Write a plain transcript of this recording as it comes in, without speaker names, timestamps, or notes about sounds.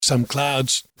Some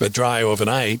clouds, but dry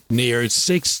overnight, near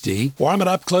 60. Warming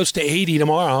up close to 80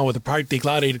 tomorrow with a partly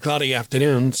cloudy to cloudy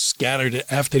afternoon, scattered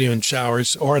afternoon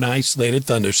showers or an isolated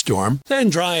thunderstorm.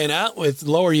 Then drying out with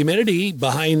lower humidity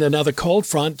behind another cold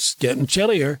front, getting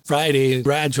chillier. Friday,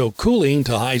 gradual cooling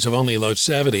to highs of only low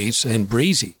 70s and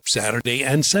breezy. Saturday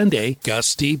and Sunday,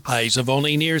 gusty, highs of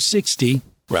only near 60.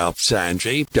 Ralph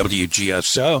Sanji,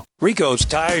 WGSO. Rico's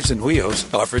Tires and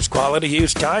Wheels offers quality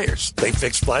used tires. They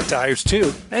fix flat tires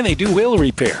too, and they do wheel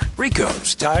repair.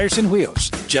 Rico's Tires and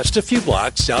Wheels, just a few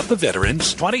blocks south of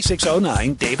Veterans,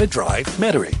 2609 David Drive,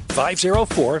 Metairie,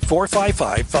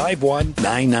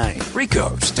 504-455-5199.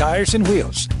 Rico's Tires and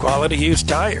Wheels, quality used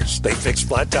tires. They fix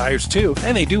flat tires too,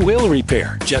 and they do wheel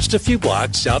repair. Just a few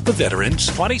blocks south of Veterans,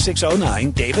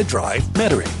 2609 David Drive,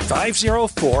 Metairie,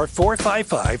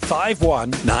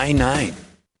 504-455-5199.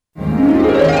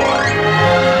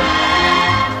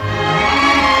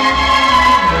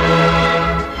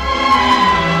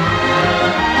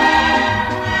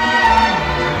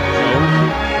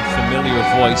 Familiar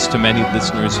voice to many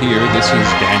listeners here. This is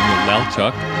Daniel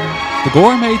Lelchuk, the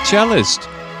gourmet cellist,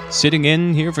 sitting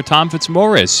in here for Tom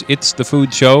Fitzmaurice. It's the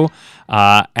food show,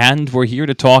 and we're here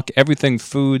to talk everything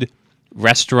food,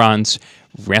 restaurants,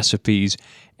 recipes,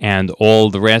 and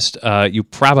all the rest. You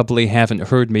probably haven't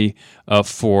heard me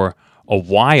for a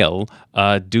while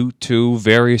due to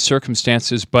various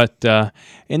circumstances, but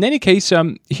in any case,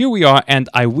 here we are, and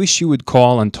I wish you would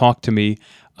call and talk to me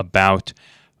about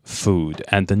food.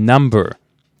 And the number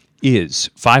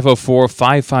is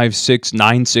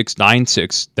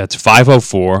 504-556-9696. That's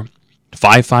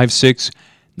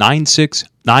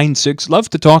 504-556-9696.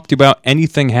 Love to talk to you about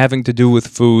anything having to do with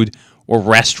food, or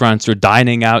restaurants, or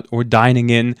dining out, or dining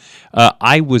in.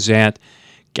 I was at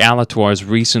Galatoire's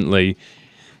recently.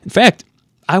 In fact,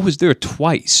 I was there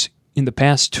twice in the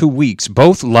past 2 weeks,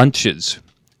 both lunches.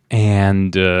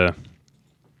 And I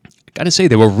got to say,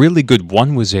 they were really good.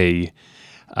 One was a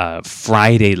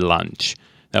Friday lunch.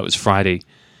 That was Friday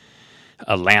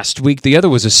last week. The other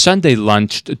was a Sunday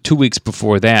lunch 2 weeks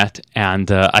before that. And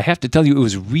I have to tell you, it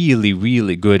was really,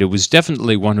 really good. It was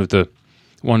definitely one of the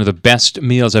best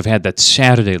meals I've had that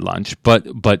Saturday lunch, but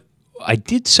I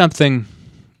did something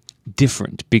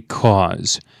different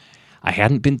because I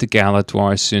hadn't been to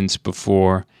Galatoire since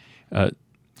before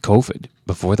COVID,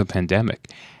 before the pandemic.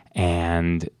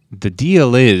 And the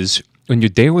deal is, when you're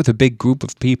there with a big group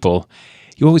of people,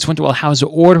 you always wonder, well, how's the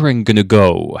ordering going to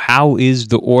go? How is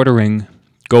the ordering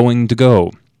going to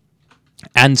go?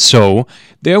 And so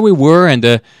there we were, and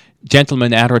the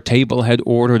gentleman at our table had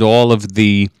ordered all of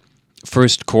the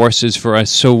first courses for us.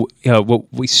 So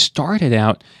what we started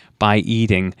out by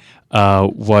eating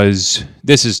was,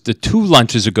 this is the 2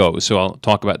 lunches ago, so I'll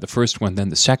talk about the first one, then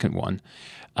the second one.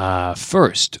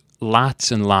 First,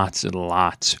 lots and lots and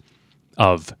lots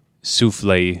of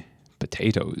souffle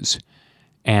potatoes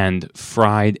and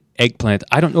fried eggplant.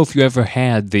 I don't know if you ever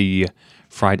had the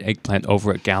fried eggplant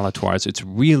over at Galatoire's. It's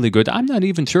really good. I'm not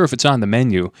even sure if it's on the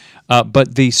menu,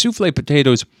 but the souffle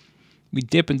potatoes, we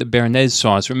dip in the béarnaise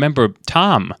sauce. Remember,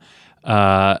 Tom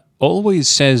always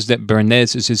says that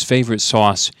béarnaise is his favorite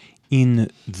sauce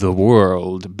in the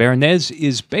world. Béarnaise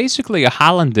is basically a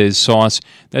hollandaise sauce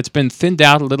that's been thinned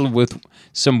out a little with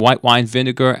some white wine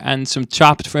vinegar and some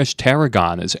chopped fresh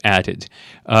tarragon is added.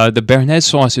 The béarnaise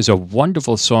sauce is a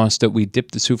wonderful sauce that we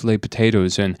dip the souffle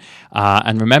potatoes in.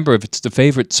 And remember, if it's the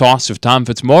favorite sauce of Tom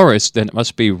Fitzmaurice, then it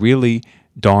must be really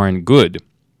darn good.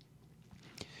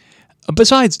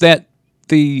 Besides that,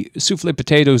 the souffle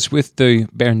potatoes with the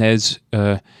béarnaise,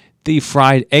 the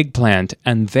fried eggplant,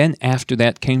 and then after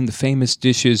that came the famous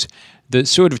dishes, the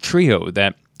sort of trio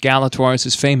that Galatoire's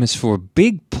is famous for,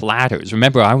 big platters.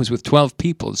 Remember, I was with 12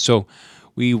 people, so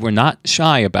we were not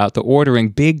shy about the ordering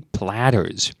big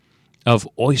platters of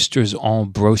oysters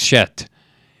en brochette.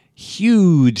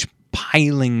 Huge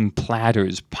piling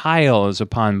platters, piles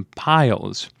upon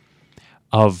piles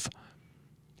of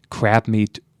crab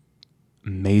meat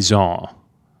maison,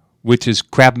 which is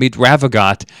crab meat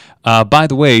ravagate. By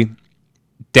the way,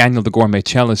 Daniel the Gourmet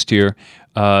Cellist here,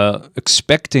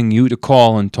 expecting you to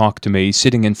call and talk to me,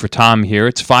 sitting in for Tom here.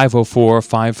 It's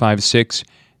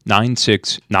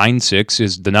 504-556-9696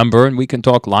 is the number, and we can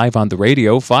talk live on the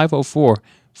radio,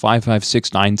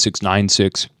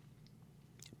 504-556-9696.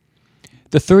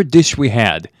 The third dish we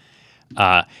had,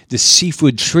 the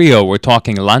seafood trio. We're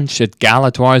talking lunch at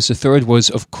Galatoire's. The third was,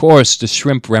 of course, the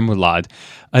shrimp remoulade.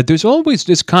 There's always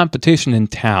this competition in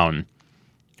town.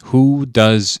 Who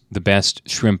does the best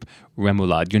shrimp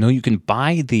remoulade? You know, you can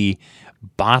buy the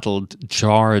bottled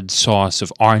jarred sauce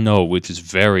of Arnaud, which is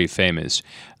very famous.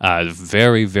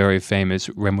 Very, very famous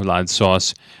remoulade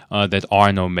sauce that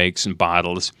Arnaud makes in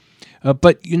bottles.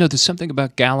 But, there's something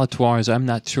about Galatoire's. I'm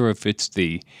not sure if it's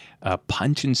the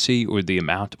pungency or the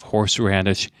amount of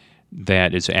horseradish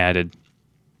that is added.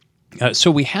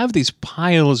 So we have these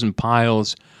piles and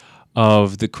piles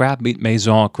of the crab meat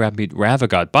maison, crab meat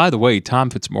ravagate. By the way, Tom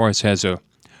Fitzmaurice has a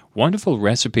wonderful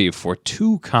recipe for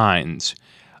 2 kinds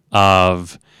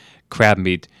of crab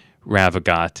meat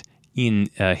ravagate in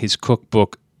his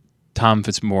cookbook, Tom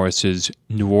Fitzmaurice's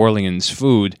New Orleans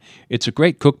Food. It's a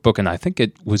great cookbook, and I think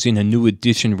it was in a new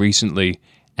edition recently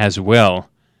as well.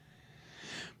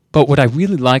 But what I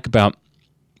really like about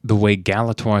the way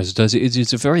Galatoire's does it is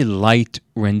it's a very light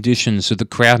rendition, so the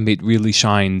crab meat really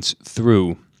shines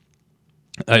through.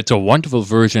 It's a wonderful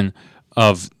version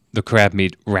of the crab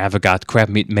meat ravagate, crab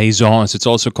meat maison, as it's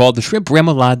also called. The shrimp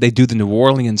remoulade, they do the New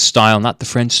Orleans style, not the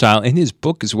French style. In his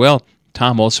book as well,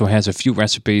 Tom also has a few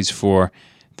recipes for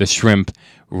the shrimp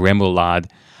remoulade.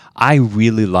 I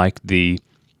really like the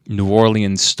New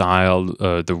Orleans style,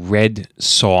 the red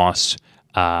sauce.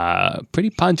 Pretty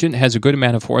pungent, has a good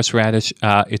amount of horseradish.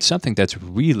 It's something that's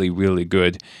really, really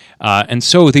good. And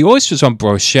so the oysters on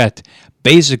brochette,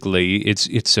 basically,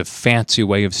 it's a fancy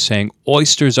way of saying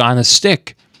oysters on a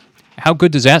stick. How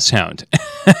good does that sound?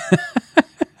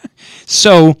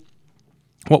 So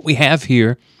what we have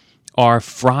here are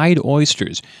fried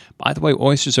oysters. By the way,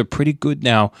 oysters are pretty good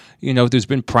now. There's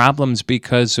been problems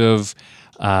because of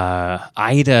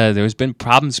Ida. There's been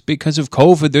problems because of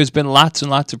COVID. There's been lots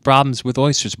and lots of problems with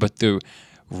oysters, but they're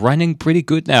running pretty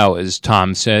good now, as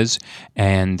Tom says,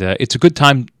 and it's a good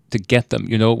time to get them.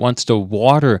 Once the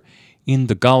water in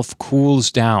the Gulf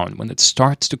cools down, when it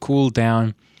starts to cool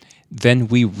down, then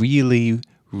we really,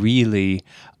 really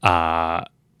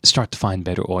start to find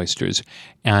better oysters.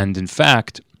 And in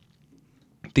fact,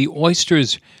 the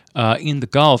oysters in the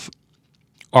Gulf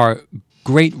are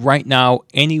great right now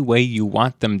any way you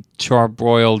want them: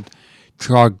 char-broiled,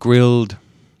 char-grilled,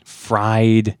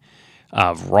 fried,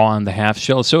 raw in the half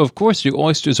shell. So, of course, the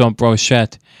oysters on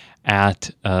brochette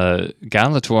at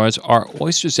Galatoire's are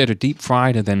oysters that are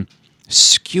deep-fried and then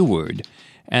skewered.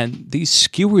 And these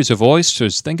skewers of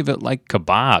oysters, think of it like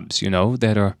kebabs,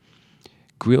 that are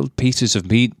grilled pieces of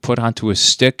meat put onto a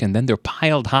stick, and then they're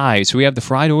piled high. So we have the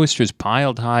fried oysters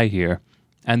piled high here,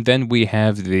 and then we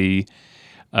have the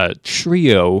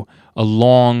trio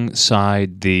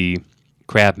alongside the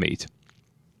crab meat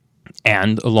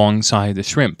and alongside the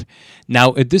shrimp.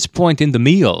 Now, at this point in the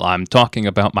meal, I'm talking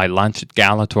about my lunch at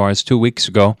Galatoire's 2 weeks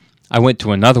ago. I went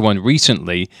to another one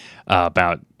recently,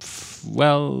 about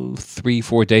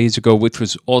 3-4 days ago, which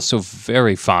was also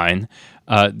very fine.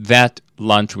 That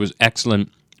lunch was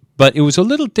excellent, but it was a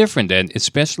little different, and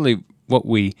especially what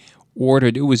we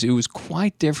ordered, it was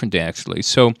quite different actually.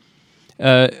 So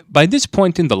by this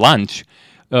point in the lunch,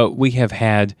 we have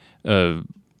had a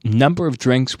number of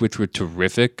drinks which were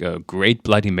terrific. A great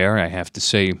Bloody Mary, I have to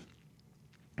say.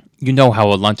 You know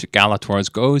how a lunch at Galatoire's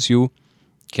goes. You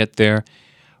get there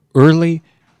early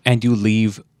and you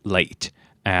leave late.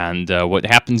 And what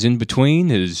happens in between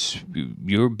is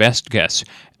your best guess.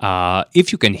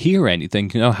 If you can hear anything,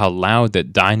 you know how loud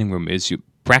that dining room is. You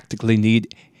practically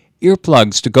need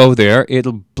earplugs to go there.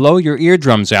 It'll blow your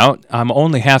eardrums out. I'm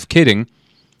only half kidding.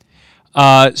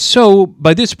 So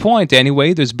by this point,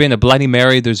 anyway, there's been a Bloody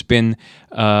Mary. There's been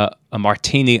a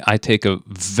martini. I take a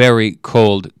very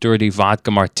cold, dirty vodka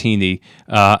martini.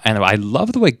 And I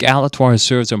love the way Galatoire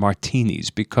serves their martinis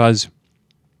because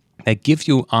they give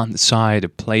you on the side a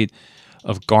plate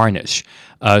of garnish.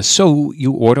 So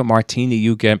you order martini,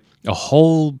 you get a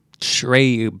whole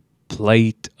tray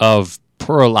plate of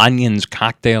pearl onions,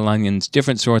 cocktail onions,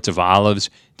 different sorts of olives,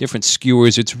 different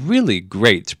skewers. It's really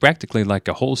great. It's practically like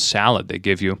a whole salad they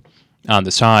give you on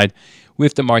the side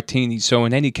with the martini. So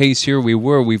in any case, here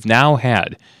we've now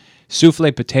had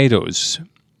souffle potatoes,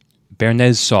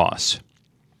 béarnaise sauce,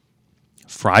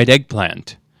 fried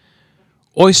eggplant,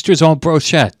 oysters en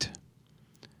brochette,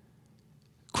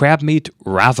 crab meat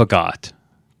ravagate,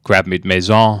 crab meat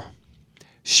maison,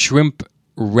 shrimp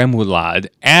remoulade,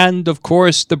 and, of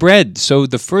course, the bread. So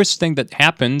the first thing that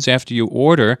happens after you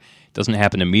order, doesn't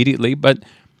happen immediately, but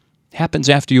happens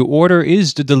after you order,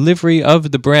 is the delivery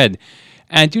of the bread.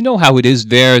 And you know how it is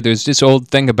there. There's this old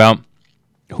thing about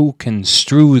who can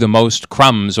strew the most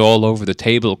crumbs all over the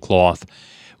tablecloth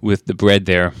with the bread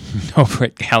there over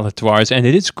at Galatoire's. And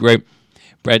it is great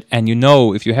bread. And you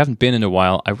know, if you haven't been in a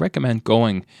while, I recommend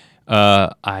going.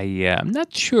 I'm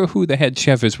not sure who the head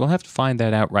chef is. We'll have to find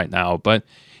that out right now. But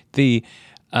the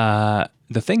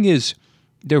thing is,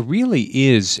 there really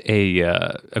is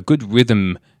a good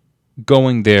rhythm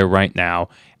going there right now.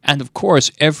 And of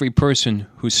course, every person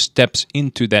who steps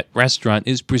into that restaurant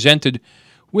is presented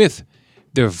with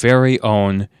their very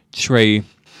own tray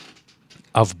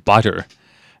of butter.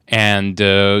 And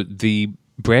the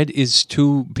bread is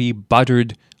to be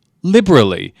buttered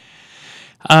liberally.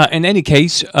 In any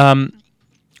case,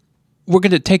 we're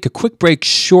going to take a quick break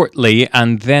shortly,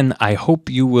 and then I hope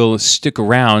you will stick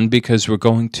around because we're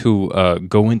going to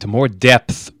go into more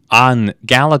depth on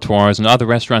Galatoire's and other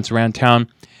restaurants around town.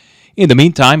 In the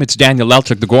meantime, it's Daniel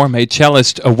Lelchuk, the gourmet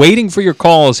cellist, waiting for your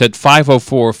calls at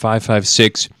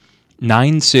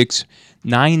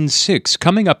 504-556-9696.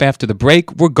 Coming up after the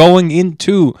break, we're going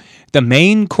into the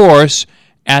main course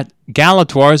at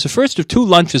Galatoire's, the first of two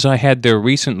lunches I had there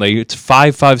recently. It's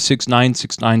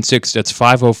 556-9696. That's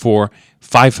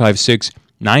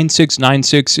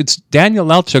 504-556-9696. It's Daniel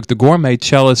Lelchuk, the gourmet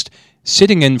cellist,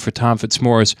 sitting in for Tom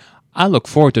Fitzmaurice. I look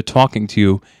forward to talking to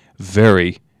you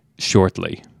very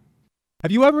shortly.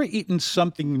 Have you ever eaten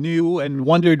something new and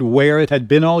wondered where it had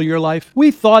been all your life? We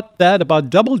thought that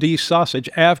about Double D sausage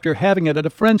after having it at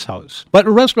a friend's house. But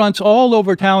restaurants all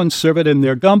over town serve it in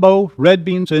their gumbo, red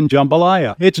beans, and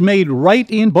jambalaya. It's made right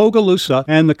in Bogalusa,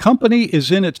 and the company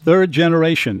is in its third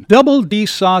generation. Double D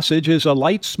sausage is a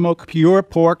light smoke, pure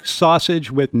pork sausage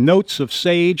with notes of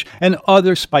sage and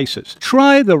other spices.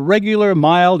 Try the regular,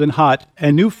 mild, and hot,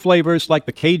 and new flavors like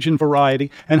the Cajun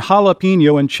variety and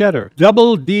jalapeno and cheddar.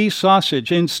 Double D sausage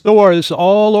in stores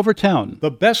all over town. The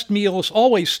best meals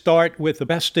always start with the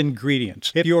best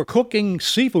ingredients. If you're cooking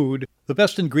seafood, the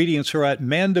best ingredients are at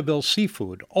Mandeville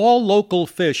Seafood. All local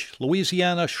fish,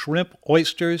 Louisiana shrimp,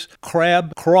 oysters,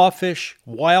 crab, crawfish,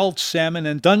 wild salmon,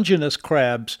 and Dungeness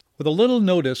crabs. With a little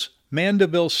notice,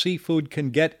 Mandeville Seafood can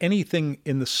get anything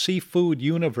in the seafood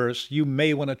universe you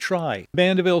may want to try.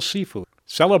 Mandeville Seafood,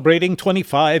 celebrating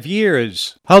 25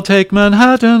 years. I'll take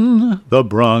Manhattan, the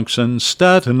Bronx, and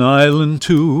Staten Island,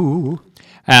 too.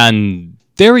 And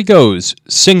there he goes,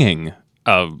 singing,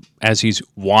 as he's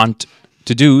wont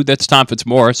to do. That's Tom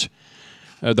Fitzmaurice,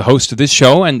 the host of this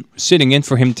show, and sitting in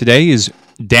for him today is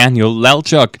Daniel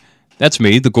Lelchuk. That's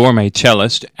me, the gourmet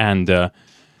cellist, and I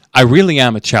really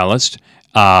am a cellist.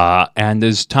 And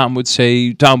as Tom would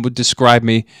say, Tom would describe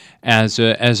me as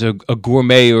a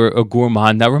gourmet or a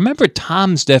gourmand. Now, remember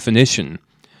Tom's definition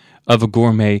of a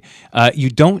gourmet. You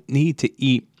don't need to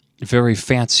eat very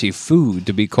fancy food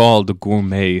to be called a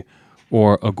gourmet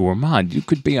or a gourmand. You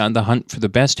could be on the hunt for the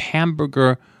best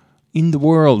hamburger in the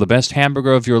world, the best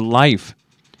hamburger of your life.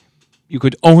 You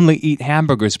could only eat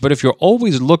hamburgers, but if you're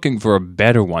always looking for a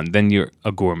better one, then you're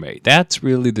a gourmet. That's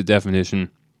really the definition,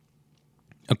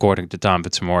 according to Tom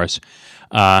Fitzmaurice.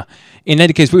 In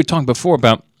any case, we were talking before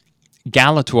about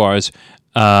Galatoire's.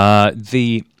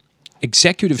 The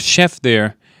executive chef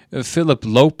there, Philip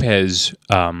Lopez,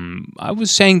 I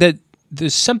was saying that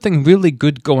there's something really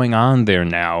good going on there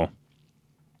now.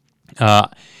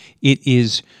 It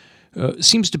is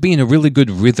seems to be in a really good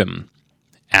rhythm,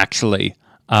 actually.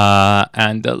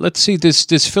 And let's see,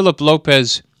 this Philip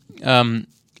Lopez,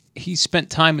 he spent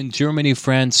time in Germany,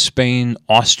 France, Spain,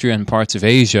 Austria, and parts of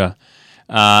Asia.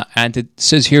 And it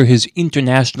says here his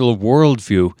international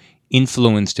worldview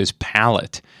influenced his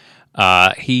palate.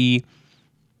 He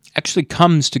actually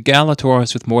comes to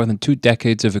Galatoire's with more than 2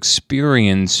 decades of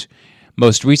experience.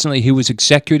 Most recently, he was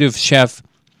executive chef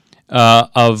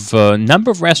of a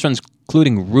number of restaurants,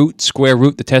 including Root, Square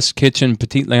Root, The Test Kitchen,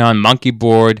 Petit Leon, Monkey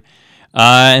Board,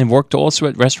 and worked also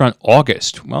at Restaurant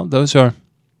August. Well, those are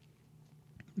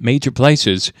major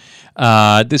places.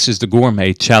 This is the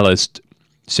gourmet cellist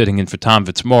sitting in for Tom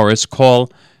Fitzmaurice.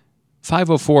 Call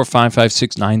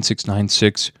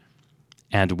 504-556-9696,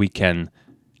 and we can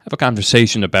have a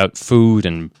conversation about food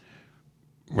and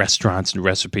restaurants and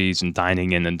recipes and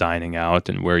dining in and dining out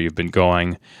and where you've been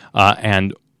going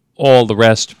and all the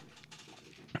rest.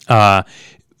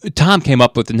 Tom came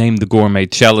up with the name The Gourmet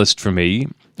Cellist for me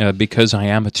because I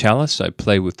am a cellist. I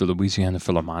play with the Louisiana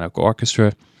Philharmonic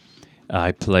Orchestra.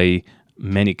 I play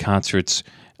many concerts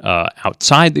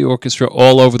outside the orchestra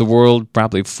all over the world,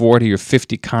 probably 40 or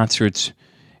 50 concerts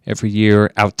every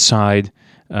year outside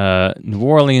New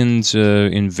Orleans,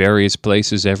 in various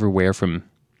places everywhere from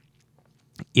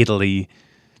Italy,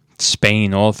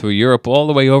 Spain, all through Europe, all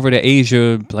the way over to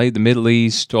Asia, played the Middle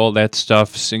East, all that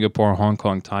stuff, Singapore, Hong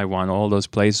Kong, Taiwan, all those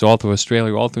places, all through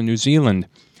Australia, all through New Zealand.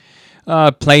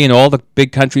 Play in all the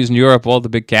big countries in Europe, all the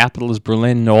big capitals,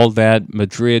 Berlin, all that,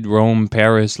 Madrid, Rome,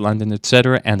 Paris, London,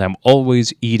 etc. And I'm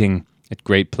always eating at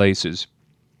great places,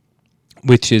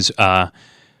 which is a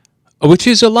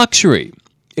luxury.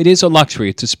 It is a luxury.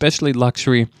 It's especially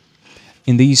luxury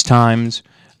in these times.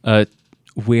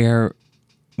 where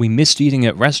we missed eating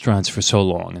at restaurants for so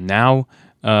long, and now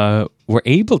we're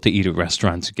able to eat at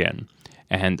restaurants again.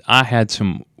 And I had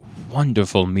some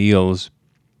wonderful meals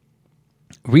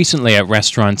recently at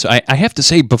restaurants. I have to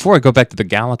say, before I go back to the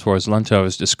Galators lunch I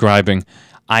was describing,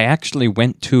 I actually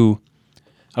went to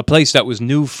a place that was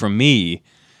new for me,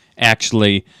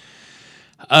 actually.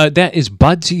 That is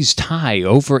Budsy's Thai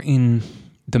over in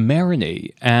the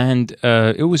Marigny, and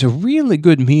it was a really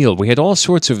good meal. We had all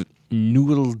sorts of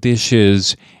noodle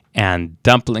dishes and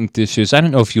dumpling dishes. I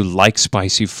don't know if you like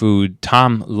spicy food.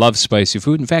 Tom loves spicy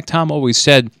food. In fact, Tom always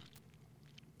said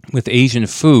with Asian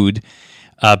food,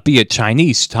 be it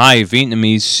Chinese, Thai,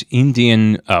 Vietnamese,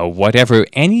 Indian, whatever,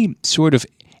 any sort of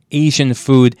Asian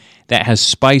food that has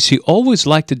spice, he always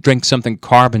liked to drink something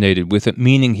carbonated with it,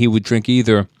 meaning he would drink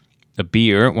either a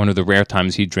beer, one of the rare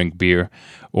times he'd drink beer,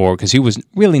 or because he was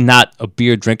really not a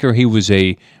beer drinker, he was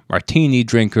a martini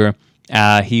drinker,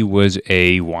 he was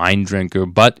a wine drinker,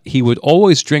 but he would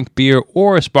always drink beer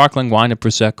or a sparkling wine, a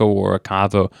Prosecco or a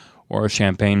Cava or a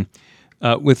champagne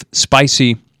with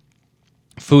spicy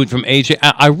food from Asia.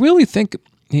 I really think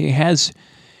he has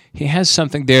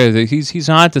something there that he's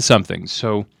onto something.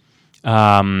 So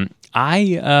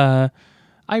I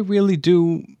really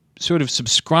do sort of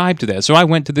subscribe to that. So I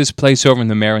went to this place over in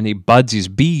the Marigny, Budsy's,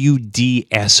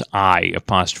 Budsi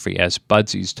apostrophe S,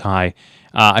 Budsy's Thai.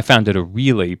 I found it a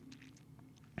really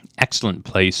excellent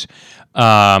place.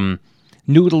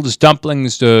 Noodles,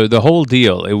 dumplings, the whole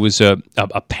deal. It was a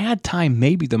pad thai,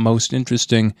 maybe the most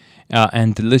interesting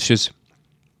and delicious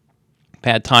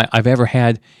pad thai I've ever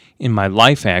had in my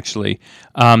life, actually.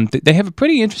 They have a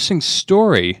pretty interesting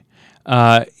story.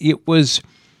 It was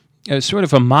sort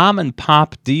of a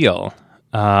mom-and-pop deal,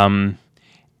 and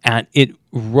it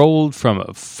rolled from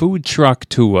a food truck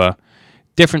to a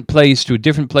different place, to a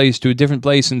different place, to a different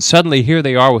place, and suddenly here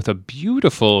they are with a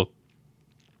beautiful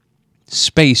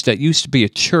space that used to be a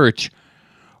church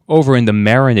over in the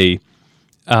Marigny.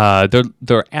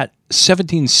 They're at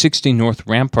 1760 North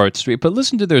Rampart Street. But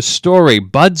listen to their story.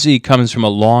 Budsy comes from a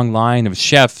long line of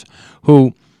chefs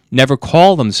who never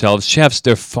call themselves chefs.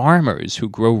 They're farmers who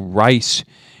grow rice.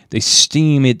 They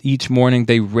steam it each morning.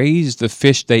 They raise the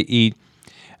fish they eat.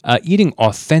 Eating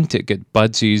authentic at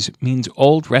Budsy's means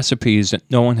old recipes that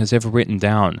no one has ever written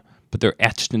down, but they're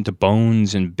etched into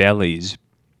bones and bellies.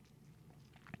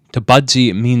 To Budsy,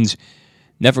 it means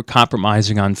never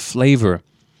compromising on flavor.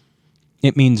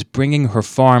 It means bringing her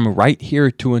farm right here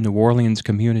to a New Orleans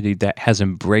community that has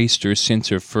embraced her since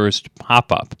her first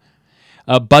pop-up.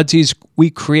 Budsy's, we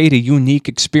create a unique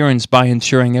experience by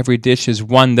ensuring every dish is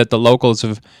one that the locals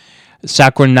of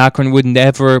Sakron Nakhon would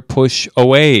never push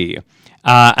away.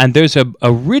 And there's a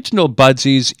original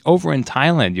Budsy's over in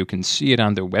Thailand. You can see it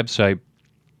on their website.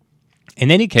 In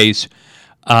any case,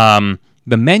 the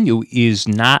menu is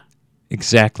not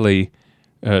exactly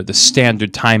the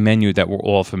standard Thai menu that we're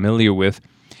all familiar with.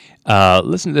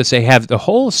 Listen to this. They have the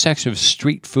whole section of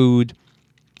street food,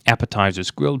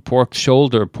 appetizers, grilled pork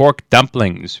shoulder, pork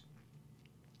dumplings,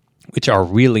 which are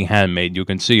really handmade. You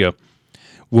can see a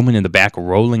woman in the back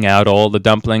rolling out all the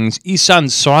dumplings. Isan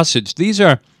sausage. These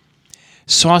are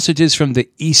sausages from the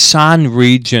Isan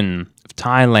region of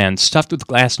Thailand, stuffed with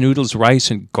glass noodles,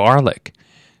 rice, and garlic.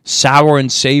 Sour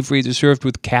and savory. They're served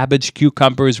with cabbage,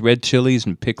 cucumbers, red chilies,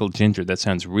 and pickled ginger. That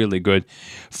sounds really good.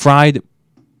 Fried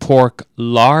pork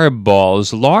larb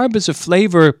balls. Larb is a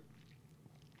flavor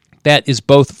that is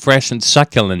both fresh and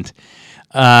succulent.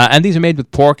 And these are made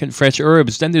with pork and fresh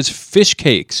herbs. Then there's fish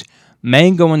cakes,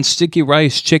 mango and sticky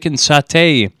rice, chicken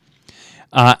satay.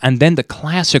 And then the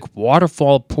classic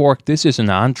waterfall pork. This is an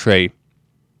entree.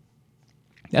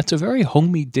 That's a very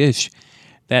homey dish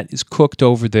that is cooked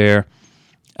over there.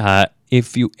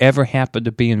 If you ever happen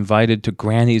to be invited to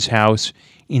Granny's house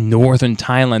in northern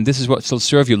Thailand, this is what she'll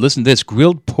serve you. Listen to this.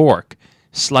 Grilled pork,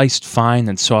 sliced fine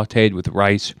and sautéed with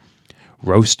rice,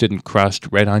 roasted and crushed,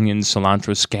 red onions,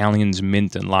 cilantro, scallions,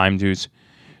 mint, and lime juice,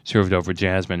 served over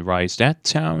jasmine rice. That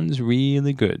sounds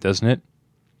really good, doesn't it?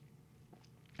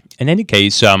 In any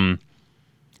case,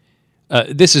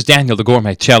 this is Daniel, the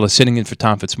gourmet cellist, sitting in for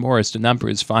Tom Fitzmaurice. The number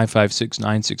is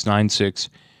 556-9696,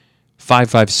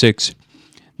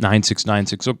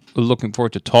 556-9696. So we're looking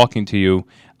forward to talking to you.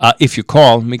 If you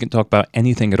call, we can talk about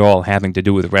anything at all having to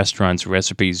do with restaurants,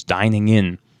 recipes, dining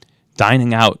in,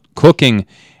 dining out, cooking,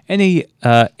 any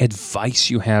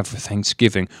advice you have for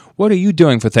Thanksgiving. What are you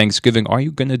doing for Thanksgiving? Are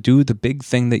you going to do the big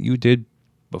thing that you did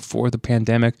before the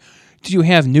pandemic? Do you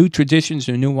have new traditions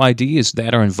or new ideas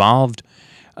that are involved,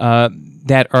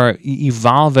 that are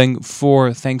evolving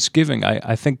for Thanksgiving?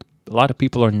 I think a lot of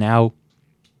people are now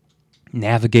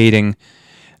navigating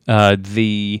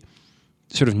the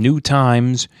sort of new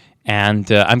times,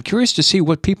 and I'm curious to see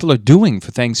what people are doing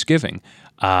for Thanksgiving.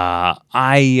 I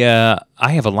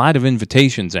have a lot of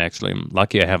invitations, actually. I'm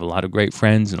lucky I have a lot of great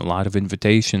friends and a lot of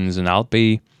invitations, and I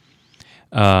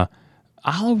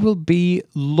will be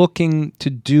looking to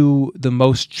do the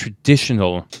most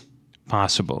traditional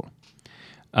possible.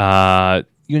 I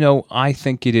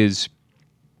think it is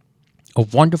a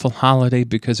wonderful holiday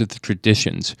because of the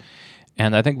traditions.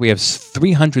 And I think we have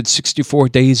 364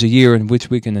 days a year in which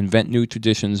we can invent new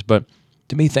traditions. But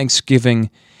to me, Thanksgiving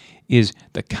is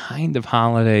the kind of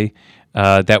holiday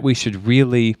that we should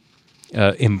really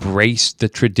embrace the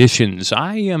traditions.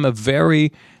 I am a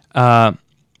very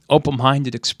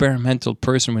open-minded, experimental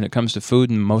person when it comes to food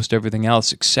and most everything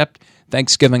else, except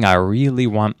Thanksgiving. I really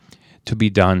want to be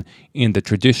done in the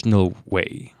traditional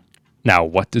way. Now,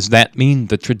 what does that mean,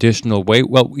 the traditional way?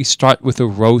 Well, we start with a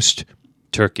roast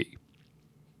turkey.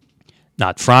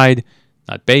 Not fried,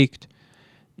 not baked,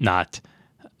 not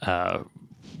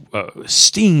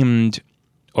steamed,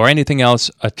 or anything else.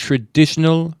 A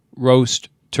traditional roast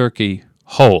turkey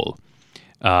whole.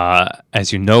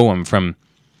 As you know, I'm from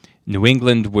New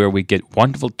England, where we get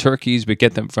wonderful turkeys. We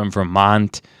get them from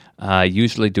Vermont.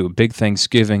 Usually do a big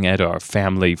Thanksgiving at our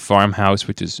family farmhouse,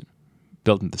 which is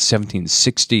built in the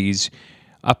 1760s,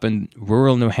 up in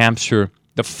rural New Hampshire.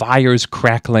 The fire's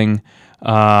crackling.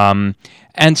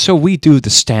 And so we do the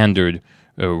standard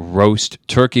roast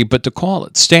turkey, but to call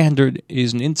it standard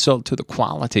is an insult to the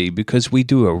quality because we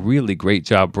do a really great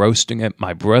job roasting it.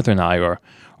 My brother and I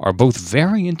are both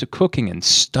very into cooking and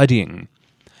studying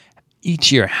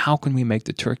each year, how can we make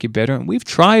the turkey better? And we've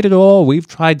tried it all. We've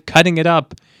tried cutting it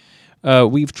up.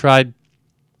 We've tried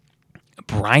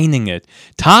brining it.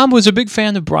 Tom was a big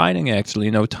fan of brining,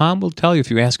 actually. Tom will tell you, if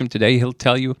you ask him today, he'll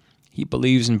tell you he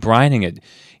believes in brining it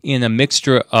in a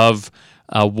mixture of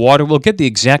water. We'll get the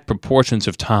exact proportions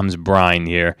of Tom's brine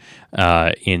here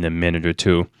in a minute or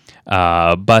two.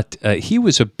 But he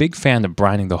was a big fan of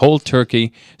brining the whole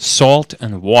turkey, salt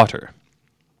and water.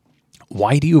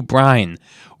 Why do you brine?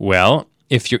 Well,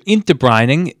 if you're into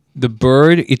brining the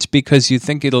bird, it's because you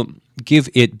think it'll give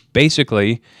it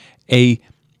basically a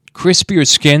crispier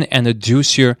skin and a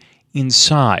juicier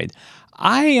inside.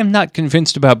 I am not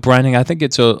convinced about brining. I think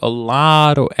it's a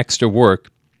lot of extra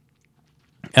work,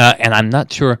 and I'm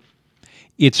not sure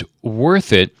it's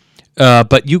worth it.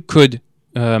 But you could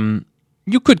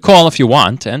call if you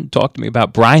want and talk to me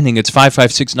about brining. It's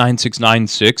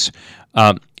 556-9696.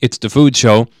 It's the Food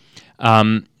Show.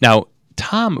 Now,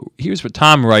 Tom, here's what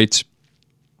Tom writes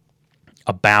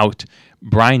about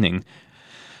brining.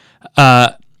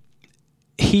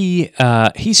 He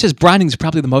says brining is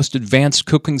probably the most advanced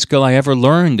cooking skill I ever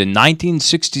learned. In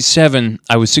 1967,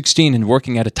 I was 16 and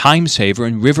working at a Time Saver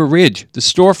in River Ridge. The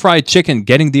store-fried chicken,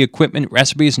 getting the equipment,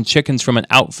 recipes, and chickens from an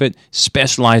outfit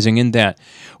specializing in that.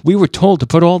 We were told to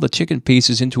put all the chicken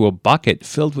pieces into a bucket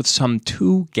filled with some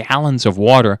 2 gallons of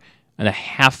water and a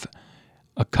half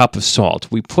a cup of salt.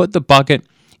 We put the bucket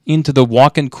into the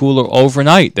walk-in cooler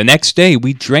overnight. The next day,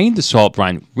 we drained the salt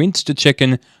brine, rinsed the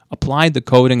chicken, applied the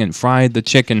coating, and fried the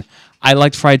chicken. I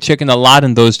liked fried chicken a lot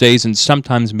in those days and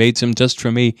sometimes made some just for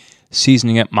me,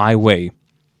 seasoning it my way.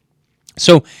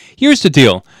 So here's the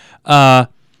deal. I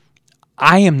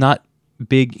am not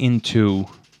big into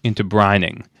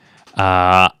brining.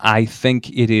 I think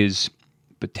it is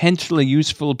potentially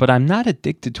useful, but I'm not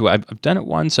addicted to it. I've done it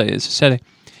once. As I said, I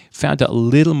found it a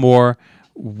little more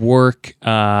work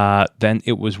than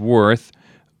it was worth,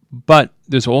 but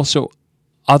there's also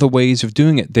other ways of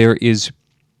doing it. There is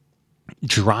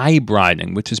dry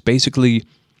brining, which is basically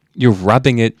you're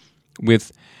rubbing it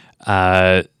with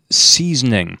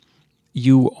seasoning.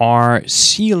 You are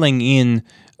sealing in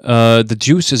the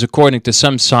juices according to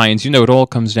some science. It all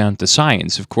comes down to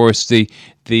science. Of course, the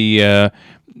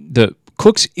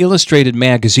Cook's Illustrated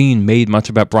magazine made much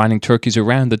about brining turkeys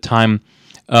around the time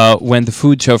when the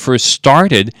Food Show first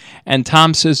started, and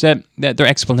Tom says that their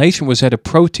explanation was that a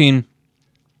protein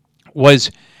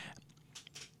was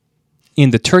in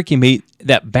the turkey meat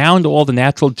that bound all the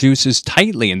natural juices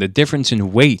tightly, and the difference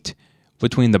in weight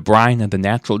between the brine and the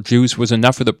natural juice was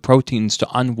enough for the proteins to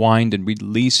unwind and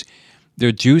release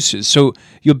their juices. So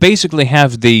you basically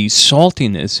have the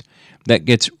saltiness that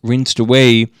gets rinsed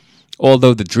away,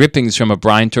 although the drippings from a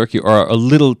brine turkey are a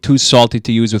little too salty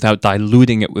to use without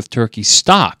diluting it with turkey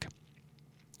stock.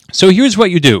 So here's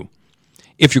what you do.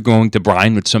 If you're going to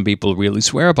brine, which some people really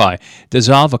swear by,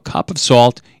 dissolve a cup of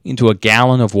salt into a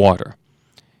gallon of water.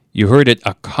 You heard it,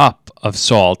 a cup of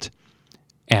salt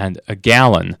and a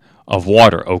gallon of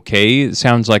water. Okay, it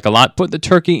sounds like a lot. Put the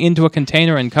turkey into a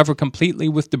container and cover completely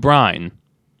with the brine.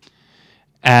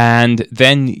 and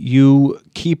then you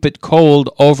keep it cold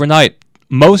overnight.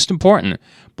 Most important,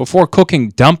 before cooking,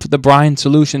 dump the brine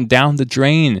solution down the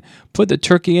drain. Put the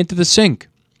turkey into the sink.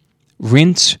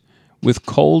 Rinse with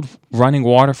cold running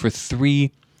water for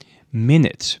 3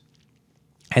 minutes.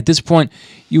 At this point,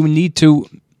 you need to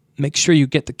make sure you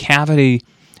get the cavity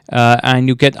and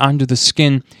you get under the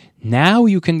skin. Now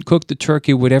you can cook the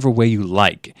turkey whatever way you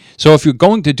like. So if you're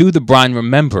going to do the brine,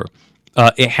 remember,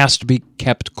 it has to be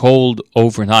kept cold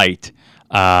overnight.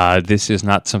 This is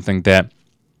not something that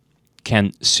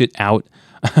can sit out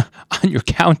on your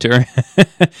counter.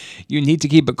 You need to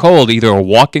keep it cold, either a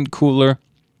walk-in cooler.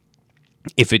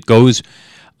 If it goes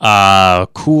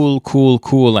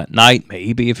cool at night,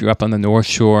 maybe if you're up on the North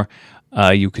Shore,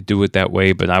 you could do it that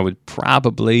way, but I would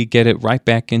probably get it right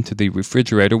back into the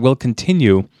refrigerator. We'll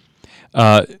continue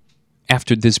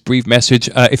after this brief message.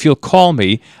 If you'll call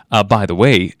me, by the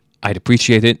way, I'd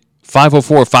appreciate it.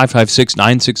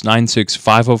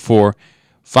 504-556-9696,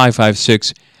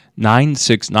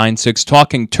 504-556-9696.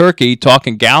 Talking turkey,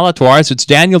 talking Galatoirs. It's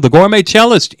Daniel, the gourmet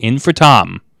cellist, in for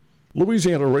Tom.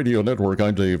 Louisiana Radio Network,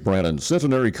 I'm Dave Brannon.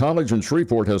 Centenary College in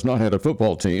Shreveport has not had a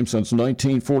football team since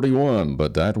 1941,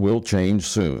 but that will change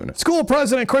soon. School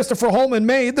President Christopher Holman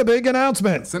made the big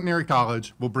announcement. Centenary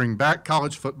College will bring back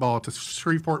college football to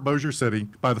Shreveport-Bossier City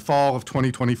by the fall of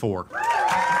 2024.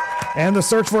 And the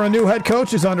search for a new head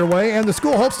coach is underway, and the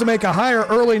school hopes to make a hire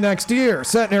early next year.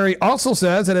 Centenary also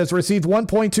says it has received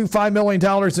 $1.25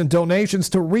 million in donations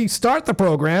to restart the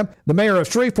program. The mayor of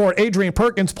Shreveport, Adrian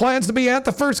Perkins, plans to be at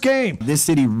the first game. This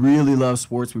city really loves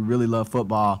sports. We really love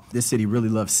football. This city really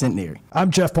loves Centenary. I'm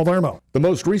Jeff Palermo. The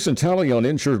most recent tally on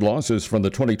insured losses from the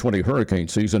 2020 hurricane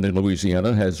season in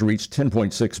Louisiana has reached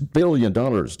 $10.6 billion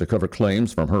to cover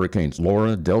claims from hurricanes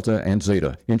Laura, Delta, and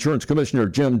Zeta. Insurance Commissioner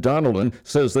Jim Donaldson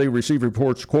says they receive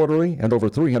reports quarterly, and over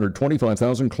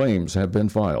 325,000 claims have been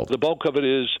filed. The bulk of it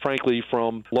is, frankly,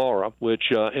 from Laura,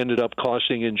 which ended up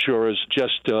costing insurers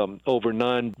just over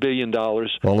 $9 billion.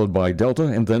 Followed by Delta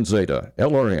and then Zeta.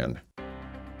 LRN.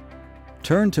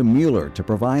 Turn to Mueller to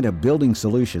provide a building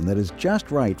solution that is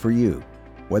just right for you.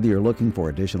 Whether you're looking for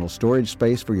additional storage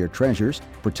space for your treasures,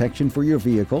 protection for your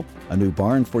vehicle, a new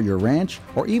barn for your ranch,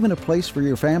 or even a place for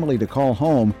your family to call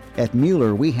home, at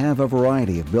Mueller we have a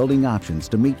variety of building options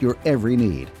to meet your every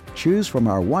need. Choose from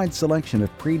our wide selection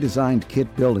of pre-designed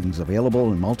kit buildings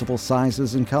available in multiple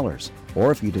sizes and colors.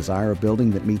 Or if you desire a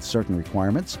building that meets certain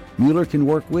requirements, Mueller can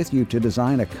work with you to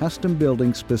design a custom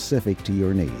building specific to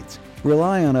your needs.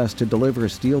 Rely on us to deliver a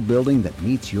steel building that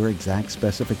meets your exact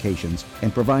specifications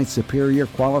and provides superior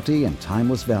quality and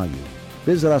timeless value.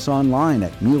 Visit us online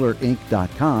at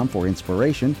MuellerInc.com for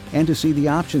inspiration and to see the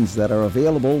options that are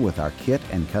available with our kit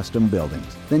and custom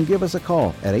buildings. Then give us a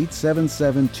call at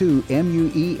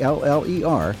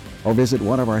 877-2-MUELLER or visit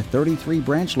one of our 33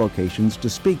 branch locations to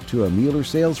speak to a Mueller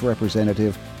sales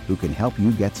representative who can help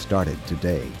you get started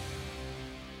today.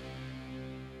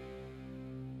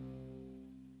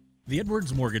 The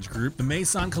Edwards Mortgage Group, the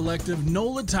Mason Collective,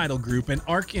 NOLA Title Group, and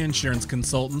ARC Insurance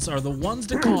Consultants are the ones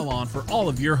to call on for all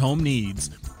of your home needs.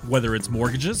 Whether it's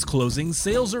mortgages, closings,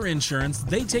 sales, or insurance,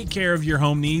 they take care of your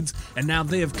home needs, and now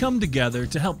they have come together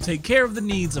to help take care of the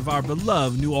needs of our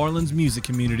beloved New Orleans music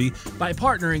community by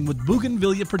partnering with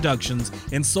Bougainvillea Productions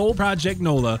and Soul Project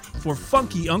NOLA for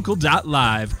Funky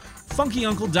Uncle.live. Funky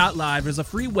Uncle.live is a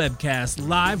free webcast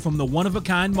live from the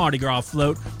one-of-a-kind Mardi Gras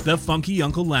float, the Funky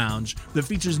Uncle Lounge, that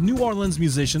features New Orleans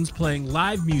musicians playing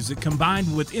live music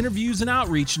combined with interviews and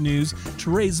outreach news to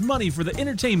raise money for the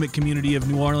entertainment community of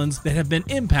New Orleans that have been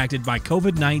impacted by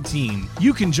COVID-19.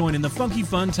 You can join in the funky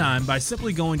fun time by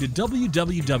simply going to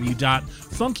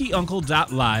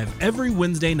www.funkyuncle.live every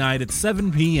Wednesday night at 7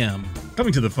 p.m.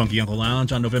 Coming to the Funky Uncle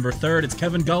Lounge on November 3rd, it's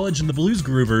Kevin Gullidge and the Blues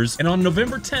Groovers, and on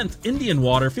November 10th, Indian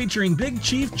Water featuring Big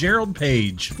Chief Gerald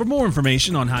Page. For more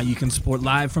information on how you can support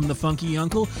live from the Funky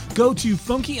Uncle, go to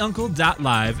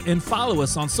funkyuncle.live and follow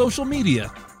us on social media.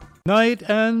 Night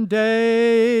and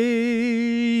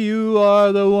day, you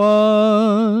are the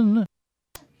one.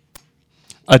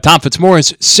 Tom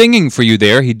Fitzmaurice singing for you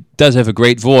there. He does have a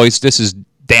great voice. This is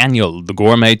Daniel, the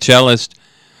gourmet cellist.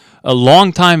 A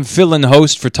longtime fill-in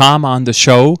host for Tom on the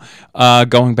show,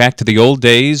 going back to the old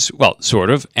days, well,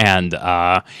 sort of, and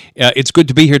it's good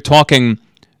to be here talking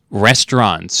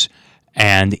restaurants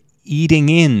and eating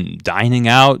in, dining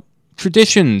out,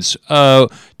 traditions.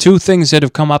 Two things that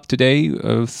have come up today,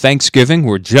 Thanksgiving,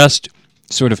 we're just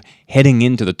sort of heading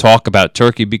into the talk about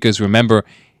turkey because remember,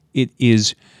 it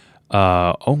is,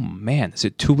 is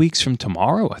it 2 weeks from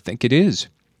tomorrow? I think it is.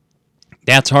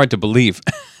 That's hard to believe.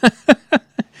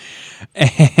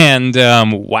 And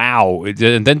wow,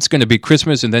 and then it's going to be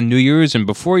Christmas and then New Year's, and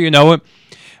before you know it,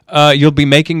 you'll be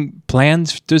making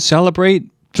plans to celebrate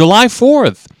July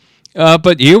 4th.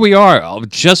 But here we are,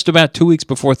 just about 2 weeks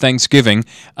before Thanksgiving.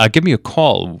 Give me a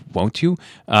call, won't you?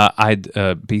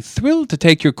 I'd be thrilled to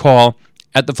take your call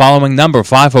at the following number,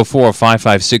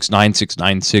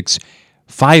 504-556-9696,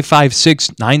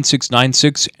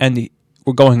 556-9696, and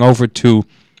we're going over to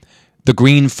the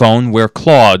green phone where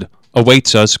Claude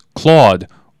awaits us. Claude,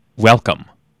 welcome.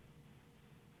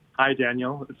 Hi,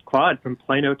 Daniel. It's Claude from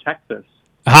Plano, Texas.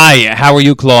 Hi, how are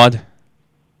you, Claude?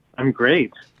 I'm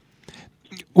great.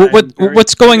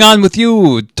 What's going on with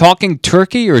you? Talking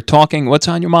turkey or talking, what's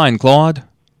on your mind, Claude?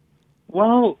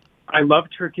 Well, I love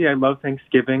turkey. I love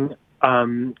Thanksgiving.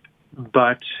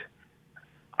 But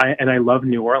I love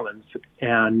New Orleans.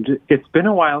 And it's been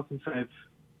a while since I've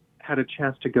had a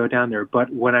chance to go down there.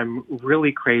 But what I'm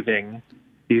really craving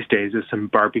these days is some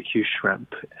barbecue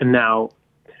shrimp. And now,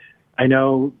 I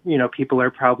know, people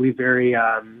are probably very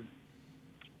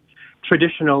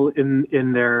traditional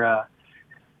in their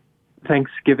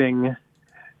Thanksgiving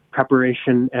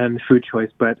preparation and food choice,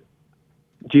 but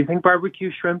do you think barbecue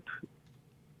shrimp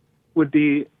would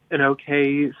be an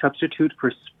okay substitute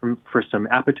for some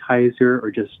appetizer or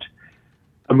just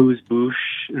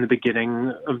amuse-bouche in the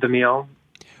beginning of the meal?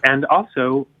 And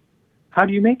also, how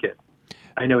do you make it?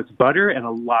 I know it's butter and a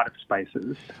lot of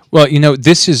spices. Well,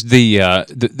 this is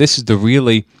the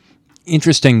really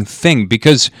interesting thing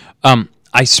because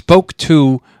I spoke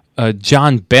to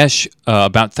John Besh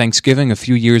about Thanksgiving a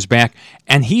few years back,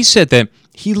 and he said that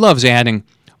he loves adding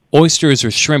oysters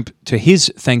or shrimp to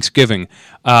his Thanksgiving.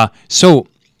 So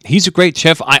he's a great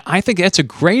chef. I think that's a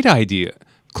great idea,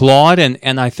 Claude,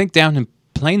 and I think down in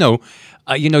Plano,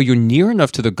 you're near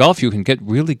enough to the Gulf, you can get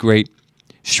really great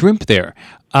shrimp there.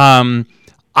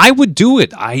 I would do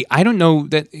it. I don't know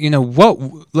that,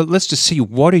 let's just see,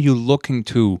 what are you looking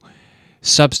to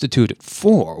substitute it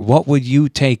for? What would you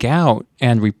take out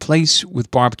and replace with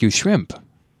barbecue shrimp?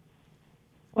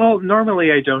 Well,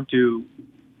 normally I don't do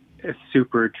a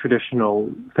super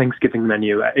traditional Thanksgiving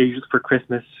menu. For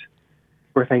Christmas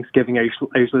or Thanksgiving, I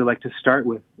usually like to start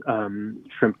with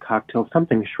shrimp cocktail,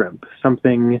 something shrimp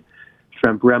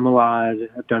remoulade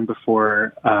I've done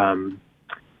before. And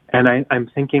I'm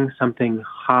thinking something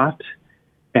hot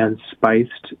and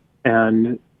spiced,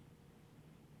 and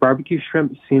barbecue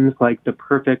shrimp seems like the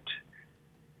perfect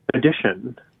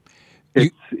addition.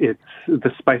 It's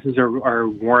the spices are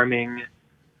warming.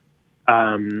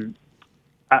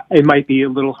 It might be a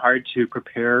little hard to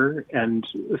prepare and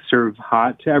serve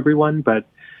hot to everyone, but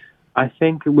I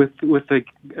think with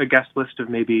a guest list of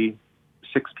maybe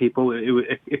 6 people,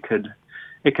 it could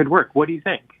work. What do you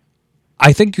think?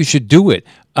 I think you should do it.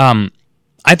 In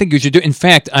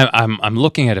fact, I'm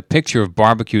looking at a picture of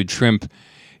barbecued shrimp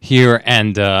here,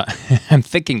 and I'm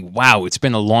thinking, wow, it's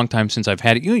been a long time since I've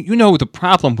had it. The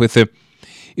problem with it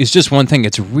is just one thing.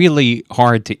 It's really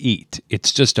hard to eat.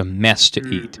 It's just a mess to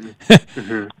eat.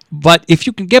 Mm-hmm. But if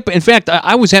you can in fact,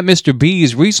 I was at Mr.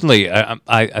 B's recently.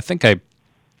 I think I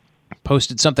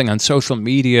posted something on social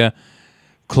media,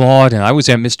 Claude, and I was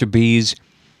at Mr. B's,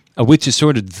 which is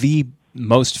sort of the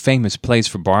most famous place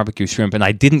for barbecue shrimp, and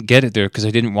I didn't get it there because I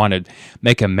didn't want to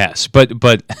make a mess. But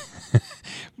but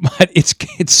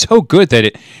it's so good that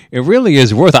it really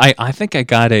is worth. I think I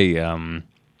got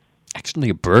actually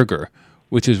a burger,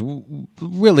 which is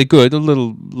really good, a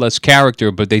little less character,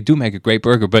 but they do make a great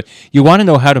burger. But you want to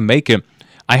know how to make it,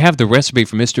 I have the recipe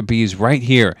for Mr. B's right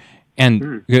here,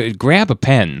 and grab a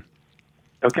pen.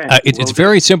 Okay. It's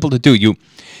very simple to do. You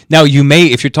may,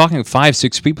 if you're talking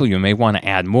 5-6 people, you may want to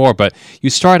add more, but you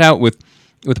start out with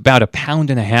about 1.5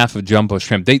 pounds of jumbo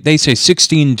shrimp. They say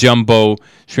 16 jumbo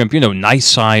shrimp, nice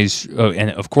size, and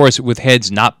of course with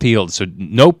heads not peeled. So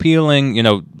no peeling,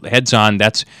 heads on.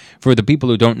 That's for the people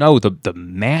who don't know. The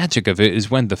magic of it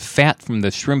is when the fat from the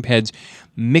shrimp heads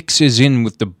mixes in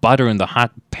with the butter and the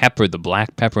hot pepper, the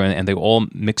black pepper, and they all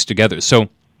mix together. So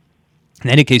in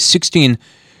any case, 16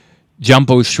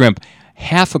 jumbo shrimp,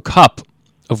 1/2 cup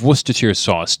of Worcestershire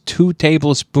sauce, 2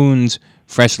 tablespoons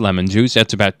fresh lemon juice,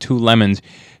 that's about 2 lemons,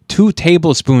 2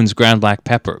 tablespoons ground black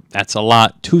pepper, that's a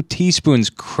lot, 2 teaspoons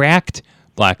cracked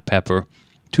black pepper,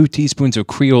 2 teaspoons of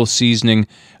Creole seasoning,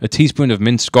 a teaspoon of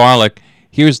minced garlic.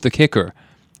 Here's the kicker,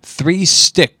 3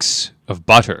 sticks of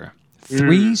butter.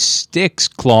 3 sticks,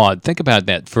 Claude. Think about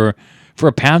that for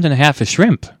 1.5 pounds of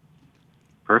shrimp.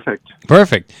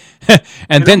 Perfect.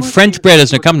 And then French bread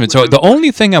as an accompaniment. So the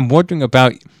only thing I'm wondering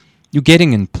about you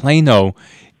getting in Plano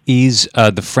is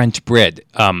the French bread.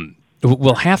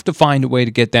 We'll have to find a way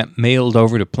to get that mailed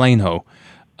over to Plano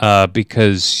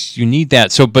because you need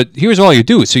that. So, but here's all you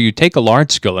do. So you take a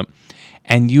large skillet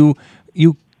and you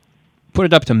put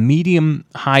it up to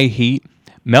medium-high heat,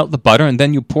 melt the butter, and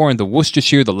then you pour in the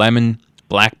Worcestershire, the lemon,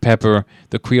 black pepper,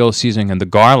 the Creole seasoning, and the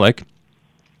garlic.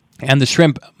 And the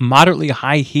shrimp, moderately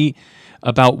high heat,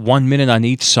 about 1 minute on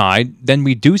each side. Then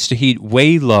reduce the heat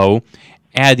way low.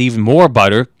 Add even more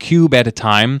butter, cube at a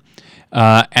time,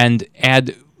 and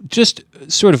add just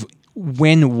sort of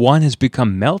when one has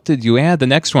become melted, you add the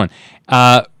next one.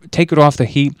 Take it off the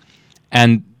heat,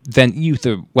 and then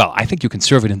I think you can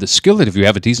serve it in the skillet if you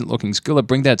have a decent-looking skillet.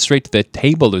 Bring that straight to the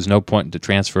table. There's no point to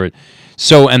transfer it.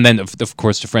 So, and then, of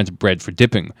course, the French bread for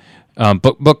dipping.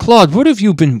 But Claude, what have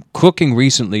you been cooking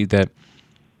recently that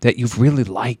you've really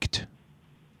liked?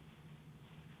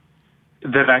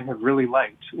 That I have really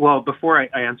liked? Well, before I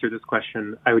answer this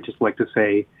question, I would just like to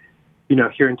say,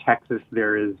 here in Texas,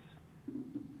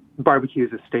 barbecue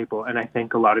is a staple, and I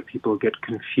think a lot of people get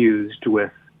confused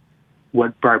with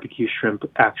what barbecue shrimp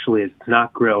actually is. It's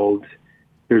not grilled.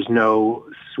 There's no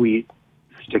sweet,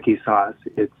 sticky sauce.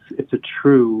 It's a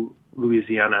true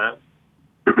Louisiana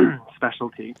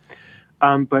specialty.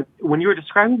 But when you were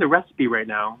describing the recipe right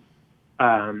now,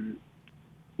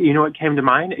 what came to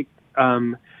mind?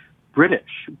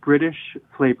 British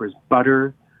flavors,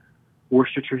 butter,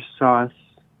 Worcestershire sauce,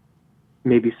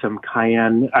 maybe some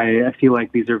cayenne. I feel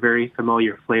like these are very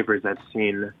familiar flavors I've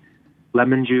seen.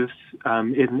 Lemon juice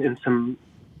in some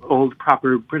old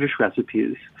proper British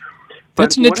recipes.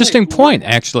 That's an interesting point,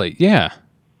 actually. Yeah.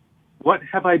 What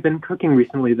have I been cooking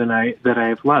recently that I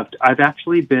have loved? I've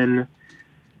actually been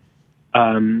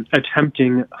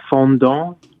attempting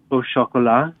fondant au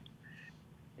chocolat.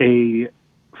 A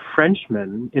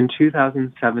Frenchman in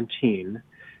 2017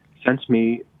 sent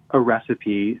me a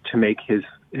recipe to make his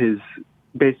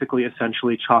basically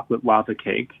essentially chocolate lava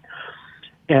cake.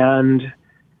 And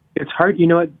it's hard, you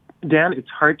know what, Dan, it's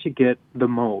hard to get the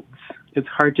molds. It's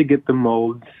hard to get the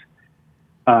molds,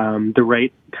 the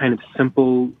right kind of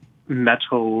simple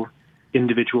metal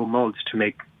individual molds to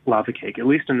make lava cake, at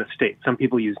least in the States. Some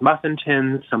people use muffin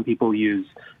tins, some people use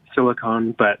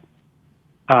silicone, but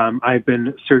I've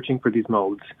been searching for these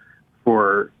molds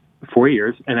for 4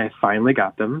 years, and I finally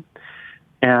got them,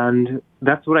 and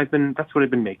that's what I've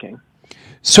been making.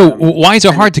 So why is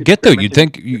it hard to get though? You'd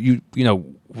think you know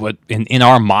what in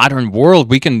our modern world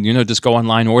we can just go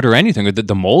online, order anything.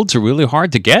 The molds are really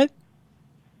hard to get.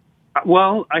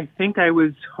 Well, I think I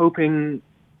was hoping,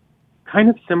 kind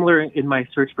of similar in my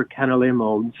search for cannelé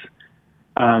molds,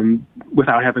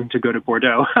 without having to go to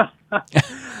Bordeaux.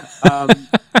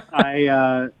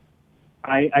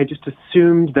 I just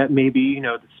assumed that maybe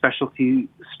the specialty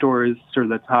stores, Sur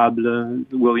la Table,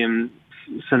 Williams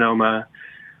Sonoma,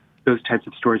 those types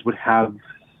of stores would have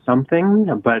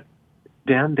something, but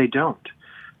Dan, they don't.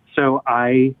 So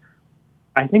I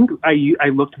think I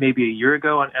looked maybe a year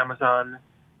ago on Amazon.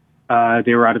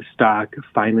 They were out of stock.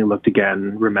 Finally looked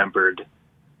again, remembered,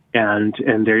 and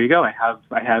there you go. I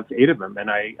have 8 of them, and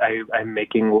I'm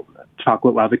making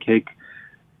chocolate lava cake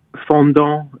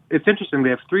fondant. It's interesting.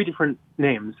 They have 3 different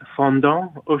names: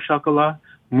 fondant au chocolat,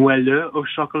 moelleux au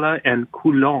chocolat, and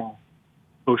coulant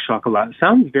au chocolat.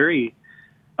 Sounds very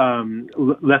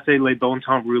laissez les bon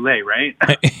temps rouler, right?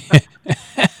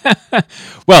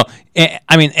 Well,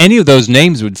 I mean, any of those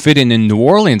names would fit in New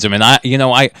Orleans. I mean,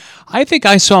 I think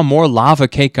I saw more lava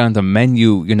cake on the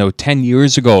menu, 10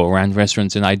 years ago around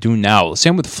restaurants than I do now.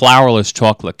 Same with flourless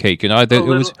chocolate cake. It's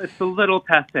a little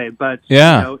passé, but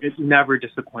yeah, it never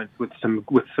disappoints with some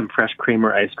fresh cream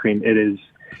or ice cream. It is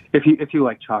if you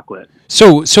like chocolate.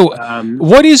 So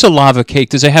what is a lava cake?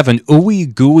 Does it have an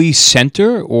ooey gooey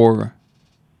center, or?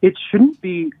 It shouldn't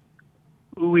be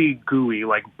ooey gooey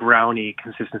like brownie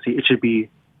consistency. It should be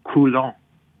coulant.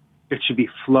 It should be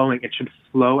flowing. It should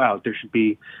flow out. There should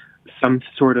be some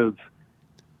sort of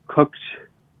cooked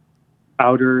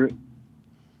outer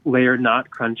layer,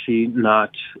 not crunchy,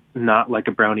 not like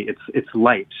a brownie. It's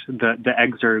light. The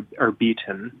eggs are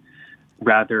beaten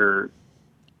rather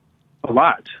a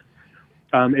lot.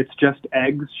 It's just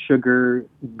eggs, sugar,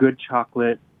 good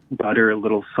chocolate, butter, a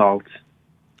little salt.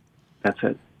 That's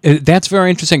it. That's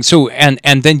very interesting. So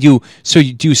and then do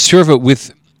you serve it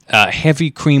with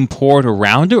heavy cream poured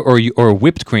around it, or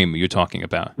whipped cream? You're talking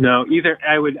about? No, either.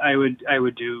 I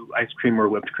would do ice cream or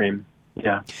whipped cream.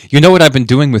 Yeah. You know what I've been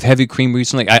doing with heavy cream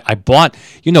recently? I bought.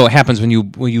 It happens when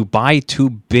you buy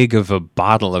too big of a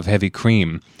bottle of heavy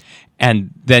cream, and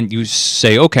then you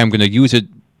say, okay, I'm going to use it.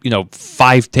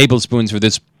 5 tablespoons for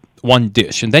this one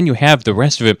dish, and then you have the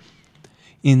rest of it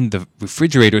in the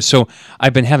refrigerator. So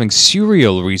I've been having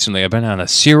cereal recently. I've been on a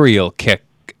cereal kick,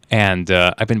 and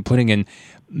I've been putting in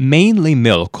mainly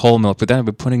milk, whole milk, but then I've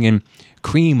been putting in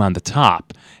cream on the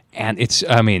top. And it's,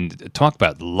 I mean, talk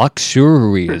about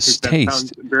luxurious That taste.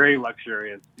 sounds very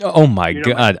luxurious. Oh my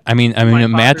God! I mean,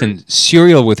 imagine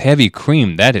cereal with heavy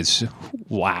cream. That is,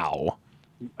 wow.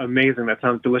 Amazing. That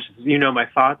sounds delicious. My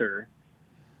father,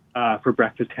 for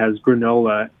breakfast, has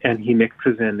granola, and he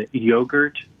mixes in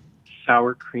yogurt,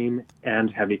 sour cream,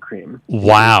 and heavy cream.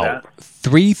 Wow.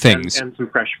 Three things. And some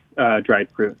fresh dried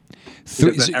fruit. He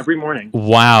does that every morning.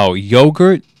 Wow.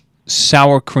 Yogurt,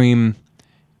 sour cream,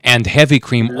 and heavy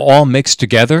cream all mixed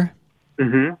together?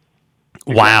 Mm-hmm.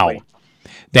 Wow. Exactly.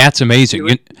 That's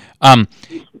amazing.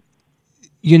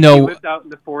 He lives out in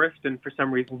the forest, and for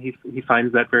some reason he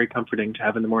finds that very comforting to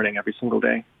have in the morning every single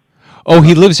day. Oh,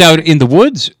 he lives out in the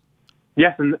woods?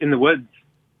 Yes, in the woods.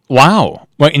 Wow.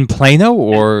 What, in Plano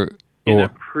or? In a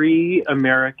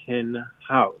pre-American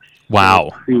house.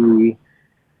 Wow. Pre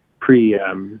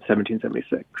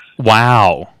 1776.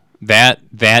 Wow.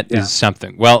 That is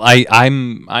something. Well,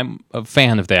 I'm a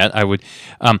fan of that. I would,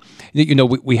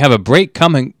 we have a break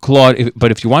coming, Claude.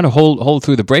 But if you want to hold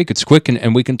through the break, it's quick,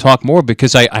 and we can talk more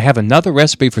because I have another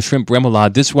recipe for shrimp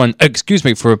remoulade. This one,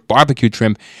 for barbecue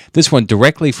shrimp. This one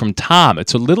directly from Tom.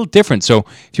 It's a little different. So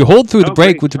if you hold through the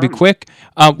break, which will be quick,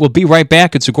 we'll be right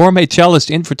back. It's a gourmet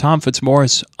cellist in for Tom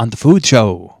Fitzmaurice on the Food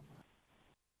Show.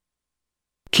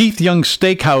 Keith Young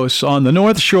Steakhouse on the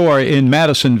North Shore in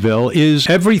Madisonville is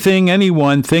everything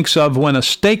anyone thinks of when a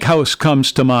steakhouse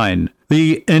comes to mind.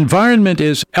 The environment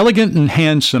is elegant and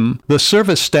handsome. The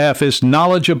service staff is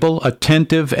knowledgeable,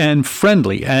 attentive, and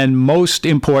friendly. And most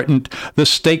important, the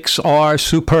steaks are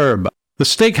superb. The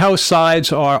steakhouse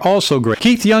sides are also great.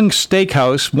 Keith Young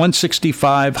Steakhouse,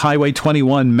 165 Highway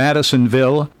 21,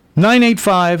 Madisonville,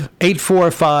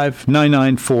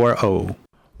 985-845-9940.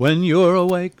 When you're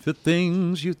awake, the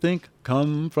things you think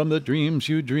come from the dreams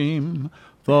you dream.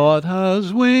 Thought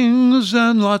has wings,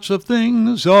 and lots of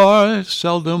things are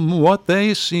seldom what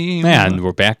they seem. And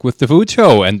we're back with the Food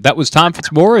Show, and that was Tom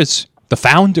Fitzmaurice, the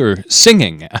founder,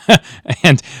 singing.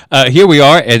 And here we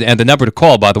are, and the number to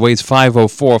call, by the way, is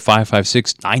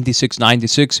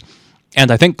 504-556-9696. And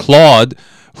I think Claude,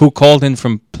 who called in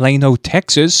from Plano,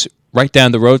 Texas, right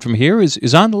down the road from here,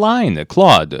 is on the line.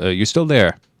 Claude, you're still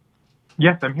there.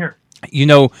 Yes, I'm here. We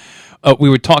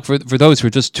were talking, for those who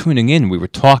are just tuning in, we were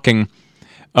talking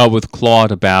with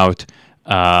Claude about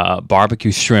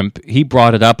barbecue shrimp. He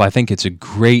brought it up. I think it's a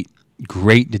great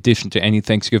addition to any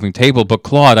Thanksgiving table. But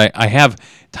Claude, I have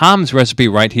Tom's recipe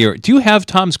right here. Do you have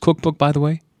Tom's cookbook, by the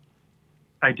way?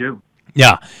 I do.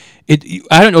 Yeah.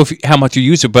 I don't know how much you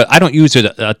use it, but I don't use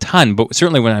it a ton. But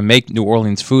certainly when I make New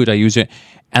Orleans food, I use it.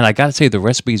 And I got to say, the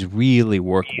recipes really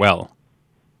work well.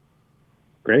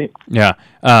 Great. Yeah.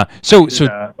 So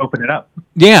open it up.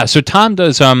 Yeah. So Tom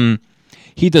does.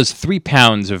 He does 3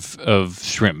 pounds of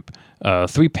shrimp,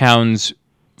 3 pounds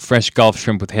fresh Gulf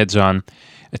shrimp with heads on,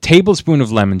 a tablespoon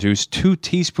of lemon juice, 2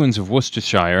 teaspoons of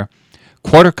Worcestershire,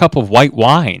 1/4 cup of white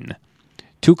wine,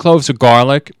 2 cloves of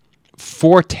garlic,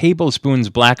 4 tablespoons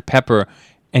black pepper,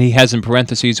 and he has in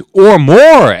parentheses or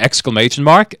more ! A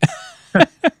 1/4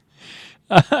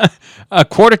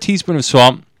 teaspoon of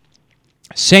salt.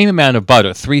 Same amount of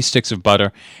butter, 3 sticks of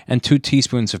butter, and 2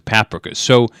 teaspoons of paprika.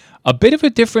 So a bit of a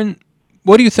different.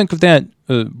 What do you think of that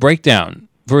breakdown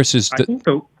versus? I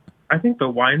think the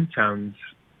wine sounds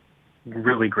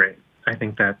really great. I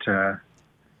think that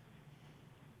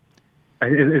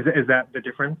is that the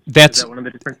difference? Is that one of the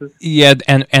differences? Yeah,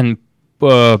 and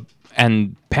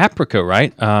paprika,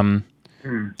 right?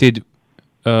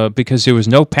 Because there was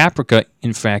no paprika,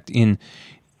 in fact, in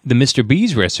the Mr.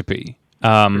 B's recipe.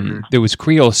 There was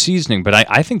Creole seasoning, but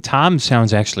I think Tom's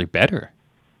sounds actually better.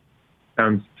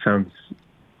 Sounds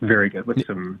very good with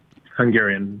some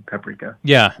Hungarian paprika.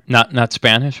 Yeah, not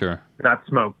Spanish or not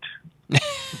smoked.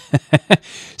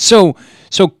 So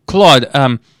Claude,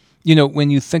 when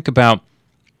you think about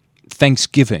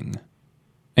Thanksgiving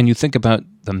and you think about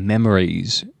the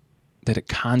memories that it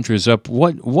conjures up,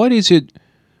 what is it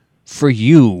for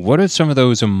you? What are some of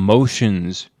those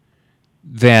emotions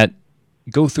that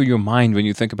go through your mind when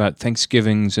you think about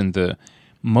Thanksgivings and the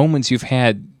moments you've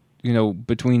had,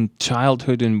 between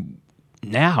childhood and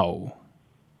now?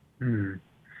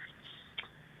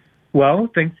 Well,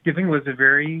 Thanksgiving was a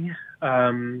very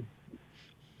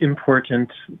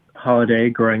important holiday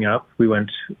growing up. We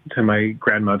went to my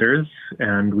grandmother's,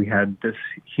 and we had this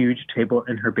huge table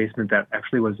in her basement that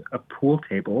actually was a pool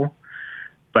table,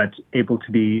 but able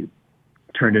to be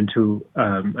turned into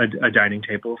a dining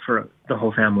table for the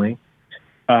whole family.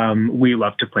 We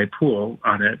loved to play pool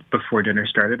on it before dinner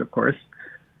started, of course.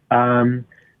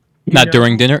 Not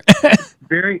during dinner?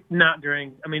 Not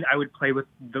during. I mean, I would play with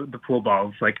the pool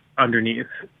balls, like, underneath.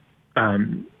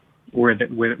 where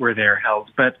they're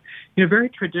held. But very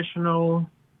traditional,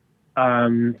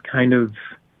 kind of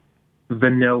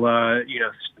vanilla,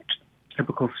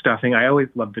 typical stuffing. I always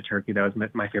loved the turkey. That was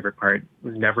my favorite part. It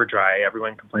was never dry.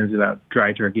 Everyone complains about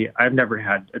dry turkey. I've never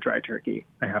had a dry turkey,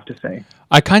 I have to say.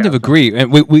 I kind of agree,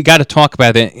 and we got to talk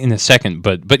about it in a second.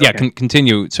 But yeah, Okay.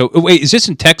 Continue. So wait, is this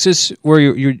in Texas where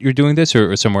you're doing this,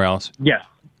 or somewhere else? Yes,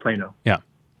 Plano. Yeah.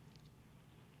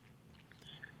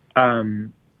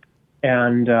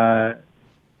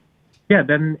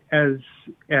 Then as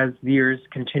the years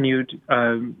continued,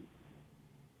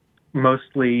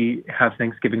 mostly have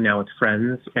Thanksgiving now with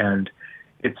friends, and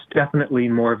it's definitely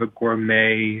more of a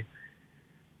gourmet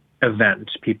event.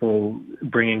 People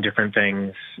bringing different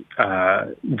things,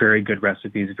 very good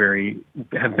recipes,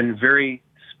 have been very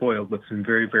spoiled with some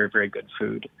very, very, very good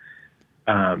food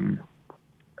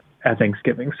at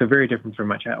Thanksgiving. So very different from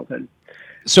my childhood.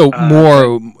 So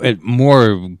more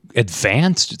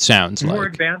advanced, it sounds More like.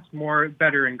 advanced,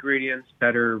 better ingredients,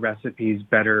 better recipes,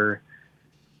 better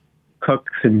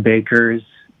cooks and bakers.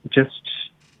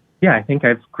 I think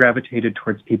I've gravitated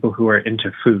towards people who are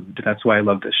into food. That's why I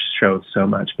love this show so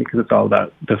much, because it's all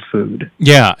about the food.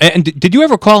 Yeah, and did you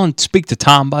ever call and speak to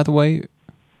Tom, by the way?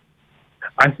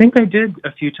 I think I did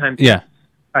a few times. Yeah.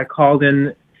 I called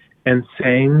in and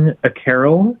sang a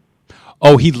carol.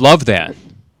 Oh, he loved that.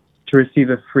 To receive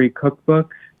a free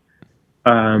cookbook.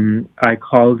 I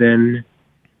called in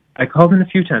a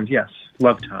few times. Yes,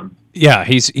 love Tom. Yeah,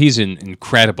 he's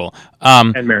incredible.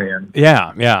 And Marianne.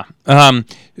 Yeah.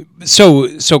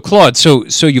 So Claude, so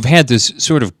you've had this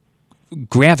sort of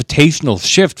gravitational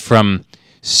shift from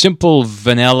simple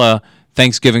vanilla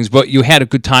Thanksgivings, but you had a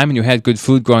good time and you had good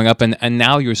food growing up, and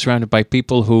now you're surrounded by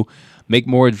people who make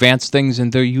more advanced things,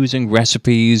 and they're using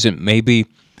recipes and maybe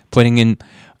putting in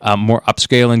more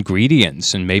upscale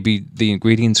ingredients, and maybe the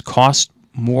ingredients cost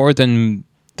more than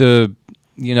the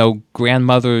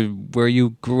grandmother where you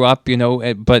grew up,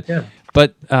 but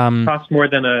cost more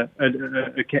than a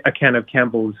can of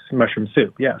Campbell's mushroom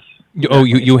soup. Yes. Oh,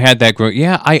 you had that growing.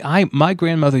 Yeah, my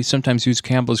grandmother sometimes used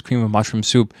Campbell's cream of mushroom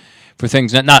soup for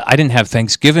things. Not I didn't have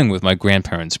Thanksgiving with my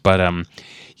grandparents, but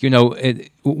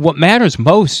what matters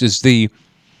most is the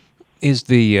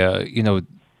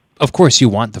of course you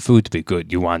want the food to be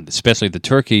good. You want, especially the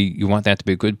turkey, you want that to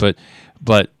be good, but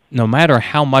no matter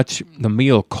how much the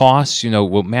meal costs,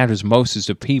 what matters most is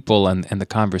the people and the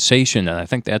conversation. And I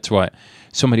think that's why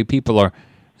so many people are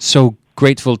so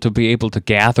grateful to be able to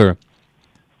gather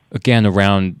again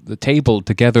around the table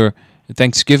together at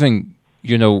Thanksgiving,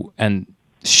 and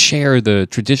share the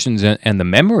traditions and the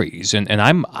memories. And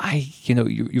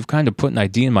you've kind of put an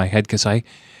idea in my head, because I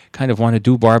kind of want to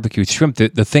do barbecue shrimp.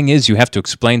 The thing is, you have to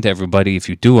explain to everybody if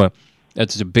you do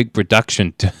that's a big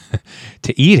production to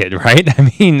eat it, right?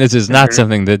 I mean, this is not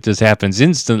something that just happens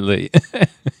instantly.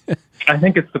 I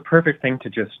think it's the perfect thing to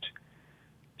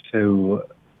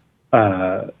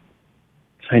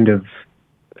kind of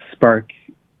spark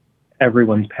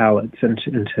everyone's palates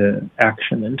into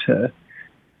action,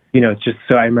 it's just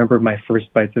so. I remember my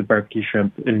first bites of barbecue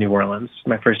shrimp in New Orleans,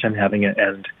 my first time having it,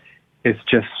 and it's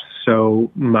just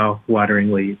so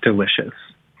mouth-wateringly delicious.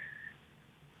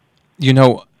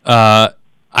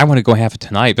 I want to go have it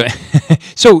tonight. But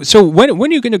so when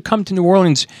are you going to come to New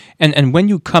Orleans? And when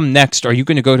you come next, are you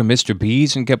going to go to Mr.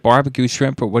 B's and get barbecue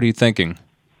shrimp, or what are you thinking?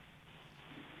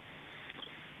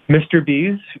 Mr.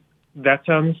 B's, that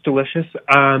sounds delicious.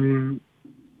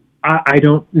 I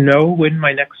don't know when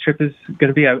my next trip is going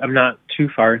to be. I'm not too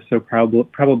far, so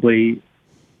probably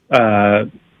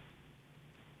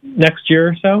next year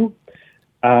or so.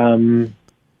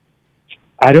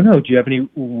 I don't know. Do you have any?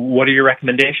 What are your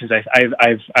recommendations?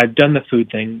 I've done the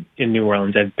food thing in New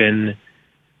Orleans. I've been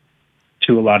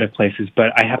to a lot of places,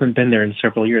 but I haven't been there in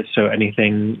several years. So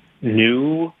anything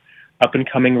new, up and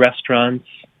coming restaurants?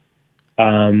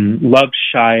 Loved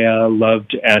Shia,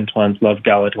 loved Antoine's, loved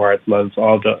Galatoire's, loved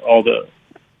all the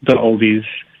oldies.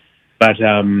 But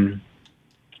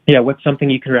what's something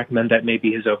you can recommend that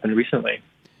maybe has opened recently?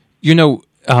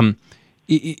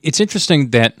 It's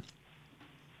interesting that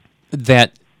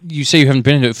you say you haven't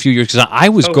been in a few years, because I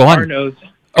was gone. Arno's.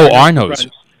 Arno's.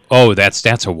 Oh,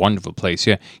 that's a wonderful place.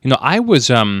 Yeah, I was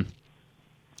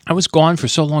gone for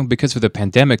so long because of the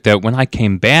pandemic that when I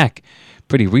came back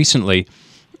pretty recently,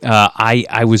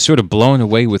 I was sort of blown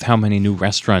away with how many new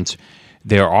restaurants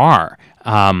there are.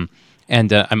 And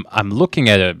I'm looking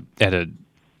at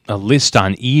a list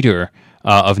on Eater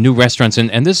of new restaurants,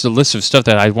 and this is a list of stuff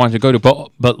that I wanted to go to,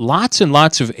 but lots and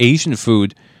lots of Asian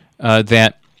food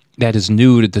that is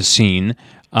new to the scene.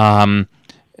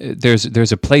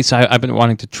 There's a place I've been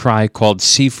wanting to try called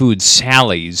Seafood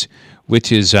Sally's,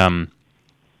 which is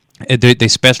They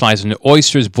specialize in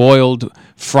oysters, boiled,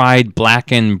 fried,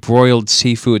 blackened, broiled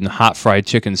seafood, and hot fried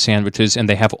chicken sandwiches. And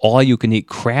they have all-you-can-eat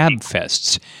crab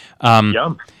fests,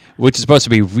 Yum. which is supposed to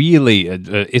be really.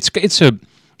 It's a,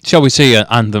 shall we say,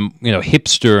 on the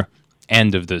hipster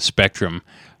end of the spectrum.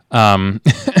 There's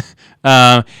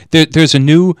a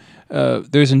new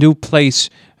place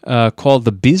called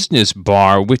the Business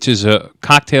Bar, which is a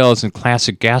cocktails and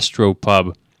classic gastro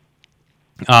pub.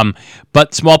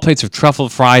 But small plates of truffle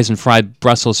fries and fried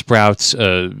Brussels sprouts,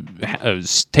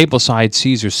 tableside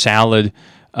Caesar salad.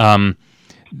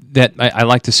 That I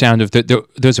like the sound of.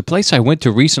 There's a place I went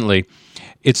to recently.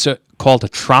 It's called a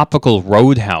Tropical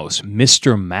Roadhouse,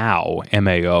 Mr. Mao,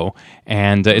 M-A-O,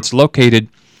 and it's located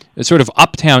sort of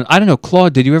uptown. I don't know,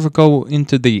 Claude, did you ever go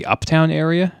into the uptown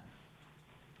area?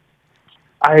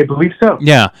 I believe so.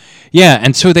 Yeah,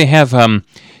 and so they have.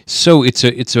 So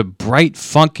it's a bright,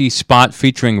 funky spot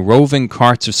featuring roving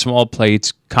carts of small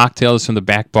plates, cocktails from the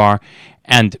back bar,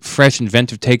 and fresh,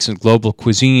 inventive takes on global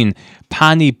cuisine.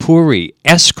 Pani Puri,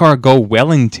 escargot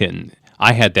Wellington.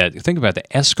 I had that. Think about the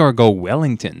escargot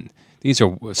Wellington. These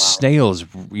are snails,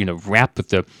 wrapped with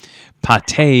the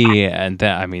pâté, and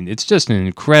it's just an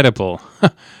incredible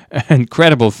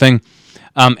thing.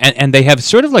 And they have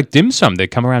sort of like dim sum. They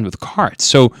come around with carts.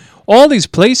 So all these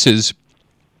places,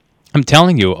 I'm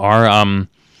telling you, are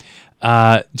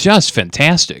just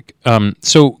fantastic.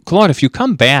 So, Claude, if you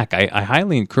come back, I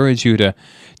highly encourage you to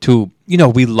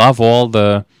we love all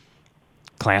the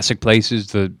classic places,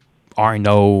 the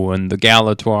Arnaud and the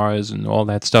Galatoires and all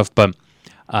that stuff. But,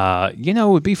 it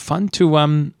would be fun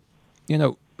to,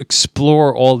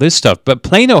 explore all this stuff. But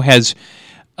Plano has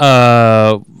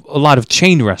a lot of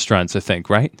chain restaurants, I think,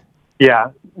 right?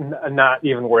 Yeah. Not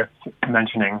even worth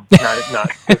mentioning.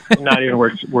 Not even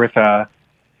worth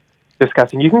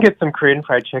discussing. You can get some Korean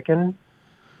fried chicken.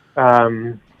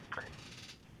 That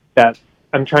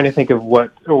I'm trying to think of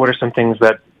what are some things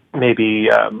that maybe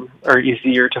are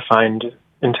easier to find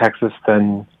in Texas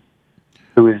than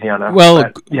Louisiana. Well,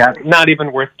 but, yeah, not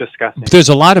even worth discussing. There's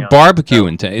a lot of barbecue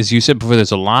in Texas, as you said before.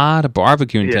 There's a lot of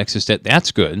barbecue in Texas.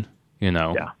 That's good.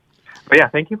 Yeah. But yeah,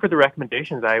 thank you for the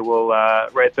recommendations. I will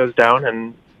write those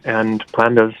down and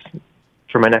plan those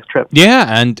for my next trip.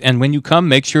 Yeah, and when you come,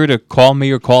 make sure to call me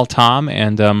or call Tom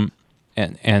and try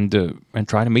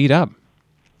to meet up.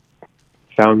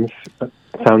 Sounds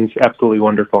absolutely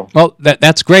wonderful. Well,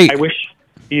 that's great. I wish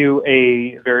you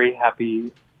a very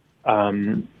happy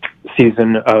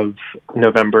season of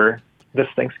November this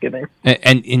Thanksgiving.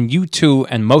 And you too,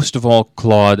 and most of all,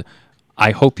 Claude,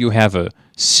 I hope you have a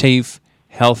safe,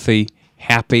 healthy,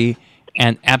 happy,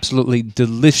 and absolutely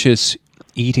delicious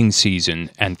eating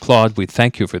season. And Claude, we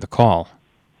thank you for the call.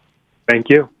 Thank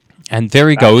you. And there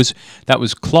he goes. That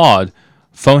was Claude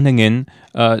phoning in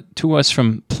to us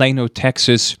from Plano,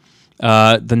 Texas.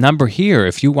 The number here,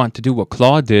 if you want to do what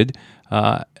Claude did,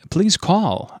 please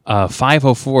call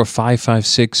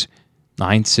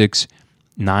 504-556-9696.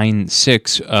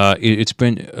 It's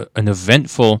been an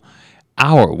eventful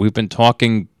hour. We've been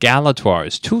talking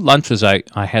Galatoires. 2 lunches I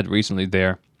had recently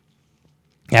there.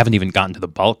 I haven't even gotten to the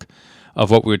bulk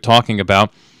of what we were talking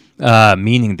about,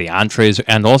 meaning the entrees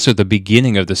and also the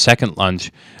beginning of the second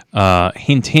lunch.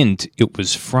 Hint, hint, it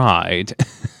was fried.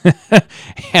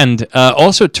 And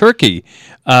also turkey.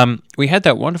 We had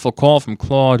that wonderful call from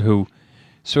Claude who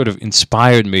sort of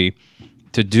inspired me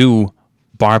to do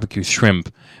barbecue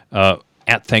shrimp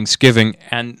at Thanksgiving.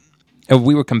 And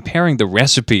we were comparing the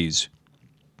recipes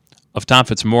of Tom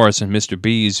Fitzmaurice and Mr.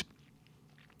 B's.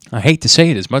 I hate to say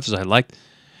it, as much as I like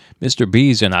Mr.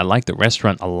 B's and I like the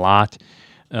restaurant a lot,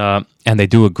 and they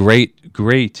do a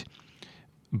great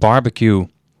barbecue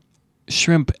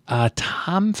shrimp.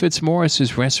 Tom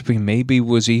Fitzmaurice's recipe maybe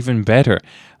was even better,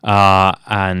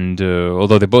 and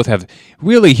although they both have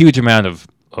really huge amount of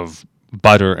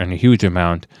butter and a huge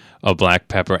amount of black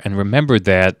pepper. And remember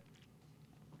that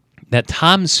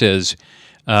Tom says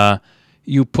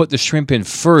you put the shrimp in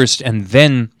first and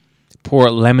then pour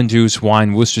lemon juice,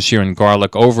 wine, Worcestershire, and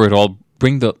garlic over it all.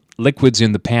 Bring the liquids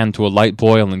in the pan to a light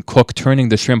boil and cook, turning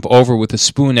the shrimp over with a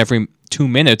spoon every 2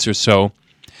 minutes or so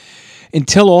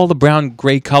until all the brown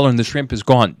gray color in the shrimp is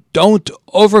gone. Don't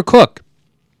overcook.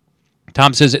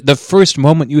 Tom says the first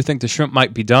moment you think the shrimp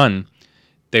might be done,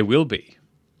 they will be.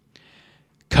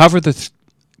 Cover the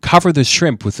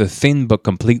shrimp with a thin but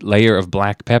complete layer of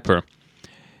black pepper.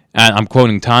 And I'm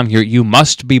quoting Tom here, you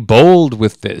must be bold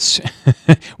with this.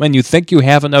 When you think you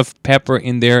have enough pepper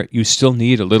in there, you still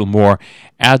need a little more.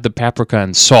 Add the paprika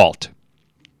and salt.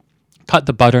 Cut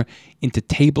the butter into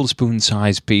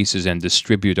tablespoon-sized pieces and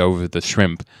distribute over the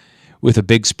shrimp. with a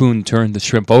big spoon, turn the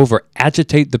shrimp over,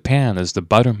 agitate the pan as the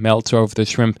butter melts over the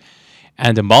shrimp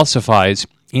and emulsifies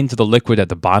into the liquid at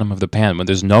the bottom of the pan. When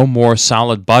there's no more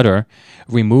solid butter,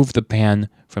 remove the pan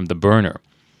from the burner.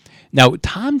 Now,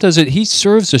 Tom does it. He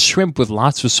serves the shrimp with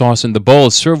lots of sauce in the bowl,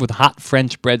 served with hot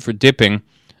French bread for dipping.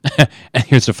 And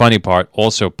here's the funny part,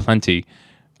 also plenty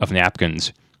of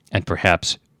napkins and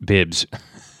perhaps bibs.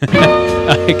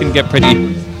 It can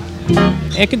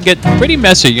get pretty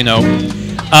messy, you know.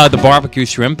 The barbecue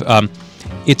shrimp,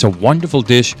 it's a wonderful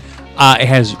dish. It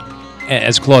has,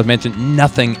 as Claude mentioned,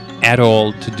 nothing at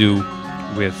all to do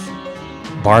with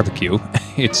barbecue.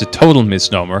 It's a total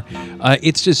misnomer.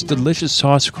 It's just delicious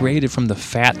sauce created from the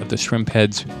fat of the shrimp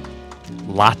heads.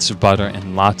 Lots of butter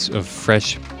and lots of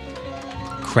fresh,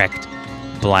 cracked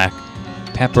black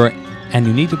pepper. And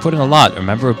you need to put in a lot.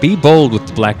 Remember, be bold with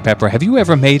the black pepper. Have you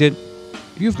ever made it?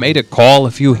 If you've made it, call.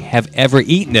 If you have ever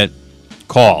eaten it,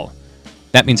 call.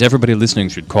 That means everybody listening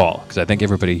should call, because I think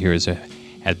everybody here has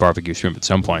had barbecue shrimp at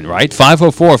some point, right?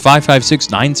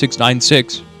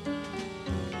 504-556-9696.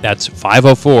 That's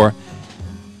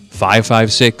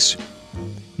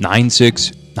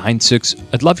 504-556-9696.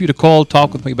 I'd love you to call,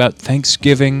 talk with me about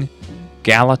Thanksgiving,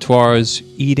 Galatoire's,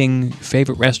 eating,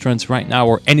 favorite restaurants right now,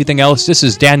 or anything else. This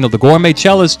is Daniel the Gourmet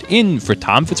Cellist in for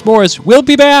Tom Fitzmaurice. We'll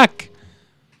be back.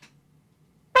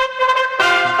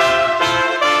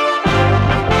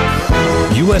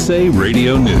 USA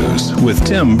Radio News with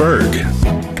Tim Berg.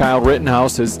 Kyle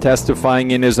Rittenhouse is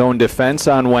testifying in his own defense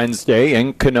on Wednesday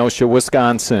in Kenosha,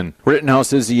 Wisconsin.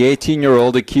 Rittenhouse is the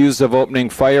 18-year-old accused of opening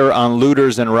fire on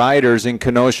looters and rioters in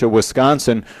Kenosha,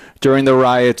 Wisconsin during the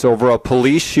riots over a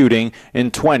police shooting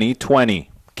in 2020,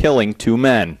 killing 2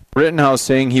 men. Rittenhouse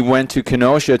saying he went to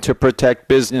Kenosha to protect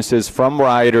businesses from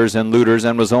rioters and looters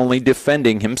and was only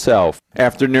defending himself.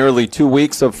 After nearly 2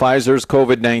 weeks of Pfizer's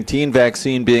COVID-19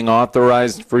 vaccine being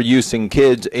authorized for use in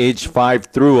kids aged 5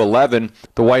 through 11,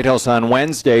 the White House on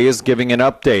Wednesday is giving an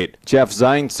update. Jeff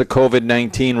Zients, the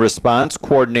COVID-19 response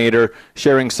coordinator,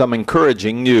 sharing some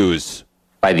encouraging news.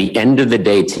 By the end of the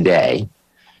day today,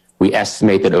 we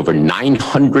estimate that over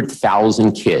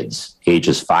 900,000 kids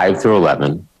ages 5 through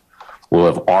 11 will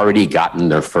have already gotten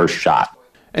their first shot.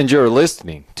 And you're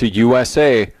listening to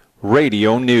USA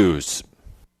Radio News.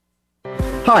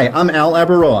 Hi, I'm Al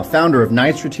Abaroa, founder of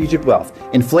Knight Strategic Wealth.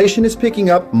 Inflation is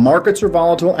picking up, markets are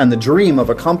volatile, and the dream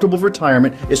of a comfortable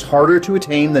retirement is harder to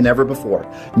attain than ever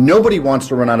before. Nobody wants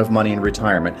to run out of money in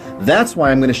retirement. That's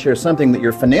why I'm going to share something that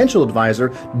your financial advisor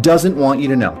doesn't want you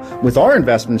to know. With our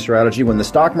investment strategy, when the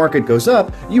stock market goes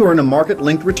up, you earn a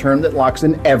market-linked return that locks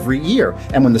in every year.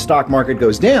 And when the stock market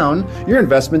goes down, your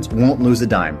investments won't lose a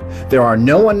dime. There are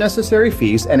no unnecessary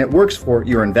fees, and it works for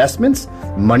your investments,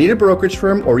 money at a brokerage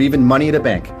firm, or even money at a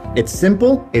bank. It's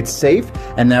simple, it's safe,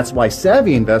 and that's why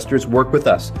savvy investors work with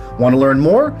us. Want to learn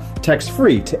more? Text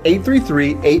free to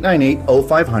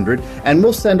 833-898-0500 and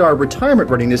we'll send our retirement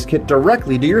readiness kit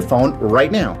directly to your phone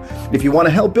right now. If you want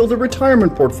to help build a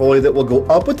retirement portfolio that will go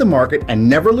up with the market and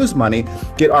never lose money,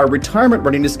 get our retirement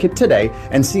readiness kit today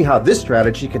and see how this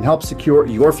strategy can help secure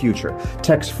your future.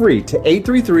 Text free to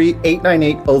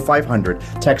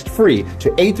 833-898-0500. Text free to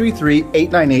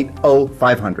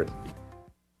 833-898-0500.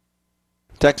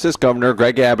 Texas Governor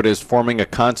Greg Abbott is forming a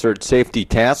concert safety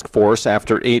task force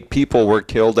after 8 people were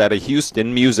killed at a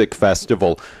Houston music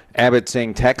festival. Abbott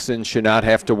saying Texans should not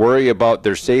have to worry about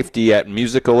their safety at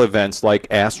musical events like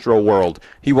Astroworld.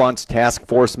 He wants task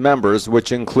force members,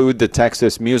 which include the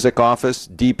Texas Music Office,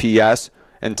 DPS,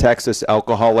 and Texas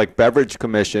Alcoholic Beverage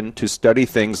Commission, to study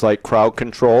things like crowd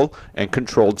control and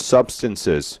controlled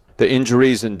substances. The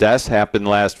injuries and deaths happened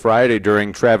last Friday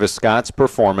during Travis Scott's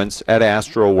performance at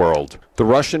Astroworld. The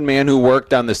Russian man who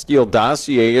worked on the Steele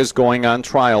dossier is going on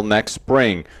trial next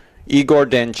spring. Igor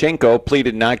Danchenko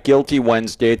pleaded not guilty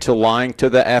Wednesday to lying to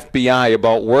the FBI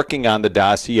about working on the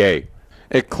dossier.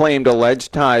 It claimed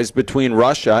alleged ties between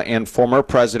Russia and former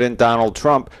President Donald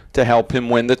Trump to help him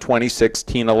win the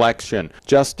 2016 election.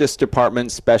 Justice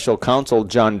Department Special Counsel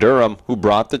John Durham, who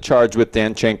brought the charge with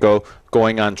Danchenko,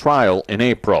 going on trial in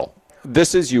April.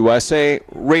 This is USA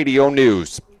Radio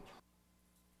News.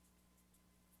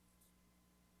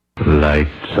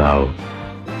 Lights out,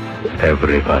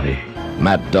 everybody.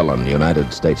 Matt Dillon,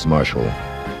 United States Marshal.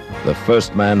 The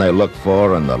first man they look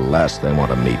for and the last they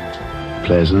want to meet.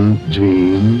 Pleasant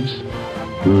dreams.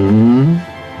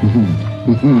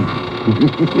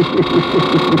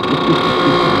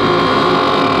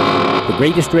 The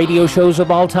greatest radio shows of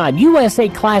all time, USA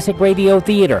Classic Radio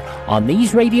Theater, on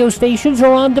these radio stations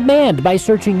or on demand by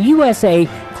searching USA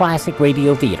Classic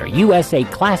Radio Theater. USA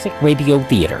Classic Radio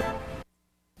Theater.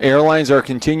 Airlines are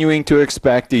continuing to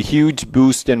expect a huge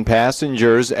boost in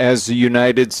passengers as the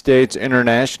United States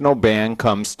international ban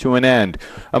comes to an end.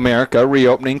 America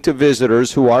reopening to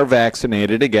visitors who are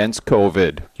vaccinated against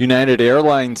COVID. United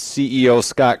Airlines CEO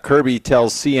Scott Kirby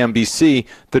tells CNBC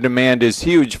the demand is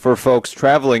huge for folks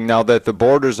traveling now that the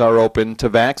borders are open to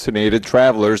vaccinated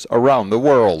travelers around the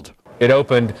world. It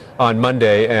opened on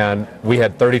Monday, and we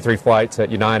had 33 flights at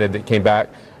United that came back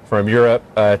from Europe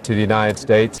to the United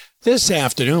States. This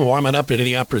afternoon, warming up into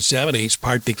the upper 70s,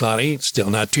 partly cloudy.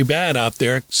 Still not too bad out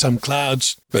there. Some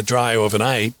clouds, but dry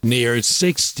overnight, near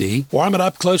 60. Warming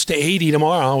up close to 80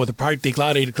 tomorrow with a partly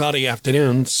cloudy to cloudy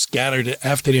afternoon, scattered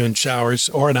afternoon showers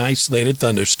or an isolated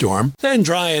thunderstorm. Then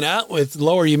drying out with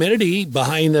lower humidity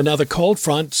behind another cold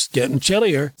front, getting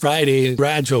chillier. Friday,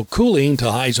 gradual cooling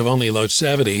to highs of only low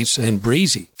 70s and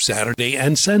breezy. Saturday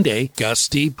and Sunday,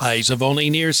 gusty, highs of only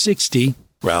near 60.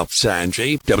 Ralph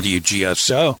Sanjay,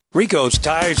 WGSO. Rico's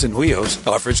Tires and Wheels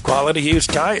offers quality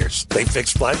used tires. They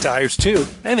fix flat tires too,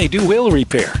 and they do wheel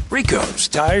repair. Rico's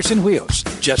Tires and Wheels,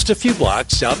 just a few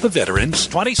blocks south of Veterans,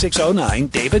 2609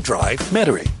 David Drive,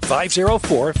 Metairie,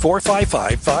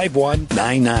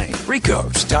 504-455-5199.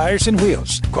 Rico's Tires and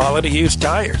Wheels, quality used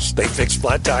tires. They fix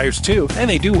flat tires too, and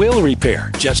they do wheel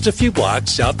repair. Just a few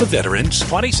blocks south of Veterans,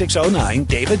 2609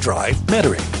 David Drive,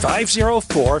 Metairie,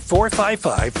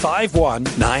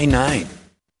 504-455-5199.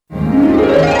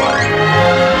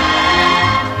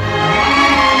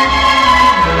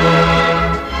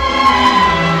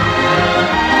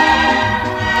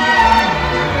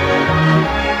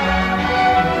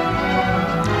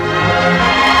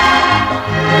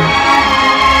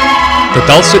 The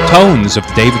dulcet tones of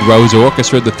the David Rose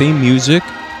Orchestra, the theme music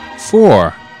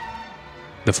for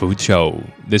The Food Show.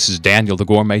 This is Daniel, the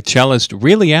gourmet cellist.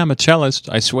 Really am a cellist,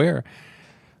 I swear.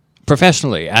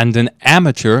 Professionally, and an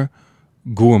amateur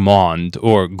gourmand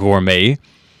or gourmet,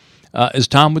 as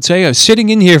Tom would say. Sitting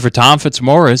in here for Tom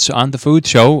Fitzmaurice on The Food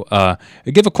Show.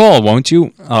 Give a call, won't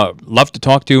you? Love to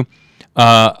talk to you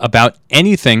about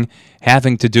anything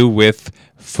having to do with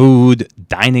food,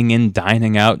 dining in,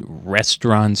 dining out,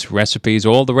 restaurants, recipes,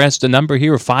 all the rest. The number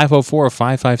here,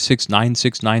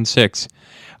 504-556-9696.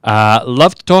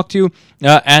 Love to talk to you.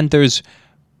 And there's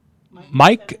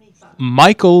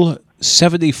Michael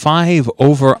 75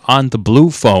 over on the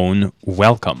blue phone.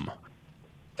 Welcome.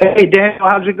 Hey, Daniel,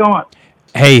 how's it going?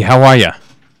 Hey, how are you?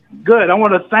 Good. I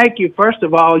want to thank you, first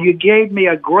of all. You gave me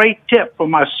a great tip for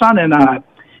my son and I.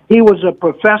 He was a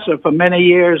professor for many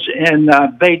years in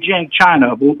Beijing,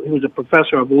 China. He was a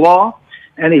professor of law,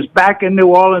 and he's back in New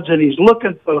Orleans, and he's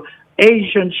looking for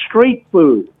Asian street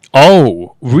food.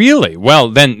 Oh, really? Well,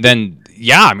 then,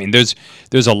 yeah, I mean, there's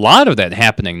a lot of that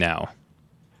happening now.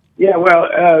 Yeah, well,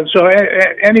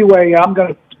 anyway, I'm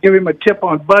going to give him a tip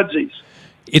on Budsies.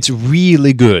 It's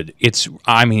really good.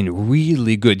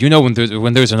 Really good. You know,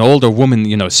 when there's an older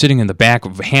woman, sitting in the back,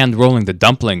 hand rolling the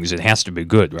dumplings, it has to be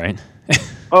good, right?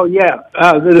 Oh, yeah.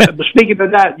 Speaking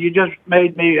of that, you just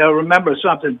made me remember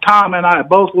something. Tom and I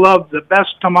both loved the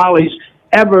best tamales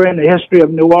ever in the history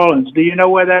of New Orleans. Do you know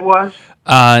where that was?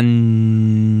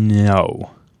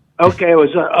 No. Okay, it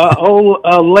was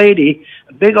a lady,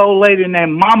 a big old lady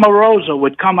named Mama Rosa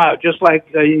would come out, just like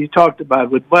you talked about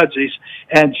with Budsies,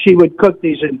 and she would cook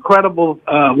these incredible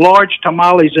large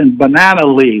tamales in banana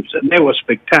leaves, and they were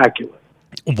spectacular.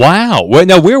 Wow.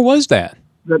 Now, where was that?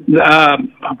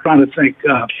 I'm trying to think.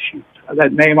 Shoot,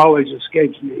 that name always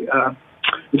escapes me.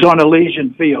 It's on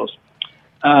Elysian Fields.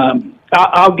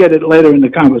 I'll get it later in the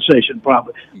conversation,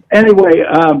 probably. Anyway,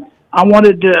 I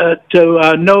wanted to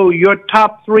know your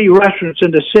top 3 restaurants in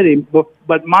the city, but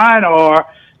mine are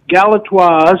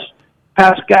Galatoire's,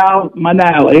 Pascal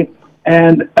Manali,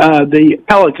 and the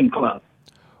Pelican Club.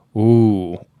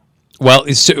 Ooh. Well,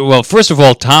 first of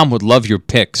all, Tom would love your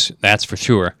picks, that's for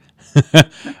sure.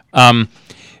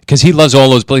 Because he loves all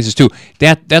those places too.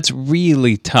 That's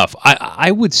really tough.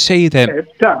 I would say that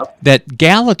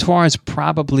Galatoire's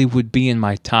probably would be in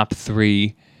my top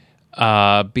 3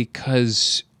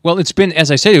 because, well, it's been,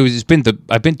 as I said,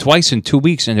 I've been twice in 2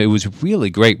 weeks, and it was really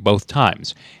great both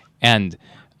times. And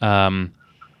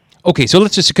okay, so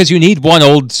let's just, because you need one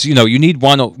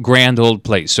grand old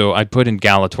place. So I put in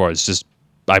Galatoire's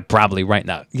probably right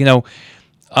now.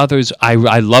 Others,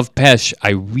 I love Pêche. I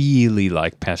really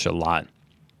like Pêche a lot,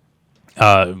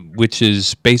 which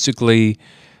is basically,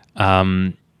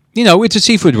 it's a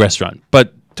seafood restaurant,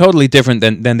 but totally different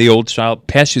than the old style.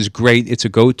 Pêche is great. It's a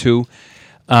go-to.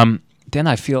 Then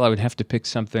I feel I would have to pick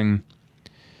something.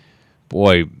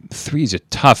 Boy, 3's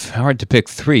hard to pick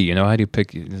 3. How do you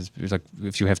pick? It's like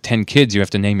if you have 10 kids, you have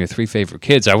to name your 3 favorite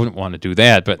kids. I wouldn't want to do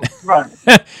that, but right.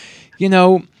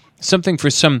 Something for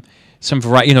some some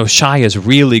variety. You know, Shai is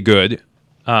really good.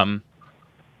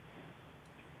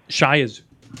 Shai is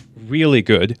really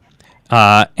good,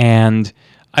 and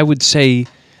I would say,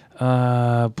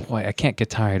 boy, I can't get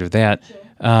tired of that.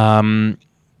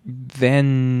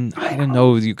 Then I don't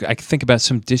know. I can think about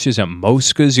some dishes at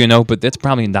Mosca's, you know, but that's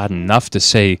probably not enough to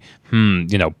say,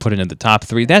 you know, put it in the top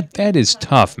 3. That is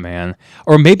tough, man.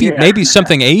 Or maybe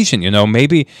something Asian, you know.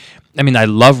 Maybe, I mean, I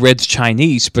love Red's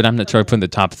Chinese, but I'm not sure I put in the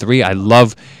top 3. I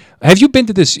love. Have you been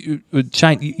to this? You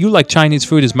like Chinese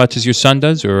food as much as your son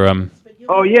does, or?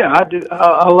 Oh yeah, I do.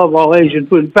 I love all Asian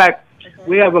food. In fact,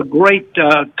 we have a great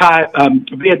Thai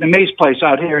Vietnamese place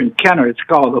out here in Kenner. It's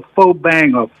called the Pho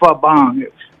Bang or Pho Bang,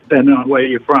 depending on where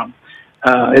you're from.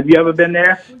 Have you ever been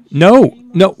there? No.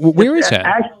 Where is that?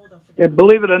 Actually,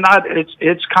 believe it or not,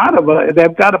 it's kind of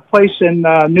they've got a place in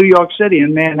New York City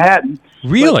in Manhattan.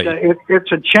 Really? But,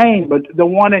 it's a chain, but the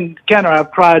one in Kenner,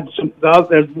 I've tried.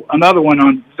 There's another one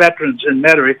on Veterans in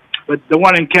Metairie, but the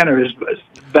one in Kenner is the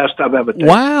best I've ever tasted.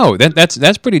 Wow,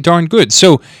 that's pretty darn good.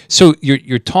 So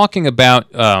you're talking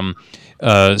about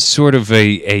sort of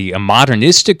a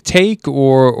modernistic take,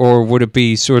 or would it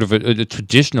be sort of a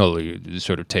traditional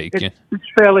sort of take? It's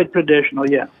fairly traditional,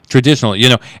 yeah. Traditional, you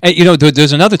know. And, you know,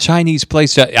 there's another Chinese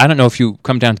place. I don't know if you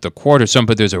come down to the Court or something,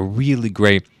 but there's a really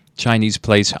great Chinese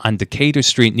place on Decatur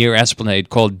Street near Esplanade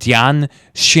called Dian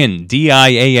Xin,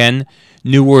 D-I-A-N,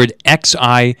 new word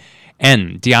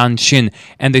X-I-N, Dian Xin,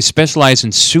 and they specialize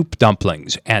in soup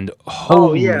dumplings. And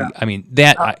holy, I mean,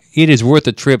 it is worth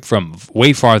a trip from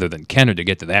way farther than Kenner to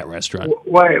get to that restaurant.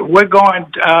 We're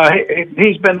going.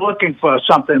 He's been looking for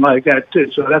something like that too,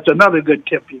 so that's another good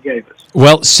tip you gave us.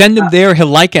 Well, send him there; he'll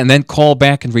like it, and then call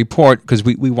back and report because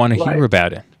we want to hear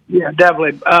about it. Yeah,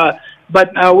 definitely.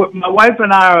 But my wife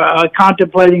and I are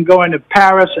contemplating going to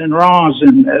Paris and Reims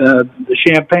in the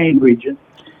Champagne region,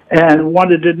 and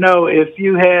wanted to know if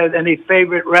you had any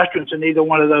favorite restaurants in either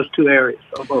one of those two areas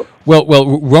or both. Well,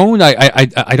 Rhone,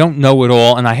 I don't know at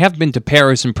all, and I have been to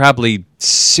Paris in probably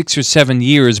 6 or 7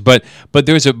 years. But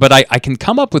I can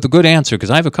come up with a good answer because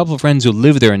I have a couple of friends who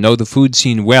live there and know the food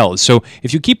scene well. So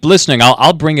if you keep listening,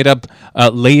 I'll bring it up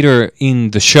later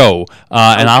in the show,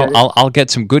 and I'll get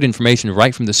some good information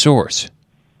right from the source.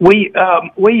 We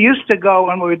used to go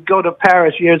when we would go to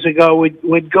Paris years ago.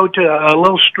 We'd go to a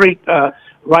little street.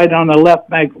 Right on the left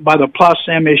bank by the Place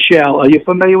Saint-Michel. Are you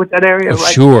familiar with that area? Oh,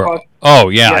 right sure. across? Oh,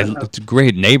 yeah. It's a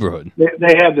great neighborhood.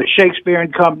 They have the Shakespeare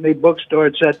and Company bookstore,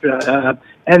 etc.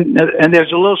 And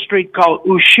there's a little street called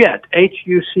Huchette,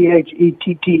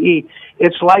 Huchette.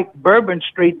 It's like Bourbon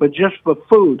Street, but just for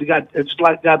food. It's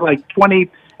got like 20,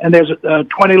 and there's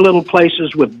 20 little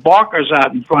places with barkers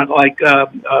out in front, like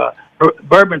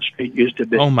Bourbon Street used to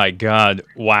be. Oh my God!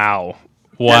 Wow.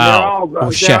 Wow.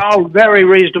 They're all very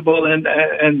reasonable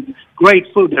and great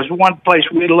food. There's one place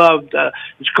we loved.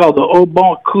 It's called the Au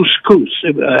Bon Couscous,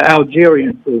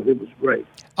 Algerian food. It was great.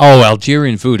 Oh,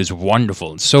 Algerian food is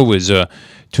wonderful. So is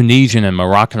Tunisian and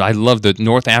Moroccan. I love the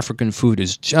North African food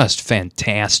is just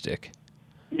fantastic.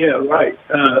 Yeah, right.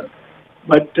 I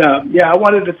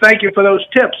wanted to thank you for those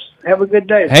tips. Have a good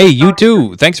day. Hey, you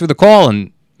too. Thanks for the call.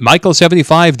 And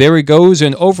Michael75, there he goes.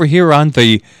 And over here on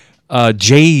the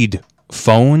Jade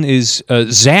phone is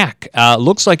Zach.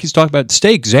 Looks like he's talking about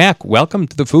steak. Zach, welcome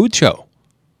to the Food Show.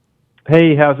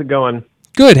 Hey, how's it going?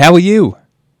 Good. How are you?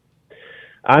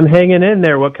 I'm hanging in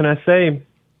there. What can I say?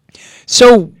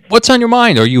 So, what's on your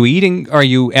mind? Are you eating? Are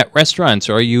you at restaurants?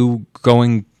 Are you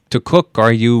going to cook? What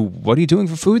are you doing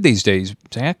for food these days,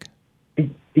 Zach?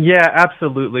 Yeah,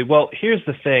 absolutely. Well, here's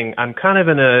the thing. I'm kind of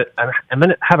I'm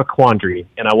going to have a quandary,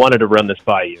 and I wanted to run this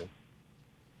by you.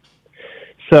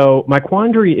 So my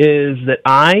quandary is that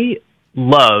I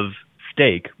love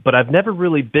steak, but I've never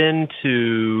really been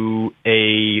to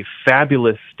a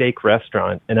fabulous steak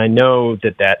restaurant, and I know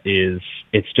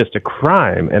it's just a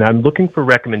crime, and I'm looking for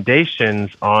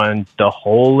recommendations on the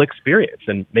whole experience,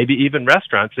 and maybe even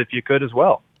restaurants if you could as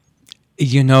well.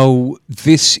 You know,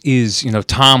 this is,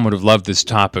 Tom would have loved this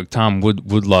topic. Tom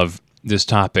would love this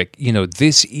topic.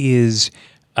 This is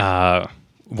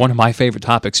one of my favorite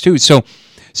topics too.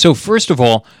 So first of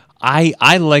all,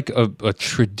 I like a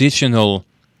traditional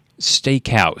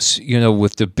steakhouse,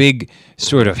 with the big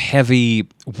sort of heavy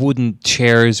wooden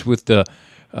chairs with the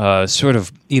sort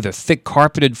of either thick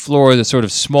carpeted floor, the sort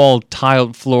of small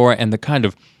tiled floor, and the kind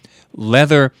of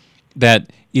leather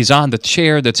that is on the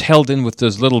chair that's held in with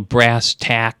those little brass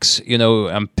tacks.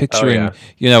 I'm picturing,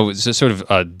 it's a sort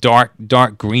of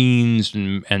dark greens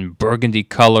and burgundy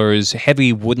colors,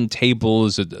 heavy wooden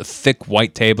tables, a thick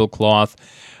white tablecloth.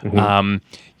 Mm-hmm.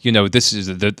 This is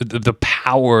the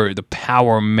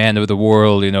power men of the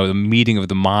world, the meeting of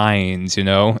the minds,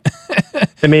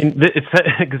 I mean, it's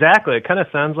exactly. It kind of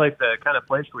sounds like the kind of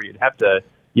place where you'd have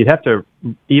to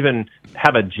even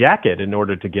have a jacket in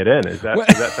order to get in. Does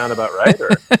that sound about right? Or?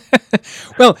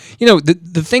 Well,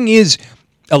 the thing is,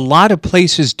 a lot of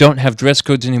places don't have dress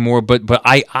codes anymore, but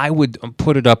I would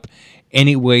put it up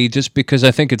anyway, just because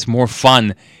I think it's more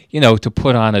fun, to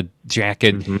put on a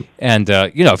jacket. Mm-hmm. And,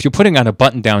 if you're putting on a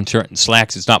button-down shirt and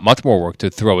slacks, it's not much more work to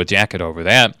throw a jacket over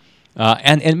that.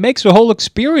 And it makes the whole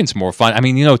experience more fun. I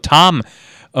mean, Tom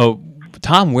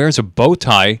wears a bow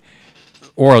tie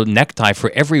or a necktie for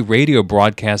every radio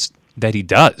broadcast that he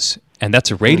does. And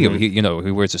that's a radio. Mm-hmm.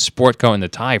 He wears a sport coat and a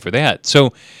tie for that.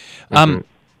 So,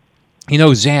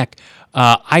 Zach,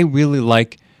 I really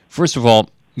like, first of all,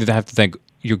 you have to think,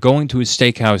 you're going to a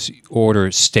steakhouse,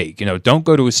 order steak. Don't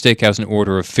go to a steakhouse and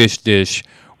order a fish dish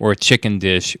or a chicken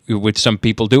dish, which some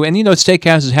people do. And,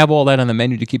 steakhouses have all that on the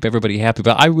menu to keep everybody happy.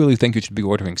 But I really think you should be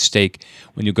ordering steak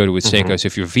when you go to a steakhouse. Mm-hmm.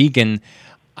 If you're vegan,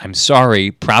 I'm sorry,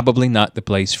 probably not the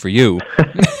place for you.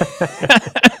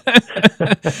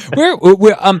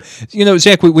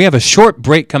 Zach, we have a short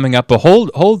break coming up, but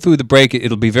hold through the break.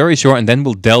 It'll be very short, and then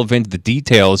we'll delve into the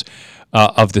details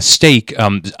of the steak.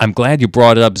 I'm glad you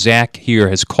brought it up. Zach here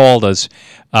has called us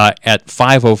at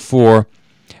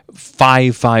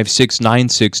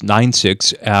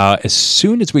 504-556-9696. As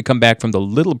soon as we come back from the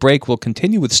little break, we'll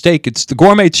continue with steak. It's the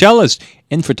Gourmet Cellist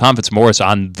in for Tom Fitzmaurice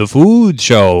on The Food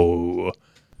Show.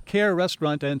 Care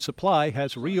Restaurant and Supply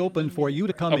has reopened for you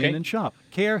to come in and shop.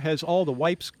 Care has all the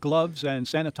wipes, gloves, and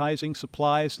sanitizing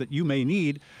supplies that you may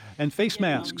need, and face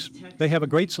masks. They have a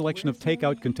great selection of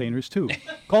takeout containers, too.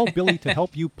 Call Billy to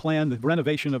help you plan the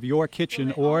renovation of your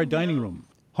kitchen or dining room.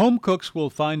 Home cooks will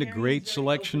find a great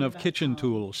selection of kitchen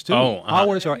tools, too.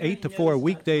 Hours are 8 to 4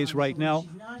 weekdays right now.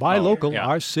 Buy local.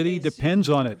 Our city depends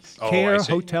on it. Care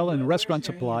Hotel and Restaurant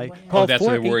Supply. Call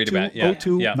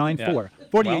 482-0294.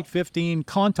 4815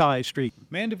 Conti Street.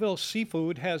 Mandeville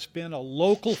Seafood has been a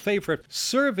local favorite,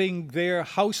 serving their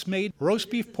house-made roast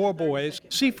beef poor boys,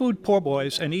 seafood poor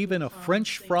boys, and even a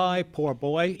French fry poor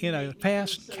boy in a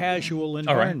fast, casual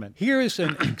environment. Here is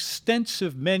an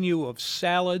extensive menu of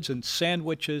salads and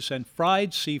sandwiches and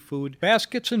fried seafood,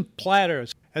 baskets and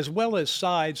platters, as well as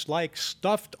sides like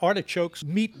stuffed artichokes,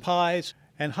 meat pies,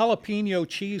 and jalapeno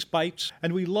cheese bites,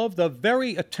 and we love the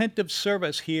very attentive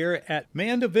service here at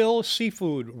Mandeville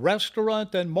Seafood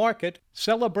Restaurant and Market,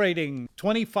 celebrating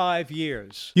 25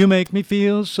 years. You make me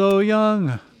feel so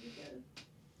young.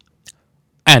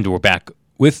 And we're back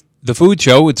with The Food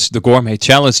Show. It's the Gourmet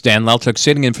Cellist, Dan Lelchuk,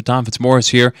 sitting in for Tom Fitzmaurice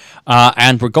here,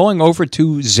 and we're going over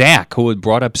to Zach, who had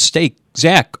brought up steak.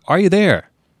 Zach, are you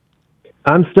there?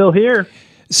 I'm still here.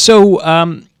 So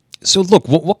look,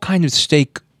 what kind of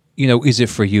steak is it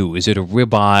for you? Is it a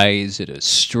ribeye? Is it a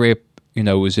strip?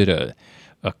 Is it a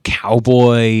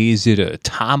cowboy? Is it a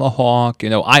tomahawk?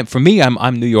 For me,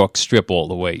 I'm New York strip all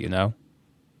the way.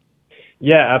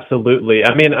 Yeah, absolutely.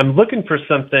 I mean, I'm looking for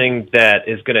something that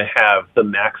is going to have the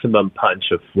maximum punch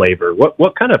of flavor.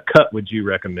 What kind of cut would you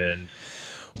recommend?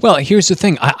 Well, here's the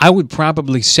thing. I would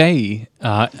probably say,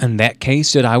 in that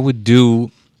case, that I would do.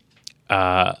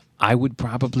 I would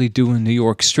probably do a New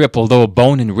York strip, although a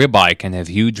bone-in ribeye can have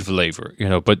huge flavor,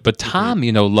 But Tom,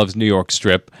 loves New York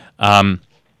strip, and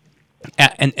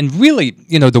really,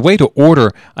 the way to order.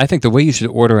 I think the way you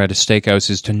should order at a steakhouse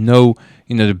is to know,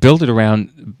 to build it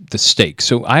around the steak.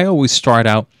 So I always start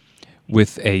out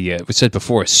with we said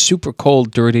before, a super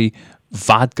cold, dirty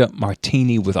vodka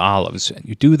martini with olives. And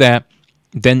you do that,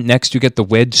 then next you get the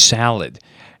wedge salad,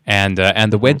 and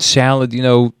the wedge salad,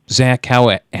 Zach, how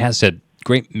it has that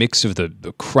great mix of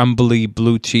the crumbly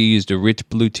blue cheese, the rich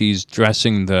blue cheese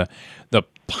dressing, the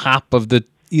pop of the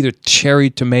either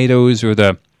cherry tomatoes or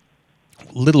the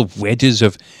little wedges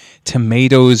of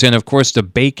tomatoes, and of course the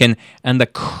bacon and the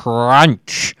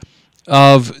crunch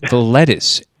of the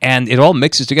lettuce, and it all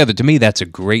mixes together. To me, that's a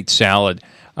great salad.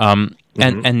 And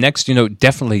next,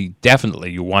 definitely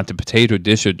you want a potato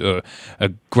dish, a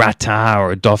gratin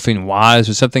or a dauphinoise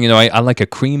or something. I like a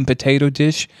cream potato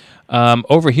dish.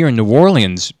 Over here in New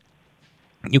Orleans,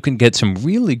 you can get some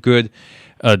really good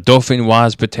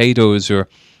dauphinoise potatoes, or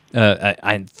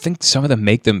I think some of them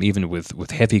make them even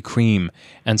with heavy cream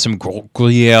and some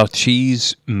Gruyere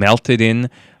cheese melted in,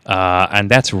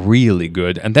 and that's really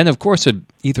good. And then, of course,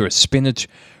 either a spinach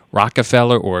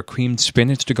Rockefeller or a creamed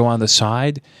spinach to go on the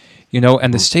side,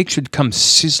 and the steak should come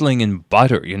sizzling in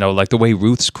butter, like the way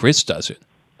Ruth's Chris does it.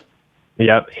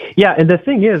 Yep. Yeah, and the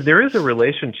thing is, there is a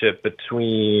relationship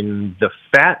between the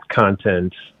fat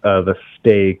content of a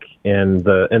steak and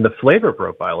the flavor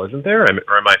profile, isn't there? Or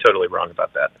am I totally wrong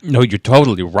about that? No, you're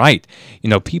totally right.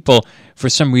 People, for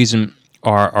some reason,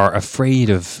 are afraid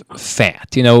of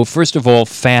fat. First of all,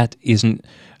 fat isn't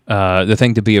the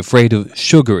thing to be afraid of.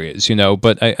 Sugar is,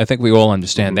 but I think we all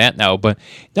understand that now. But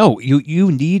no,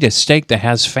 you need a steak that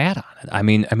has fat on it. I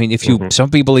mean, if you some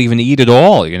people even eat it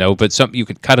all, but some you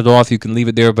can cut it off, you can leave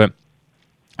it there. But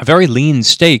a very lean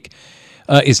steak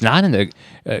is not an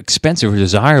expensive or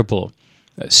desirable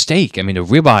steak. I mean, a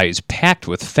ribeye is packed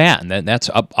with fat, and that's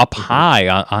up high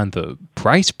on the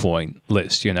price point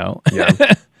list. Yeah.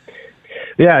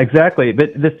 Yeah, exactly.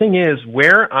 But the thing is,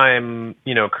 where I'm,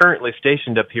 currently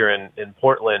stationed up here in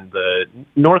Portland, the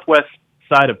northwest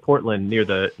side of Portland, near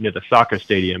the soccer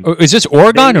stadium. Is this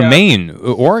Oregon or Maine?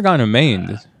 Oregon or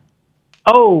Maine?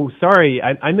 Oh, sorry,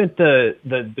 I meant the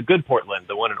good Portland,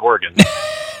 the one in Oregon.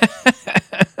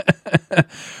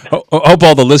 Hope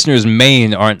all the listeners in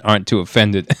Maine aren't too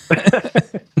offended.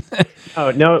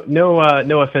 Oh,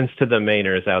 no offense to the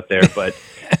Mainers out there, but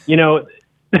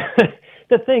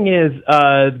the thing is,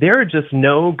 there are just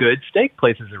no good steak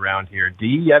places around here.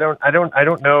 I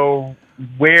don't know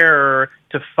where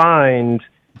to find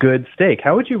good steak.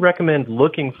 How would you recommend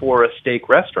looking for a steak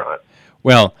restaurant?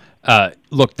 Well,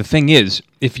 look, the thing is,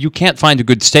 if you can't find a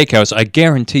good steakhouse, I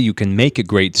guarantee you can make a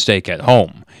great steak at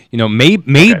home.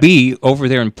 Maybe over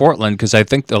there in Portland, because I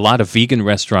think a lot of vegan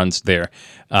restaurants there,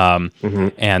 and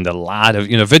a lot of,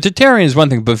 vegetarian is one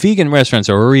thing, but vegan restaurants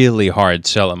are really hard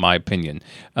sell, in my opinion.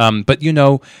 But,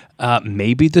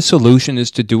 maybe the solution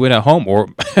is to do it at home or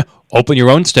open your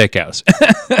own steakhouse.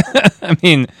 I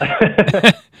mean,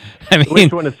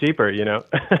 which one is cheaper,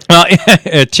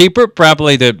 Well, cheaper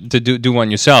probably to do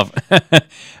one yourself.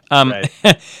 Right.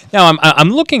 Now I'm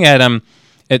looking at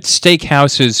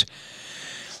steakhouses.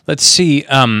 Let's see.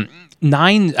 I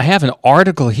have an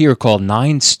article here called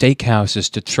 9 Steakhouses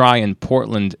to Try in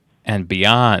Portland and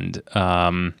Beyond.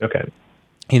 Okay.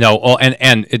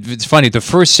 And it's funny. The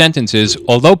first sentence is,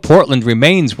 although Portland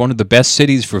remains one of the best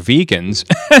cities for vegans.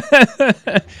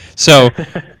 So,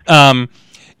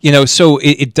 so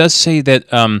it does say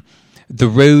that the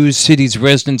Rose City's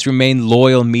residents remain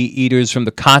loyal meat eaters, from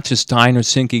the conscious diner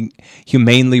sinking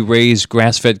humanely raised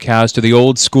grass-fed cows to the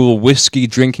old-school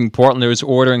whiskey-drinking Portlanders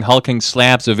ordering hulking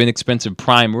slabs of inexpensive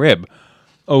prime rib.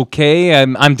 Okay,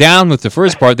 I'm down with the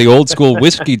first part, the old-school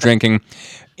whiskey-drinking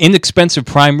inexpensive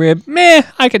prime rib.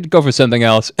 I could go for something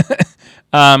else.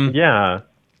 Yeah.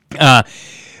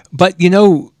 But,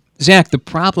 Zach, the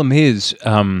problem is,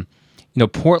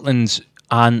 Portland's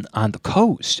on the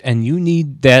coast, and you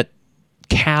need that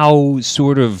cow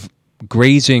sort of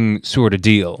grazing sort of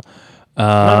deal.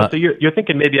 So you're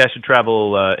thinking maybe I should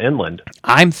travel inland?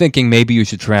 I'm thinking maybe you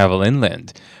should travel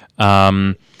inland.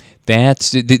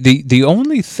 That's the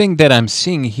only thing that I'm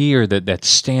seeing here that's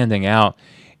standing out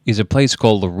is a place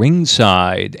called the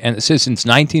Ringside, and it says since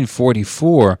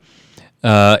 1944,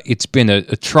 it's been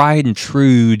a tried and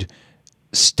true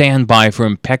standby for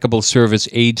impeccable service,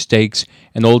 aged steaks,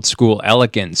 and old-school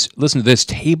elegance. Listen to this.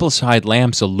 Tableside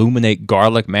lamps illuminate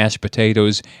garlic mashed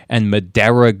potatoes and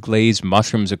Madeira-glazed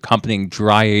mushrooms accompanying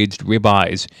dry-aged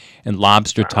ribeyes and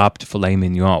lobster-topped filet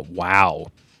mignon. Wow.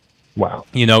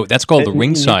 That's called the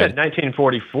Ringside. You said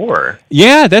 1944.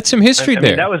 Yeah, that's some history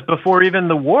there. That was before even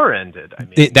the war ended.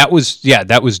 That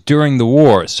was during the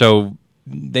war, so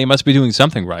they must be doing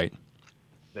something right.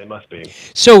 They must be.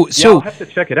 So I'll have to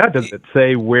check it out. Does it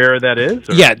say where that is?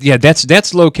 Or? Yeah.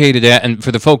 That's located at. And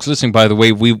for the folks listening, by the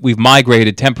way, we've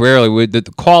migrated temporarily with the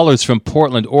callers from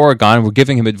Portland, Oregon. We're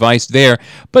giving him advice there,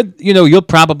 but you'll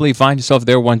probably find yourself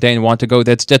there one day and want to go.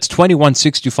 That's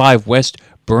 2165 West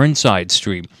Burnside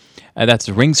Street. That's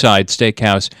the Ringside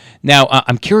Steakhouse. Now,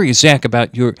 I'm curious, Zach,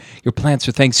 about your plans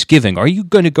for Thanksgiving. Are you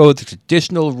going to go the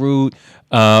traditional route?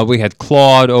 We had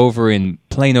Claude over in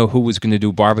Plano who was going to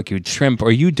do barbecued shrimp.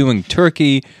 Are you doing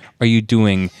turkey? Are you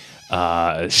doing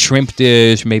shrimp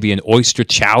dish, maybe an oyster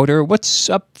chowder? What's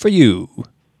up for you?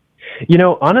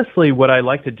 Honestly, what I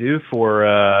like to do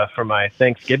for my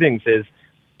Thanksgivings is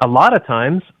a lot of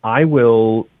times I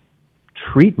will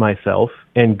treat myself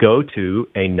and go to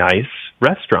a nice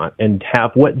restaurant and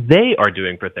have what they are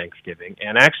doing for Thanksgiving.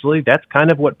 And actually, that's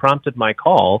kind of what prompted my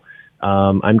call.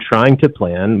 I'm trying to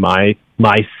plan my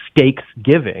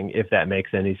Steaksgiving, if that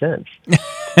makes any sense.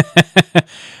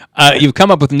 You've come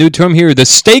up with a new term here, the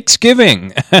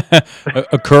Steaksgiving,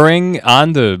 occurring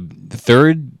on the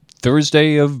third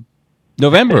Thursday of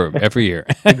November every year.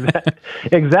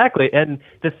 Exactly. And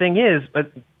the thing is,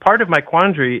 part of my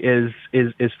quandary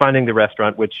is finding the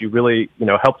restaurant, which you really,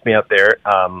 helped me out there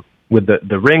with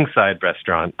the Ringside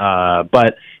restaurant.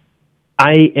 But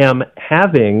I am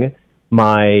having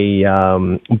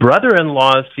my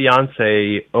brother-in-law's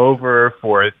fiance over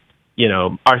for,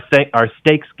 our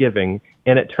Steaksgiving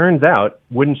And it turns out,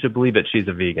 wouldn't you believe it, she's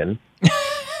a vegan.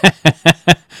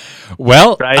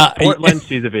 Well, right? Portland,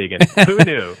 she's a vegan. Who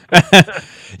knew?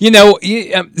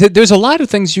 There's a lot of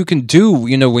things you can do,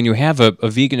 when you have a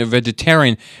vegan or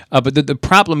vegetarian. But the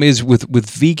problem is with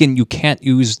vegan, you can't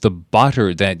use the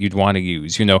butter that you'd want to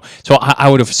use, So I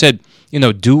would have said,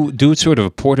 do sort of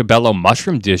a portobello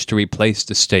mushroom dish to replace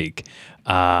the steak.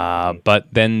 But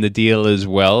then the deal is,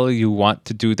 you want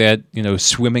to do that,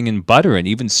 swimming in butter and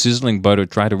even sizzling butter,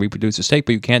 try to reproduce a steak,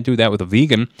 but you can't do that with a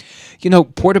vegan.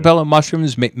 Portobello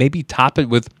mushrooms, maybe top it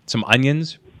with some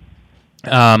onions,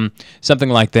 something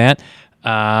like that.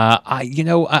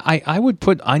 I would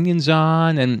put onions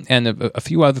on and a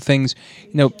few other things,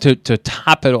 to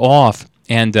top it off,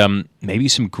 and maybe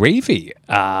some gravy,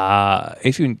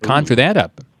 if you can conjure that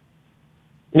up.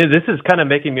 This is kind of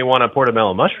making me want a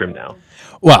portobello mushroom now.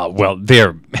 Well,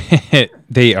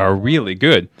 they are really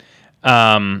good.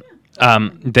 They're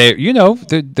I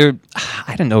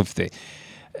don't know if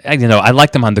I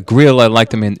like them on the grill. I like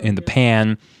them in the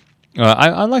pan.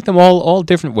 I like them all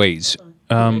different ways.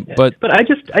 But I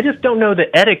just don't know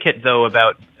the etiquette though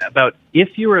about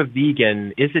if you're a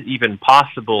vegan, is it even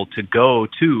possible to go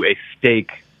to a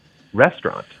steak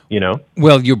restaurant?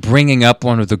 Well, you're bringing up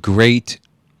one of the great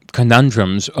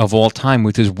conundrums of all time,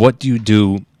 which is, what do you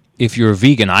do if you're a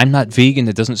vegan? I'm not vegan.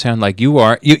 It doesn't sound like you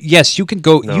are. Yes, you can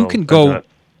go. No, you can go.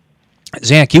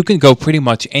 Zach, you can go pretty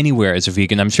much anywhere as a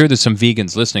vegan. I'm sure there's some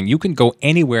vegans listening. You can go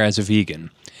anywhere as a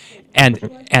vegan, and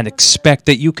expect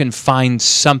that you can find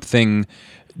something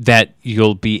that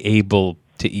you'll be able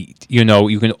to eat. You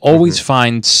can always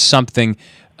find something.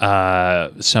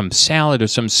 Some salad or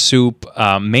some soup,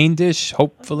 main dish,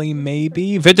 hopefully,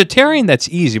 maybe. Vegetarian, that's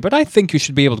easy, but I think you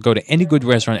should be able to go to any good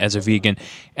restaurant as a vegan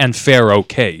and fare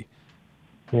okay.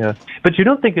 Yeah, but you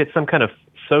don't think it's some kind of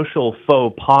social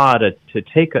faux pas to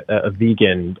take a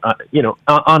vegan,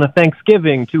 on a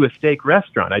Thanksgiving to a steak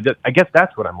restaurant? I guess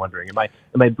that's what I'm wondering.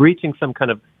 Am I breaching some kind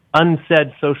of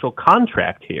unsaid social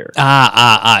contract here?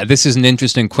 This is an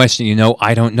interesting question.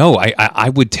 I don't know. I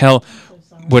would tell...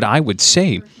 What I would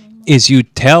say is you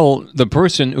tell the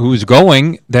person who's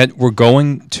going that we're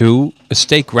going to a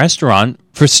steak restaurant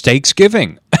for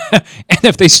Steaksgiving. And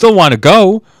if they still want to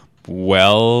go,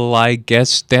 well, I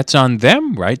guess that's on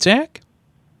them, right, Zach?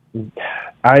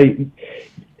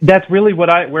 That's really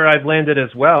where I've landed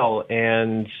as well,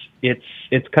 and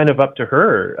it's kind of up to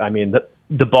her. I mean,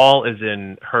 the ball is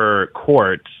in her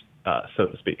court, so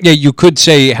to speak. Yeah, you could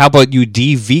say, how about you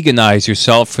de-veganize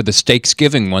yourself for the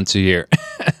Steaksgiving once a year?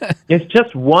 It's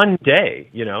just one day,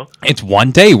 It's one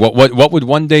day. What would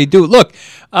one day do? Look,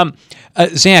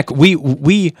 Zach,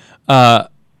 we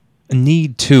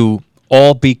need to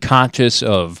all be conscious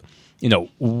of,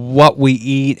 what we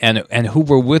eat and who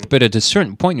we're with. But at a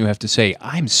certain point, you have to say,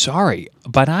 I'm sorry,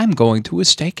 but I'm going to a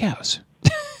steakhouse.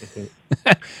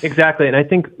 Exactly. And I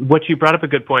think what you brought up a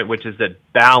good point, which is that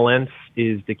balance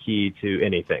is the key to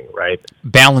anything, right?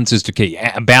 Balance is the key.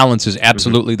 Balance is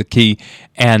absolutely the key.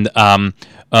 And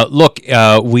look,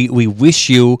 we wish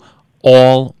you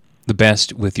all the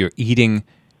best with your eating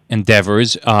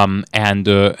endeavors,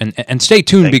 and stay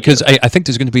tuned because I think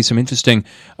there's going to be some interesting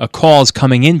calls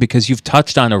coming in because you've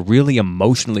touched on a really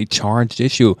emotionally charged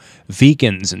issue,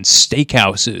 vegans and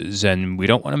steakhouses, and we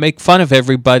don't want to make fun of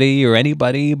everybody or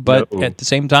anybody, but at the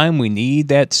same time, we need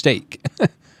that steak.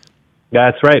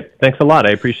 That's right. Thanks a lot.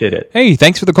 I appreciate it. Hey,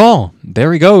 thanks for the call.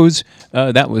 There he goes.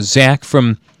 That was Zach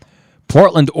from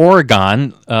Portland,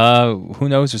 Oregon. Who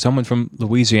knows if someone from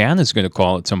Louisiana is going to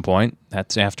call at some point.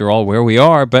 That's, after all, where we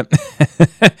are. But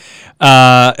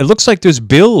it looks like there's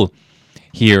Bill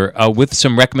here with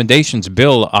some recommendations.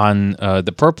 Bill on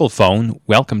the purple phone.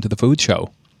 Welcome to the Food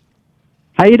Show.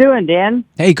 How you doing, Dan?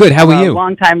 Hey, good. How are you?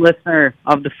 Long-time listener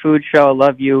of the Food Show. I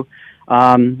love you.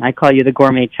 I call you the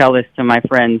gourmet cellist to my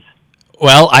friends.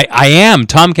 Well, I am.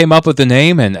 Tom came up with the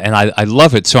name, and I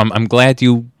love it. So I'm glad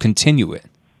you continue it.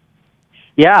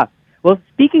 Yeah. Well,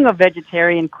 speaking of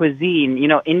vegetarian cuisine,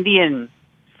 Indian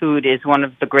food is one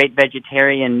of the great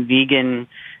vegetarian, vegan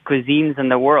cuisines in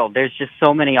the world. There's just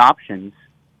so many options.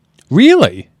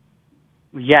 Really?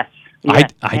 Yes.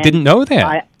 I didn't know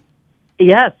that.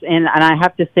 Yes, and I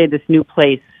have to say this new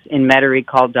place in Metairie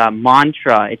called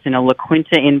Mantra. It's in a La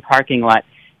Quinta Inn parking lot.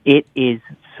 It is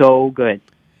so good.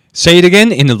 Say it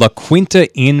again, in the La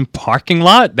Quinta Inn parking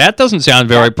lot? That doesn't sound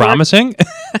very promising.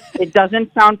 It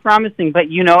doesn't sound promising, but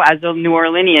as a New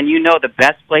Orleanian, the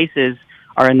best places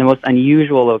are in the most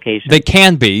unusual locations. They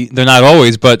can be. They're not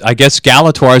always, but I guess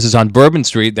Galatoire's is on Bourbon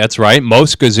Street. That's right.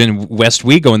 Mosca's in West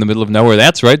Wego in the middle of nowhere.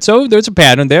 That's right. So there's a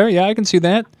pattern there. Yeah, I can see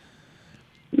that.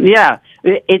 Yeah,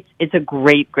 it's a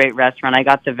great restaurant. I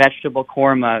got the vegetable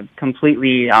korma,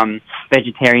 completely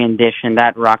vegetarian dish, and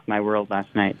that rocked my world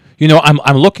last night. You know,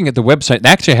 I'm looking at the website. They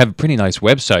actually have a pretty nice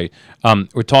website.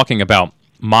 We're talking about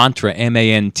Mantra,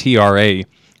 Mantra,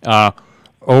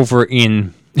 over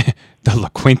in the La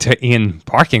Quinta Inn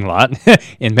parking lot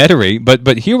in Metairie.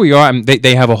 But here we are.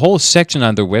 They have a whole section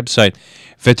on their website,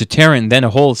 vegetarian, then a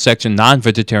whole section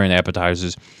non-vegetarian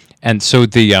appetizers. And so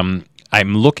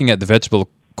I'm looking at the vegetable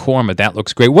korma. That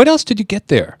looks great. What else did you get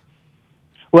there?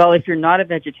 Well, if you're not a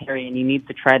vegetarian, you need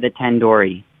to try the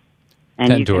tandoori.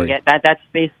 And you can get that. That's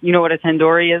based. You know what a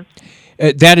tandoori is?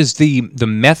 That is the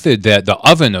method, that the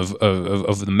oven of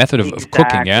the method of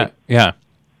cooking. Yeah.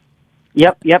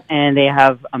 Yep. And they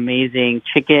have amazing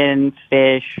chicken,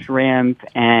 fish, shrimp,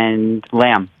 and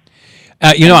lamb.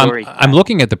 I'm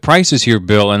looking at the prices here,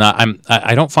 Bill, and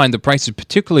I don't find the prices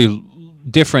particularly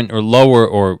different or lower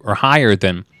or higher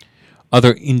than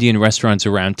other Indian restaurants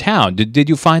around town. Did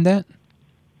you find that?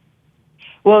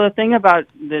 Well, the thing about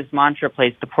this Mantra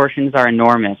place, the portions are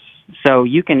enormous. So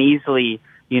you can easily,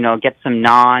 get some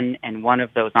naan and one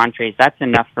of those entrees. That's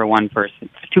enough for one person.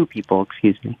 2 people,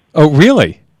 excuse me. Oh,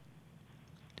 really?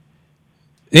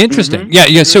 Interesting.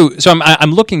 Mm-hmm. Yeah. So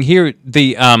I'm looking here.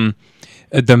 The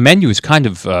menu is kind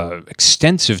of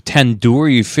extensive.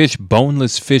 Tandoori fish,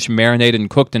 boneless fish, marinated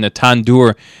and cooked in a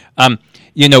tandoor.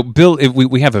 Bill,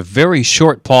 we have a very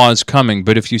short pause coming,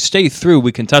 but if you stay through,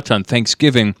 we can touch on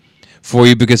Thanksgiving for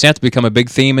you, because that's become a big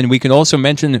theme, and we can also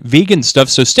mention vegan stuff,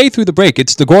 so stay through the break.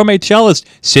 It's the Gourmet Cellist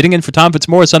sitting in for Tom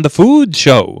Fitzmaurice on The Food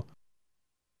Show.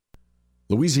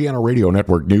 Louisiana Radio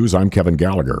Network News, I'm Kevin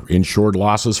Gallagher. Insured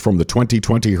losses from the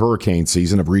 2020 hurricane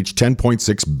season have reached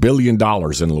 $10.6 billion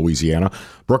in Louisiana.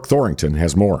 Brooke Thorington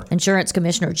has more. Insurance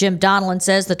Commissioner Jim Donelon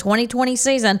says the 2020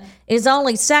 season is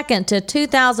only second to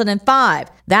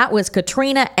 2005. That was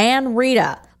Katrina and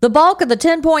Rita. The bulk of the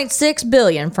 $10.6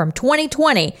 billion from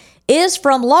 2020 is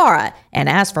from Laura. And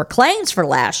as for claims for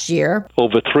last year,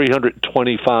 over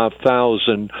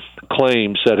 325,000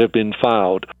 claims that have been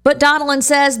filed. But Donelon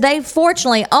says they've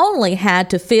fortunately only had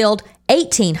to field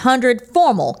 1,800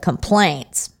 formal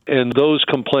complaints. And those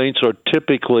complaints are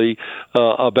typically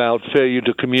about failure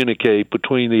to communicate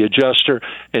between the adjuster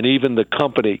and even the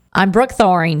company. I'm Brooke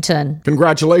Thorington.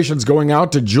 Congratulations going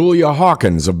out to Julia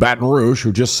Hawkins of Baton Rouge,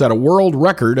 who just set a world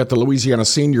record at the Louisiana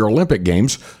Senior Olympic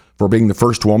Games for being the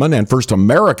first woman and first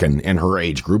American in her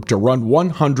age group to run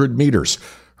 100 meters.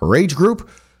 Her age group?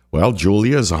 Well,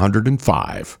 Julia is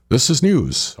 105. This is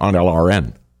news on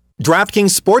LRN.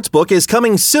 DraftKings Sportsbook is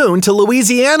coming soon to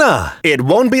Louisiana. It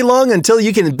won't be long until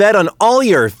you can bet on all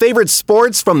your favorite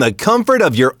sports from the comfort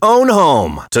of your own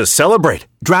home. To celebrate,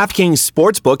 DraftKings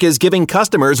Sportsbook is giving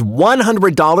customers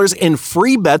 $100 in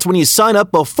free bets when you sign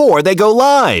up before they go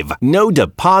live. No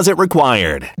deposit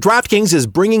required. DraftKings is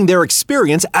bringing their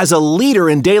experience as a leader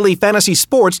in daily fantasy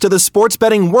sports to the sports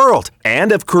betting world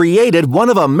and have created one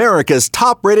of America's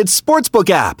top-rated sportsbook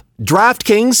app,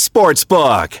 DraftKings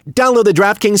Sportsbook. Download the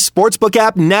DraftKings Sportsbook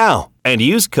app now and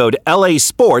use code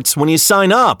LASports when you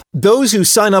sign up. Those who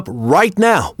sign up right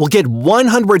now will get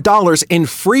 $100 in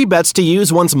free bets to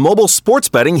use once mobile sports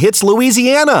betting hits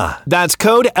Louisiana. That's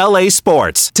code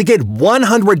LASports to get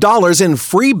 $100 in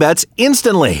free bets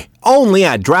instantly. Only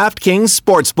at DraftKings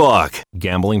Sportsbook.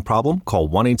 Gambling problem? Call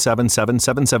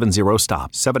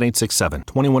 1-877-770-STOP. 7867.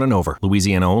 21 and over.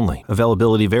 Louisiana only.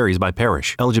 Availability varies by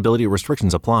parish. Eligibility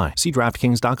restrictions apply. See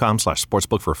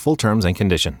DraftKings.com/sportsbook for full terms and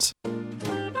conditions.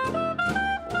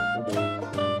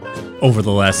 Over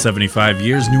the last 75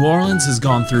 years, New Orleans has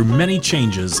gone through many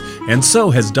changes, and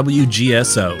so has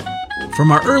WGSO.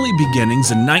 From our early beginnings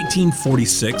in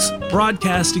 1946,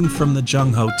 broadcasting from the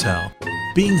Jung Hotel,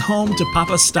 being home to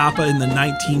Papa Stappa in the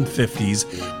 1950s,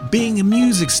 being a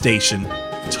music station,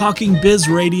 talking biz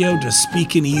radio to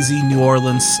speaking easy New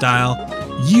Orleans style,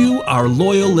 you, our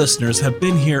loyal listeners, have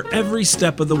been here every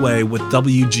step of the way with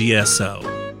WGSO.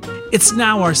 It's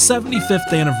now our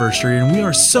 75th anniversary, and we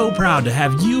are so proud to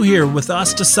have you here with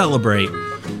us to celebrate.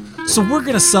 So we're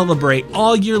going to celebrate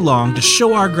all year long to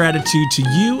show our gratitude to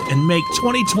you and make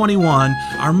 2021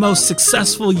 our most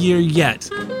successful year yet.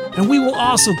 And we will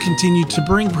also continue to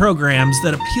bring programs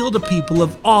that appeal to people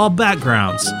of all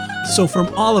backgrounds. So from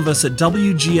all of us at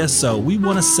WGSO, we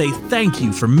want to say thank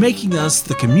you for making us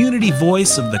the community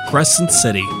voice of the Crescent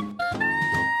City.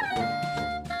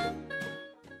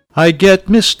 I get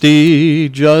misty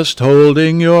just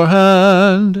holding your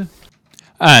hand.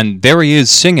 And there he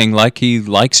is singing like he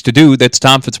likes to do. That's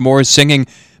Tom Fitzmaurice singing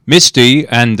Misty.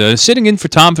 And sitting in for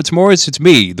Tom Fitzmaurice, it's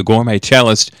me, the Gourmet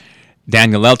Cellist,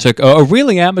 Daniel Elchuk, a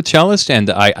really amateur cellist, and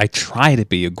I try to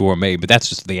be a gourmet, but that's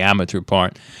just the amateur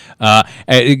part.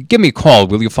 Give me a call,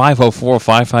 will you?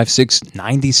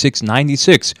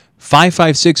 504-556-9696.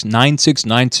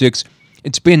 556-9696.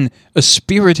 It's been a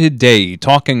spirited day,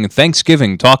 talking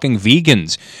Thanksgiving, talking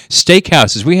vegans,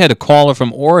 steakhouses. We had a caller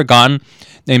from Oregon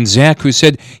named Zach who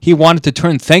said he wanted to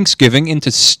turn Thanksgiving into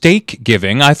steak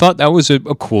giving. I thought that was a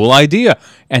cool idea.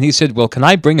 And he said, well, can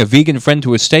I bring a vegan friend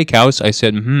to a steakhouse? I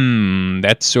said,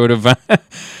 that's sort of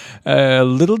a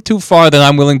little too far that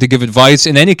I'm willing to give advice.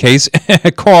 In any case,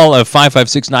 call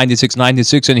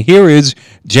 556-9696. And here is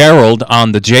Gerald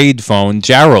on the Jade phone.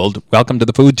 Gerald, welcome to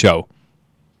the Food Show.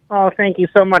 Oh, thank you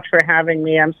so much for having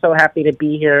me. I'm so happy to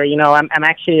be here. You know, I'm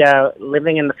actually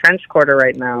living in the French Quarter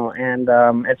right now, and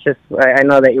it's just, I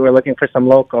know that you were looking for some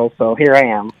local, so here I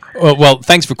am. Well,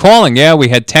 thanks for calling. Yeah, we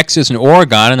had Texas and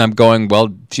Oregon, and I'm going, well,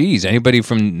 geez, anybody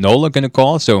from NOLA going to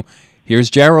call? So here's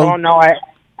Gerald. Oh, no,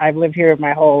 I've lived here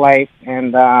my whole life,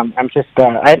 and I'm just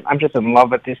in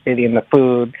love with this city and the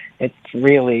food. It's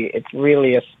really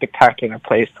a spectacular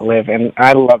place to live, and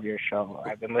I love your show.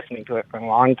 I've been listening to it for a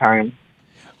long time.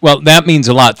 Well, that means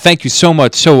a lot. Thank you so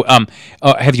much. So,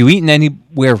 have you eaten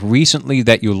anywhere recently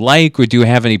that you like, or do you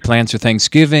have any plans for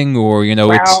Thanksgiving, or, I don't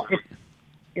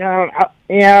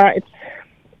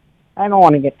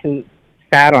want to get too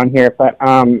sad on here, but,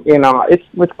 it's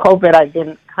with COVID, I've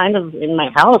been kind of in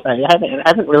my house. I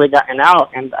haven't really gotten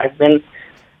out, and I've been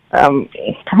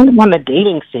kind of on the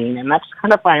dating scene, and that's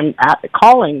kind of why I'm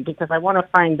calling, because I want to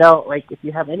find out, like, if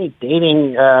you have any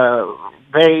dating,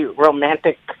 very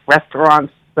romantic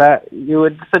restaurants that you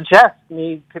would suggest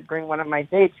me to bring one of my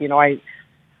dates. I'm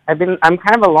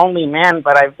kind of a lonely man,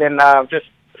 but I've been just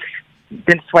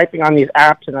been swiping on these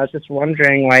apps, and I was just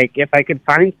wondering, like, if I could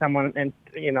find someone and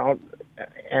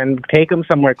take them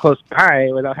somewhere close by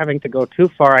without having to go too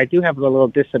far. I do have a little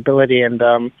disability, and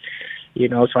so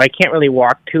I can't really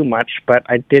walk too much, but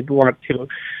I did want to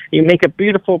make a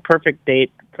beautiful, perfect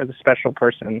date for the special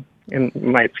person in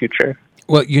my future.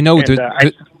 Well,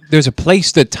 there's a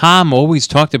place that Tom always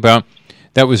talked about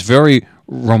that was very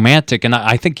romantic, and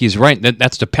I think he's right.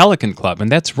 That's the Pelican Club, and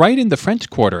that's right in the French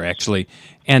Quarter, actually.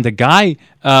 And a guy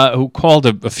who called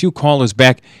a few callers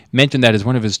back mentioned that as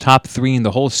one of his top 3 in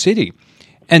the whole city.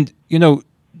 And,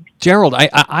 Gerald,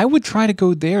 I would try to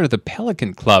go there to the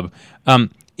Pelican Club.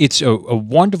 It's a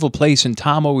wonderful place, and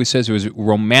Tom always says it was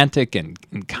romantic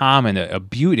and calm, and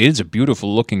it is a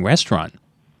beautiful-looking restaurant.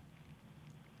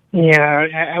 Yeah,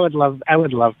 I would love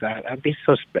that. That'd be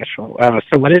so special.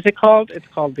 So what is it called? It's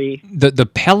called the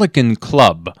Pelican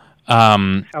Club.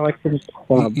 Pelican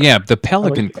Club. Yeah, the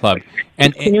Pelican Club.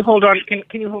 And can you hold on?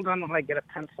 Can you hold on while I get a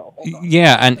pencil? Hold on.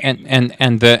 Yeah, and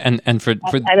for I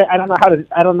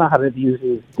don't know how to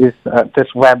use this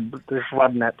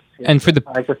webnet. And for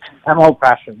I'm old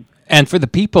fashioned. And for the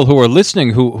people who are listening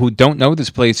who don't know this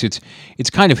place, it's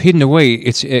kind of hidden away.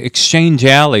 It's Exchange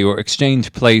Alley or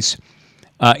Exchange Place.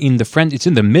 It's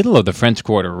in the middle of the French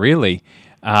Quarter, really,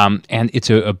 and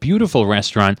it's a beautiful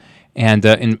restaurant. And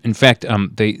in fact,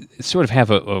 they sort of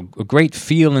have a great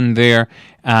feel in there,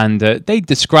 and they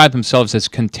describe themselves as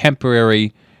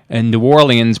contemporary in New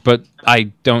Orleans, but I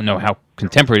don't know how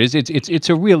contemporary it is. It's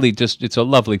a really it's a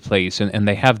lovely place, and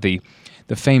they have the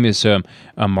famous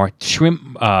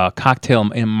shrimp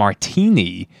cocktail in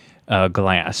martini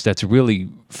glass that's really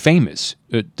famous.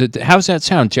 How's that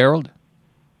sound, Gerald?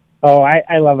 Oh,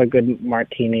 I love a good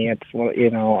martini. It's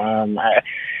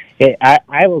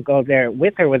I will go there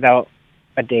with or without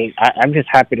a date. I'm just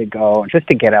happy to go, just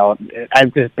to get out.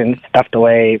 I've just been stuffed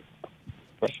away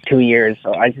for 2 years,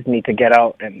 so I just need to get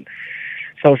out and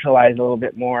socialize a little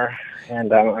bit more.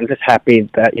 And I'm just happy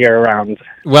that you're around.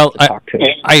 Well, to talk to.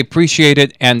 I appreciate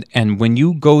it. And when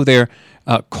you go there,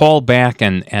 call back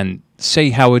and say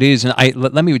how it is. And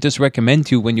let me just recommend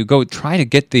to you, when you go, try to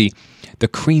get the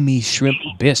creamy shrimp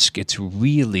bisque. It's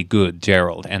really good,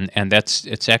 Gerald. And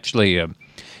it's actually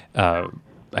I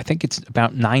think it's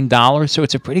about $9, so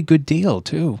it's a pretty good deal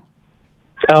too.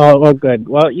 Oh, well, good.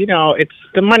 Well, it's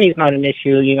the money's not an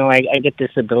issue. I get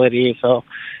disability, so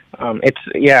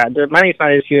the money's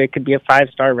not an issue. It could be a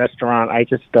 5-star restaurant. I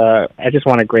just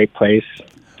want a great place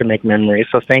to make memories.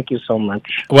 So thank you so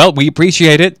much. Well, we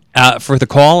appreciate it for the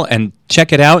call, and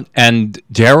check it out. And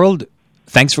Gerald,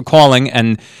 thanks for calling.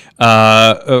 And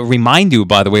remind you,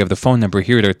 by the way, of the phone number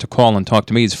here to call and talk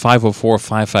to me. It's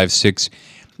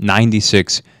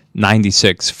 504-556-9696.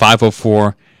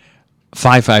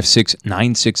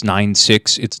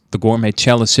 504-556-9696. It's the Gourmet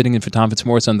Cellist sitting in for Tom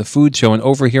Fitzmaurice on The Food Show. And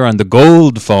over here on the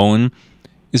gold phone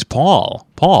is Paul.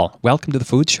 Paul, welcome to The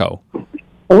Food Show.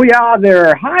 Oh, yeah,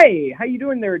 there. Hi. How you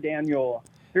doing there, Daniel?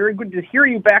 Very good to hear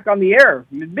you back on the air.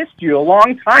 Missed you a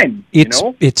long time.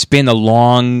 It's been a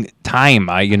long time.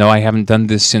 I haven't done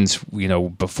this since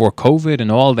before COVID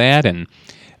and all that. And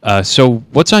so,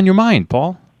 what's on your mind,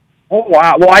 Paul? Oh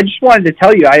wow! Well, I just wanted to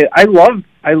tell you, I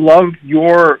love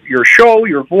your show,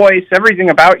 your voice, everything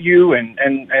about you, and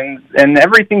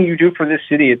everything you do for this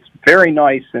city. It's very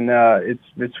nice, and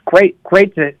it's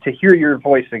great to hear your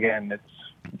voice again.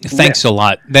 Thanks a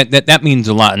lot. That means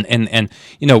a lot. And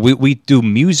we do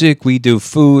music, we do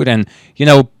food, and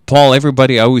Paul, I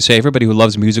always say everybody who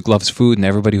loves music loves food, and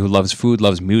everybody who loves food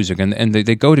loves music, and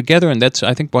they go together, and that's,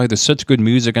 I think, why there's such good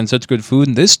music and such good food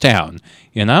in this town.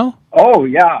 Oh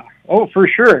yeah. Oh, for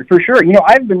sure.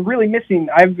 I've been really missing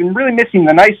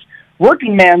the nice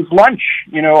working man's lunch.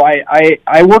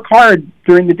 I work hard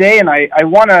during the day, and I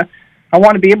wanna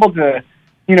be able to,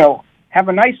 have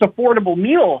a nice affordable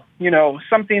meal,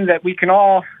 something that we can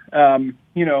all,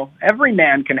 every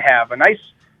man can have, a nice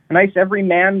every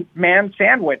man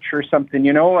sandwich or something,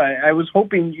 I was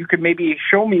hoping you could maybe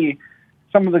show me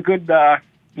some of the good,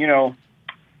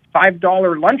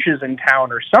 $5 lunches in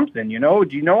town or something, do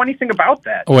you know anything about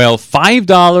that? Well,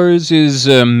 $5 is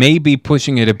maybe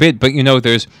pushing it a bit, but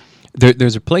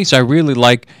there's a place I really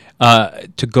like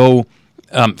to go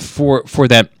for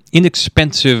that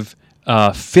inexpensive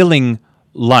filling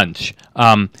lunch,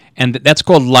 and that's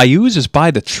called Layou's by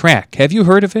the Track. Have you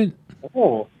heard of it?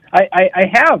 Oh, I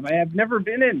have. I have never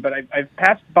been in, but I've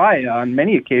passed by on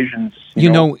many occasions.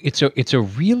 It's a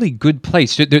really good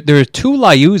place. There are two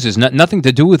Layou's, nothing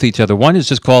to do with each other. One is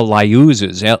just called Layou's,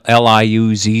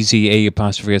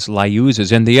 Liuzza',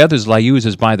 Layou's, and the other is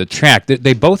Layou's by the Track.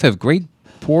 They both have great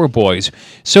poor boys.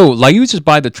 So Layou's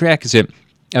by the Track is at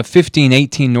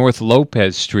 1518 North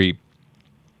Lopez Street.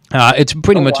 It's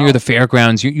pretty much near the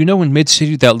fairgrounds. In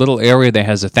Mid-City, that little area that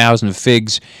has 1,000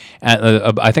 figs.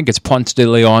 I think it's Ponce de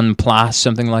Leon Place,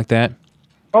 something like that.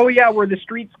 Oh, yeah, where the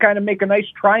streets kind of make a nice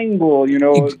triangle,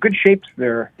 good shapes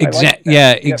there.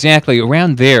 Exactly,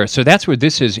 around there. So that's where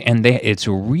this is, and it's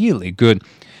really good.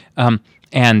 And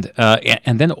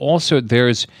then also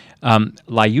there's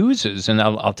Layou's, and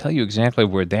I'll tell you exactly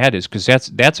where that is, because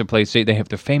that's a place they're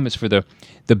famous for the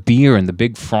beer and the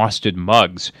big frosted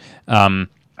mugs.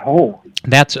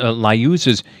 That's Layou's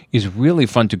is really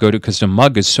fun to go to because the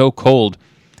mug is so cold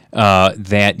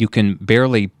that you can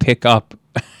barely pick up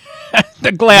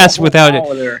the glass without it.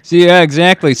 So, yeah,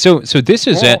 exactly. So this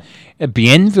is at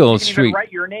Bienville Street. You can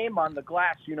write your name on the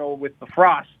glass, with the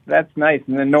frost. That's nice,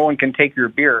 and then no one can take your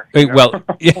beer. Well,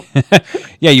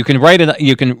 yeah, you can write it.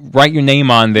 You can write your name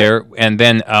on there, and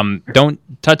then don't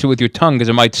touch it with your tongue because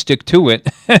it might stick to it.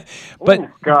 But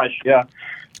gosh, yeah.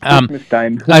 Christmas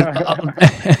time.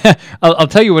 I'll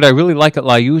tell you what I really like at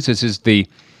Layou's is they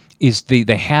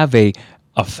have a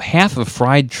half a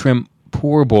fried shrimp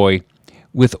poor boy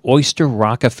with oyster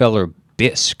Rockefeller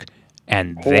bisque,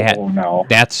 and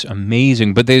that's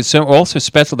amazing. But there's also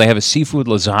special. They have a seafood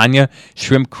lasagna,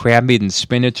 shrimp, crab meat, and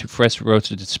spinach, fresh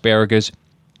roasted asparagus,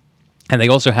 and they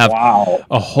also have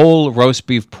a whole roast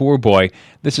beef poor boy.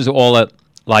 This is all at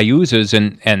Layou's,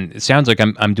 and it sounds like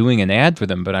I'm doing an ad for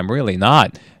them, but I'm really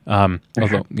not.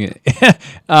 Although,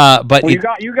 but you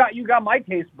got my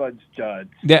taste buds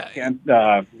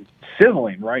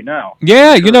sizzling right now.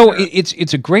 Yeah,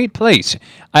 it's a great place.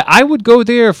 I would go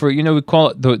there for we call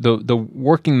it the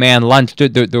working man lunch.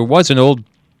 There was an old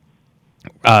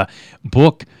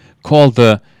book called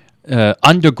the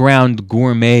Underground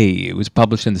Gourmet. It was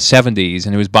published in the 70s,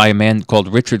 and it was by a man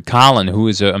called Richard Collin, who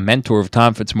is a mentor of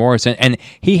Tom Fitzmaurice, and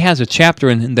he has a chapter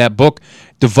in that book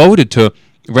devoted to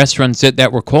restaurants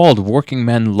that were called working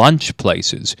men lunch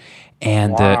places.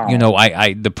 And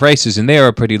the prices in there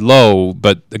are pretty low,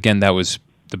 but again, that was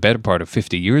the better part of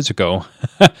 50 years ago.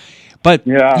 But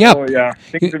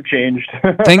things have changed.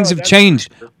 Things have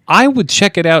changed. I would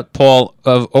check it out, Paul,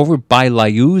 over by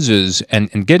Layou's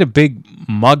and get a big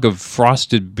mug of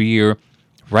frosted beer,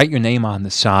 write your name on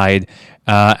the side,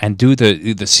 and do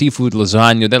the seafood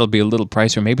lasagna. That'll be a little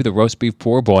pricier, maybe the roast beef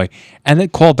poor boy, and then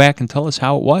call back and tell us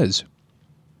how it was.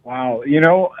 Wow,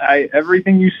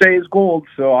 everything you say is gold,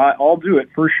 so I'll do it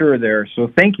for sure there. So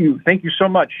thank you so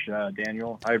much,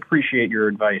 Daniel. I appreciate your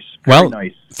advice. Very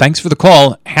nice. Thanks for the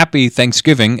call. Happy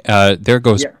Thanksgiving. There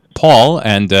goes Paul,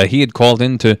 and he had called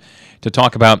in to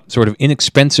talk about sort of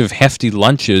inexpensive, hefty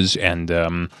lunches, and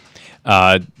that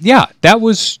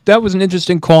was an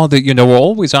interesting call. That we're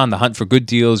always on the hunt for good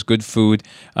deals, good food,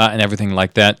 and everything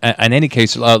like that. In any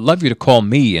case, I'd love you to call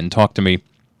me and talk to me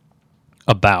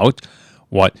about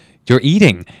what you're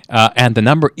eating. And the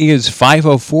number is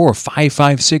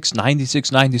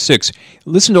 504-556-9696.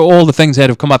 Listen to all the things that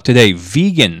have come up today.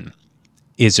 Vegan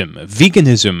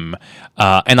Veganism.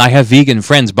 And I have vegan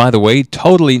friends, by the way.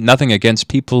 Totally nothing against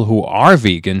people who are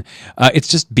vegan. It's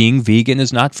just being vegan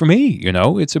is not for me.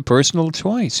 It's a personal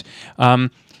choice.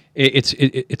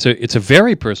 It's a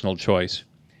very personal choice.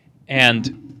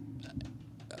 And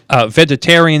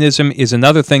vegetarianism is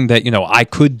another thing that I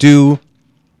could do.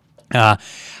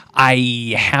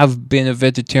 I have been a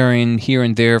vegetarian here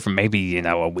and there for maybe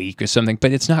a week or something,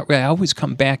 but it's not really. I always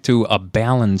come back to a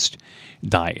balanced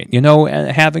diet.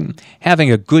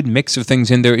 Having a good mix of things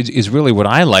in there is really what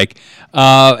I like.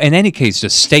 In any case, the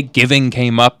steak giving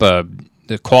came up.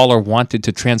 The caller wanted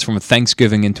to transform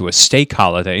Thanksgiving into a steak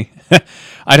holiday.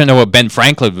 I don't know what Ben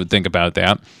Franklin would think about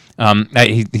that.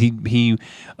 He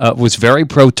was very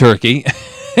pro-turkey.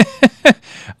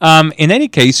 In any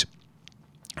case,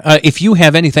 if you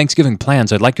have any Thanksgiving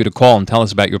plans, I'd like you to call and tell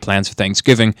us about your plans for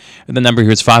Thanksgiving. The number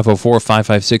here is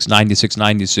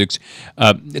 504-556-9696.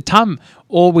 Tom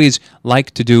always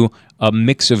liked to do a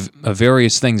mix of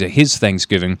various things at his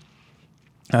Thanksgiving.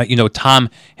 Tom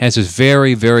has his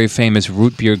very, very famous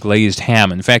root beer glazed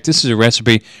ham. In fact, this is a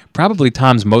recipe, probably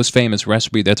Tom's most famous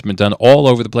recipe that's been done all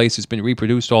over the place. It's been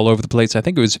reproduced all over the place. I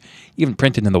think it was even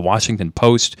printed in the Washington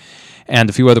Post and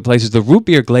a few other places. The root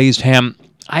beer glazed ham,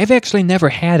 I've actually never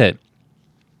had it.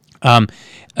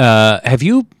 Have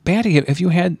you, Patty? Have you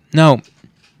had? No.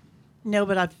 No,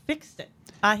 but I've fixed it.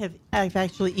 I've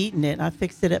actually eaten it. I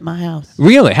fixed it at my house.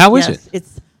 Really? How is it?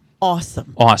 It's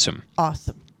awesome. Awesome.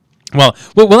 Well,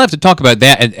 we'll have to talk about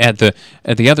that at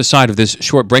the other side of this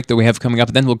short break that we have coming up,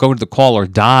 and then we'll go to the caller,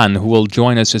 Don, who will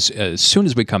join us as soon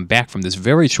as we come back from this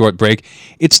very short break.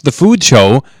 It's The Food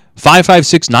Show,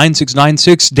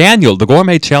 556-9696. Daniel, the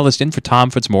gourmet cellist, in for Tom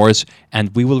Fitzmaurice,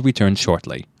 and we will return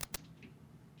shortly.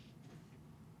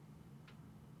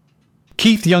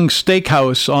 Keith Young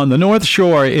Steakhouse on the North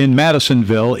Shore in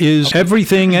Madisonville is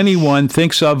everything anyone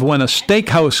thinks of when a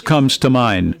steakhouse comes to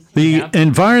mind. The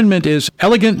environment is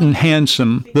elegant and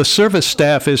handsome. The service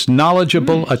staff is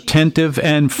knowledgeable, attentive,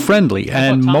 and friendly.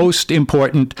 And most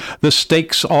important, the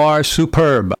steaks are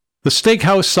superb. The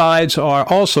steakhouse sides are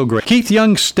also great. Keith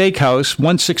Young Steakhouse,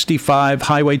 165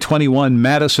 Highway 21,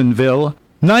 Madisonville,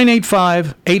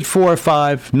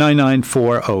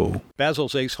 985-845-9940.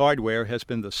 Basil's Ace Hardware has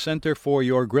been the center for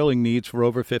your grilling needs for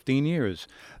over 15 years.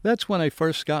 That's when I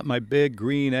first got my big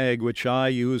green egg, which I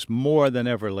use more than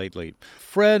ever lately.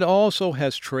 Fred also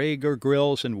has Traeger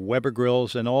grills and Weber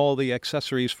grills and all the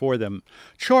accessories for them.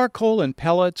 Charcoal and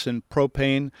pellets and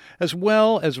propane, as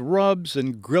well as rubs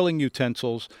and grilling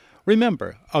utensils.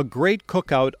 Remember, a great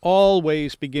cookout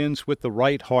always begins with the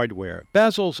right hardware.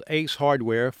 Basil's Ace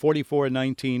Hardware,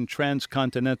 4419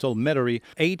 Transcontinental Metairie,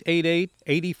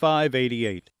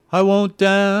 888-8588. I won't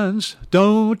dance,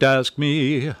 don't ask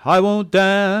me. I won't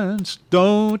dance,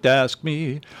 don't ask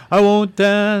me. I won't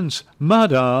dance,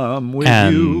 madame, with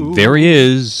you. And there he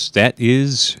is. That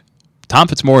is Tom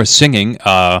Fitzmaurice singing,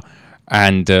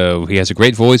 and he has a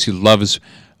great voice. He loves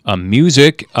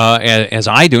music, as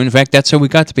I do. In fact, that's how we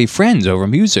got to be friends, over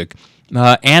music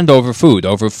and over food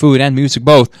and music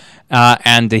both.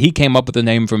 And he came up with the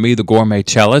name for me, the Gourmet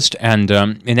Cellist. And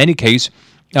in any case,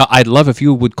 I'd love if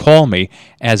you would call me,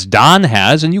 as Don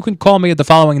has, and you can call me at the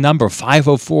following number,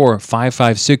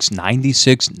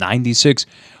 504-556-9696.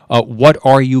 What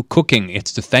are you cooking?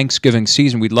 It's the Thanksgiving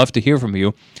season. We'd love to hear from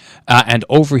you. And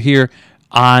over here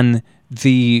on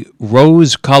the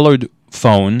rose-colored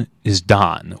phone is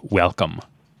Don. Welcome.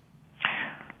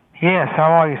 Yes,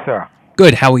 how are you, sir?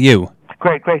 Good, how are you?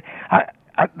 Great. I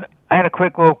had a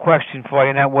quick little question for you,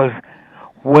 and that was,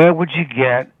 where would you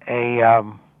get a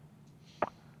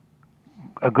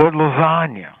good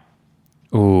lasagna?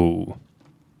 Ooh.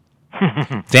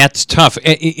 That's tough.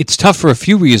 It's tough for a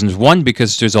few reasons. One,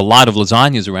 because there's a lot of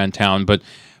lasagnas around town, but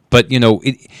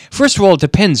first of all, it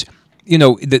depends.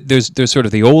 There's sort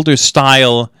of the older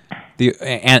style,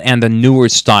 and the newer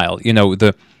style.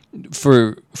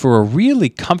 For a really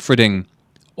comforting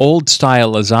old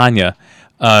style lasagna,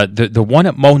 the one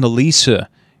at Mona Lisa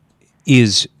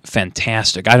is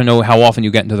fantastic. I don't know how often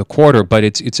you get into the Quarter, but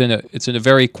it's in a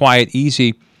very quiet,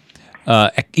 easily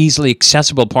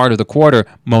accessible part of the Quarter.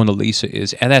 Mona Lisa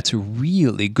is, and that's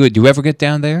really good. Do you ever get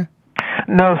down there?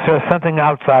 No, sir. Something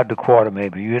outside the Quarter,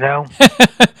 maybe.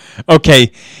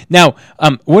 Okay. Now,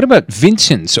 what about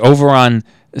Vincent's over on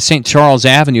St. Charles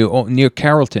Avenue near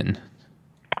Carrollton?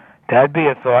 That'd be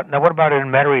a thought. Now, what about in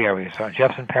Metairie area, sir?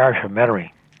 Jefferson Parish or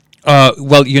Metairie?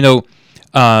 Well,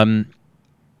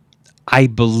 I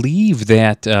believe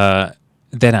that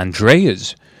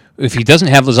Andrea's, if he doesn't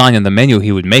have lasagna on the menu,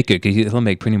 he would make it, because he'll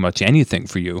make pretty much anything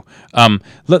for you.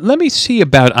 Let me see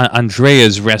about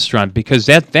Andrea's restaurant, because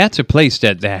that's a place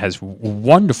that has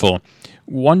wonderful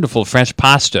wonderful fresh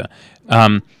pasta.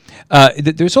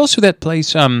 There's also that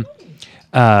place.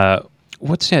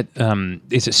 What's that?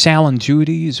 Is it Sal and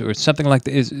Judy's or something like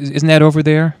that? Isn't that over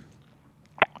there?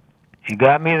 You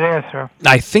got me there, sir.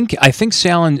 I think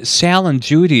Sal and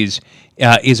Judy's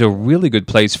is a really good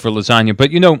place for lasagna.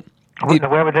 But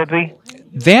where would that be?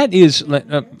 That is.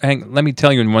 Let me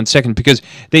tell you in 1 second, because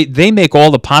they make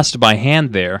all the pasta by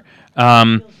hand there.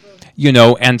 And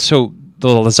so the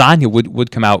lasagna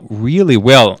would come out really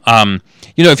well.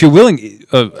 If you're willing,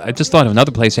 I just thought of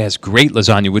another place that has great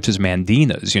lasagna, which is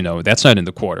Mandina's. That's not in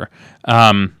the Quarter.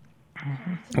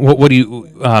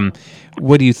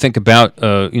 What do you think about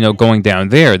going down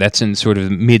there? That's in sort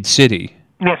of mid city.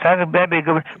 Yes, that'd be a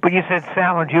good one. But you said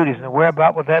Sal and Judy's, and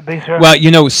whereabout would that be, sir?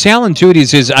 Well, Sal and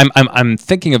Judy's is. I'm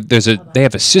thinking of they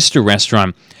have a sister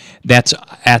restaurant that's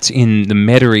in the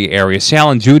Metairie area.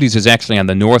 Sal and Judy's is actually on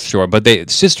the North Shore, but the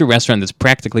sister restaurant that's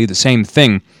practically the same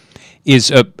thing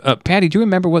is Patty. Do you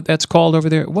remember what that's called over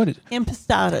there? What is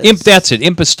Impastados? That's it.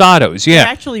 Impastados. Yeah, They're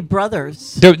actually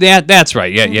brothers. That's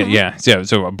right. Yeah.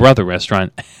 So a brother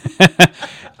restaurant.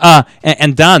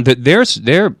 And Don, their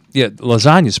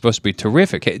lasagna is supposed to be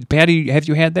terrific. Hey, Patty, have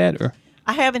you had that? Or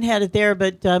I haven't had it there,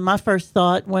 but my first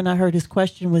thought when I heard his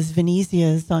question was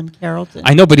Venezia's on Carrollton.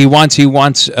 I know, but he wants.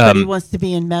 But he wants to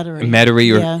be in Metairie.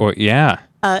 Metairie,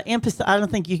 I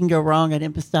don't think you can go wrong at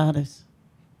Impastados.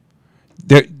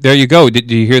 There you go.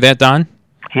 Did you hear that, Don?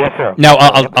 Yes, sir. Now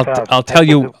I'll tell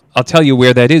you. I'll tell you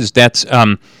where that is. That's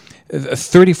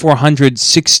 3400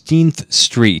 16th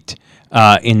Street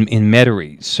in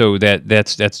Metairie. So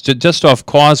that's just off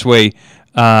Causeway,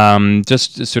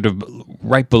 just sort of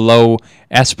right below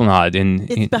Esplanade.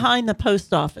 It's behind the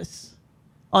post office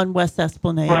on West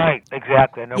Esplanade. Right,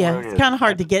 exactly. I know where it is. It's kind of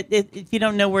hard to get. If you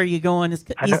don't know where you're going, it's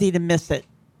easy to miss it.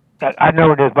 I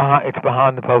know it is it's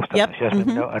behind the post office. Yep. Yes, I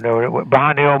know it.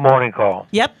 Behind the old morning call.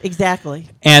 Yep, exactly.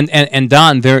 And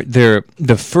Don, they're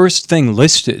the first thing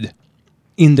listed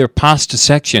in their pasta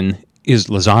section is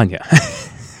lasagna.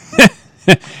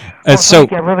 I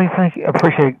really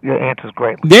appreciate your answers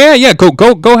greatly. Yeah.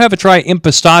 Go have a try.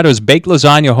 Impastados baked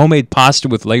lasagna, homemade pasta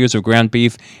with layers of ground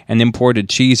beef and imported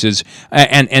cheeses.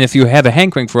 And if you have a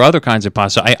hankering for other kinds of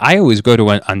pasta, I always go to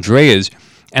Andrea's.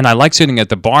 And I like sitting at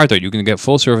the bar there. You can get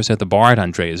full service at the bar at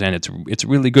Andrea's, and it's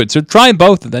really good. So try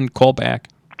both and then call back.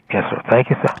 Yes, sir. Thank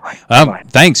you, sir.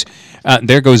 Thanks.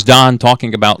 There goes Don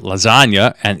talking about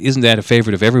lasagna, and isn't that a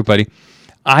favorite of everybody?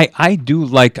 I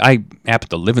happen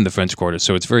to live in the French Quarter,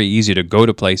 so it's very easy to go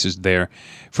to places there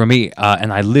for me.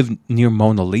 And I live near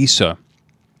Mona Lisa,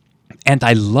 and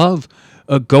I love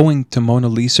going to Mona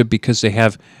Lisa because they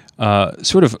have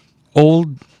sort of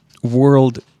old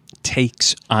world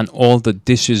takes on all the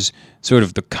dishes, sort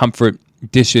of the comfort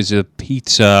dishes. The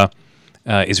pizza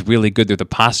is really good there. The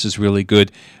pasta is really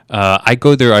good. I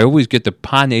go there. I always get the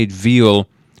panade veal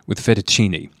with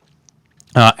fettuccine,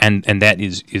 and that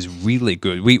is really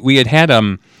good. We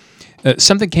had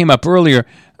something came up earlier.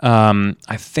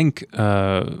 I think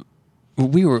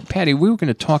we were going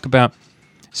to talk about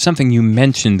something you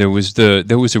mentioned. There was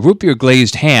a root beer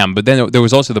glazed ham, but then there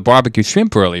was also the barbecue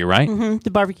shrimp earlier, right? Mm-hmm, the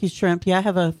barbecue shrimp. Yeah, I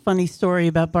have a funny story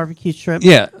about barbecue shrimp.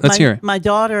 Yeah, let's hear it. My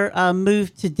daughter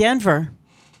moved to Denver,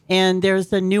 and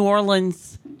there's a New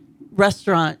Orleans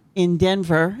restaurant in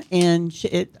Denver, and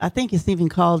I think it's even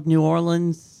called New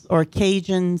Orleans or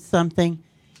Cajun something.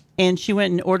 And she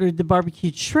went and ordered the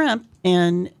barbecued shrimp,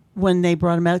 and when they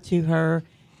brought them out to her,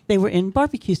 they were in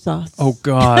barbecue sauce. Oh,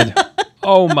 God.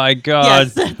 Oh, my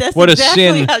God. Yes, that's what exactly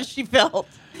a sin. How she felt.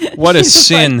 What a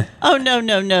sin. Like, oh,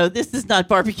 no. This is not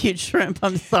barbecued shrimp.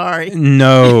 I'm sorry.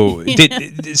 No.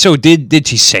 Did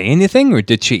she say anything, or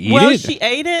did she eat it? Well, she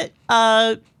ate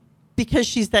it because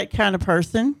she's that kind of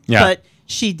person. Yeah. But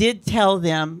she did tell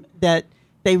them that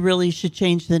they really should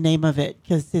change the name of it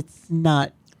because it's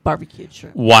not barbecued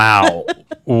shrimp. Wow.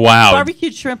 Wow.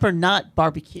 Barbecued shrimp are not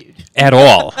barbecued. At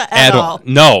all. At all.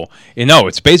 No.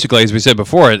 It's basically, as we said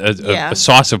before, a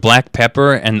sauce of black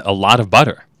pepper and a lot of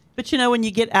butter. But, when you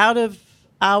get out of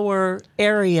our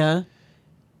area,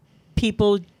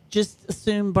 people just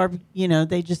assume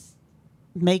they just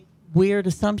make weird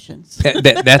assumptions.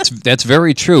 That's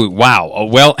very true. Wow. Oh,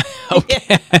 well, okay.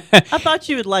 Yeah. I thought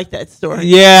you would like that story.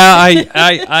 Yeah,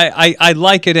 I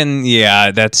like it, and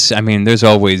that's. I mean, there's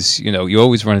always you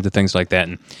always run into things like that,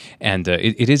 and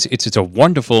it's a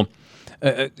wonderful,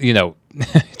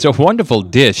 it's a wonderful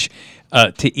dish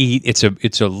to eat.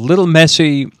 It's a little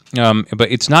messy, but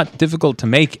it's not difficult to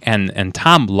make, and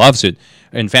Tom loves it.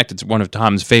 In fact, it's one of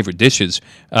Tom's favorite dishes.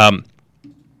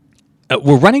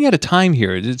 We're running out of time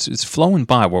here. It's flowing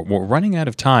by. We're running out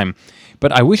of time,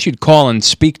 but I wish you'd call and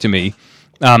speak to me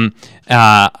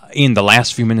in the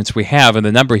last few minutes we have, and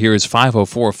the number here is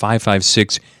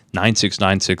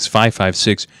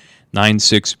 504-556-9696,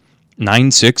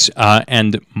 556-9696,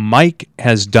 and Mike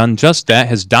has done just that,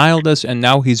 has dialed us, and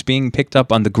now he's being picked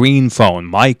up on the green phone.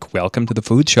 Mike, welcome to the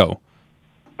Food Show.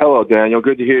 Hello, Daniel.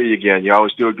 Good to hear you again. You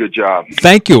always do a good job.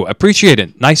 Thank you. Appreciate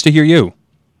it. Nice to hear you.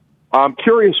 I'm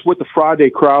curious what the Friday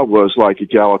crowd was like at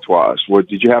Galatoire's.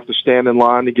 Did you have to stand in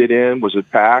line to get in? Was it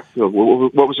packed?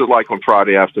 What was it like on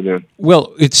Friday afternoon?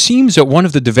 Well, it seems that one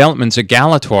of the developments at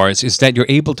Galatoire's is that you're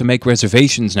able to make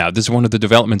reservations now. This is one of the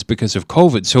developments because of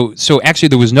COVID. So actually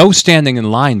there was no standing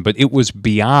in line, but it was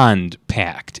beyond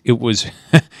packed. It was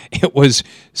it was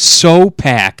so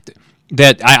packed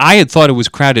that I had thought it was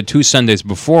crowded 2 Sundays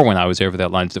before when I was there for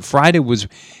that line. The Friday was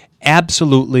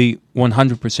absolutely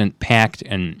 100% packed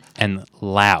and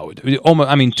loud. Almost,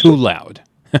 I mean, too loud.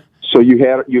 So you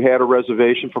had a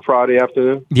reservation for Friday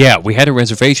afternoon? Yeah, we had a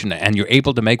reservation, and you're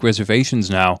able to make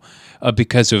reservations now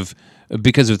because of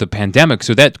the pandemic.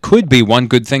 So that could be one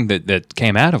good thing that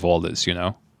came out of all this, you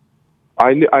know.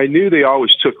 I knew they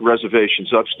always took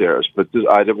reservations upstairs, but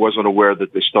I wasn't aware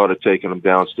that they started taking them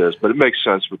downstairs. But it makes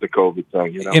sense with the COVID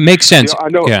thing, you know. It makes sense. You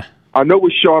know, I know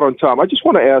we're short on time. I just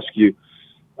want to ask you.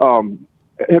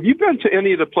 Have you been to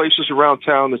any of the places around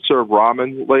town that serve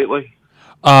ramen lately?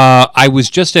 I was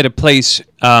just at a place,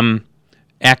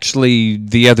 actually,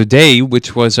 the other day,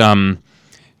 which was,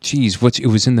 it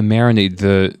was in the Marinade,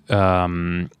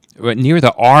 near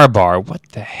the R Bar. What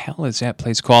the hell is that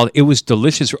place called? It was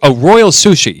delicious. Oh, Royal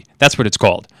Sushi. That's what it's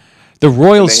called. The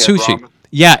Royal Sushi. Ramen?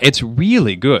 Yeah, it's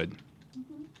really good.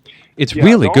 It's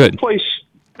really good.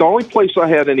 The only place I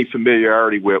had any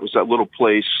familiarity with was that little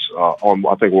place on,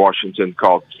 I think, Washington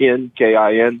called Kin,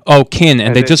 K-I-N. Oh, Kin,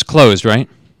 and they just closed, right?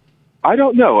 I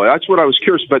don't know. That's what I was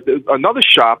curious about. Another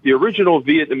shop, the original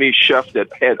Vietnamese chef that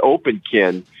had opened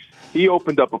Kin, he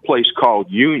opened up a place called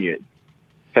Union.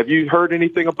 Have you heard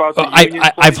anything about the Union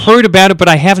place? I've heard about it, but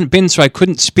I haven't been, so I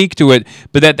couldn't speak to it.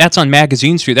 But that's on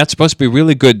Magazine Street. That's supposed to be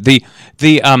really good. There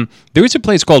is a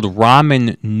place called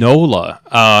Ramen Nola.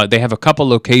 They have a couple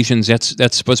locations.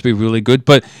 That's supposed to be really good.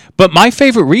 But my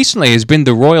favorite recently has been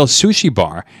the Royal Sushi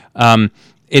Bar.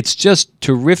 It's just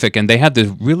terrific, and they have this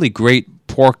really great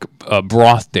pork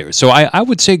broth there. So I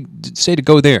would say to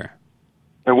go there.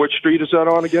 And which street is that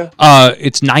on again?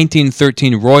 It's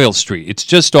 1913 Royal Street. It's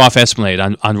just off Esplanade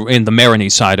in the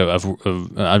Marinade side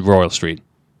of Royal Street.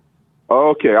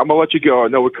 Okay, I'm gonna let you go. I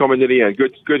know we're coming to the end.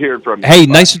 Good hearing from you. Hey,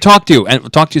 Bye. nice to talk to you, and we'll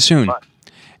talk to you soon. Bye.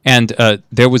 And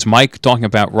there was Mike talking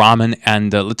about ramen,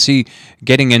 and let's see,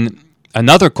 getting in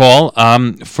another call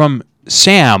from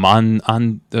Sam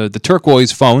on the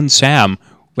turquoise phone. Sam,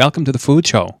 welcome to the Food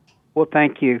Show. Well,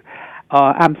 thank you.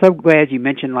 I'm so glad you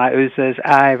mentioned La Usa's.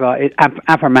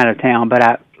 I'm from out of town, but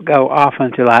I go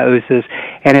often to La Usa's,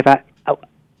 and if I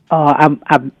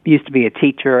used to be a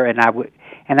teacher, and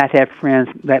I'd have friends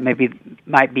that might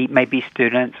be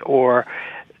students or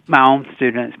my own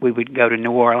students. We would go to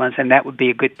New Orleans, and that would be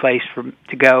a good place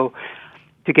to go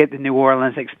to get the New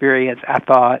Orleans experience, I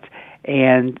thought,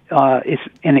 and it's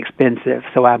inexpensive.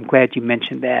 So I'm glad you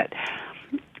mentioned that.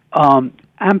 I'm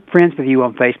friends with you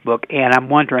on Facebook, and I'm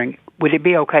wondering, would it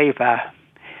be okay if I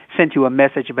sent you a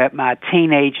message about my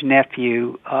teenage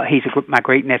nephew? He's my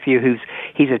great nephew.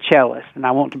 He's a cellist, and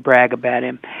I want to brag about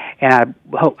him. And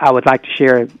I would like to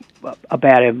share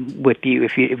about him with you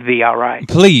if it'd be all right.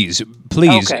 Please.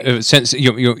 Okay. Since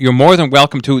you're more than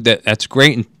welcome to. That's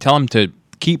great, and tell him to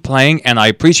keep playing. And I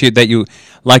appreciate that you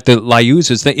like the La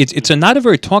Usa's. It's not a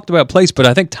very talked about place, but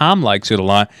I think Tom likes it a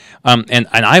lot. And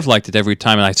I've liked it every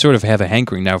time, and I sort of have a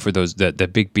hankering now for that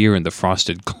big beer in the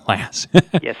frosted glass.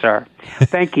 Yes, sir.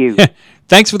 Thank you.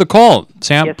 Thanks for the call,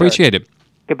 Sam. Yes, appreciate it.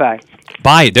 Goodbye.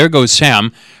 Bye. There goes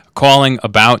Sam calling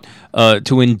about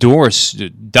to endorse,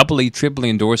 doubly,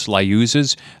 triply endorse La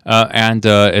Usa's, and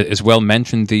as well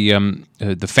mentioned the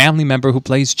family member who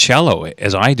plays cello,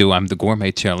 as I do. I'm the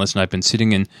gourmet cellist, and I've been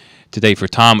sitting in today for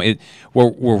Tom.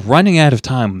 We're running out of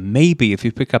time. Maybe if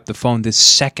you pick up the phone this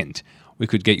second, we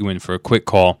could get you in for a quick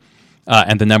call,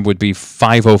 and the number would be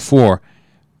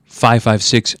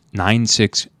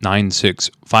 504-556-9696.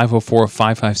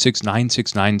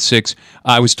 504-556-9696.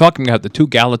 I was talking about the 2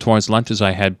 Galatoire's lunches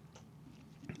I had,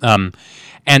 and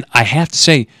I have to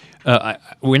say,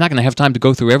 we're not going to have time to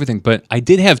go through everything, but I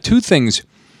did have 2 things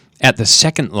at the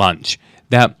second lunch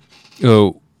that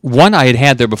one I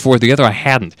had there before, the other I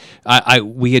hadn't.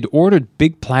 We had ordered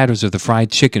big platters of the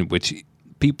fried chicken, which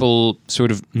people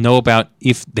sort of know about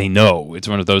if they know. It's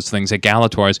one of those things at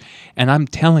Galatoire's, and I'm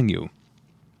telling you,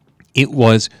 it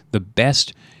was the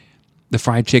best the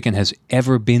fried chicken has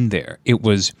ever been there. It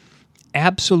was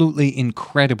absolutely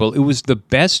incredible. It was the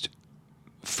best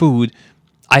food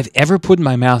I've ever put in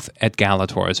my mouth at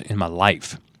Galatore's in my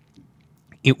life.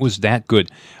 It was that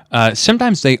good.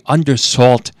 Sometimes they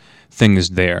undersalt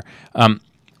things there,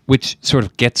 which sort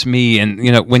of gets me. And,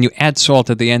 you know, when you add salt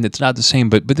at the end, it's not the same.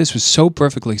 But this was so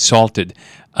perfectly salted.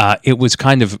 It was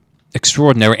kind of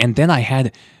extraordinary. And then I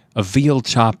had a veal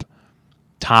chop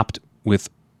topped with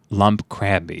lump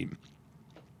crab meat.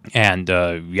 And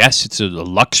yes, it's a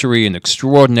luxury, an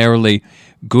extraordinarily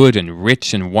good and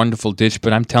rich and wonderful dish.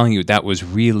 But I'm telling you, that was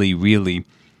really, really,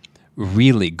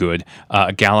 really good.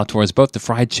 Galatore's, both the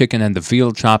fried chicken and the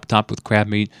veal chop topped with crab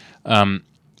meat.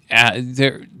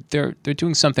 They're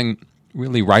doing something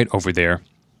really right over there.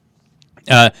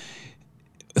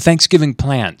 Thanksgiving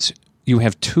plans. You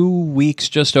have 2 weeks,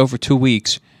 just over 2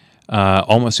 weeks,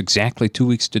 almost exactly 2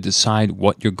 weeks to decide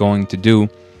what you're going to do.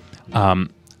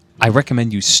 I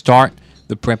recommend you start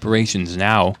the preparations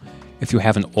now if you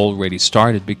haven't already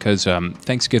started, because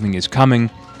Thanksgiving is coming.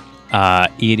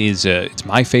 It's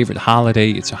my favorite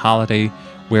holiday. It's a holiday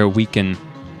where we can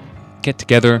get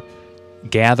together,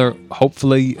 gather.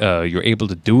 Hopefully, you're able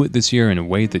to do it this year in a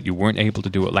way that you weren't able to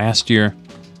do it last year.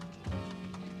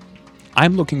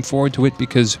 I'm looking forward to it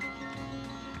because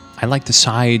I like the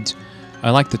sides, I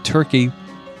like the turkey,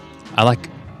 I like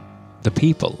the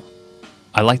people,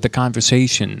 I like the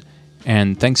conversation.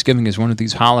 And Thanksgiving is one of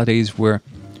these holidays where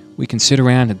we can sit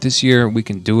around, and this year we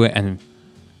can do it, and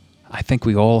I think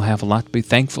we all have a lot to be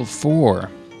thankful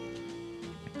for.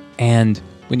 And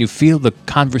when you feel the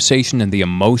conversation and the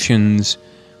emotions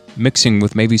mixing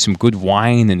with maybe some good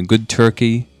wine and good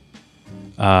turkey,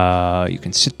 you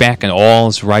can sit back and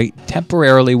all's right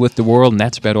temporarily with the world, and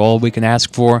that's about all we can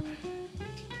ask for.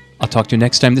 I'll talk to you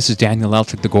next time. This is Daniel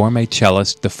Eltrick, the Gourmet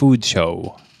Cellist, The Food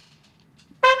Show.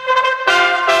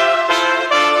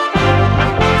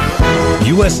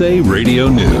 USA Radio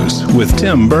News with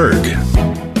Tim Berg.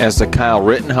 As the Kyle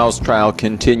Rittenhouse trial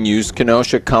continues,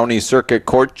 Kenosha County Circuit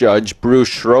Court Judge Bruce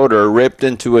Schroeder ripped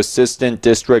into Assistant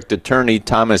District Attorney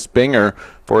Thomas Binger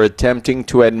for attempting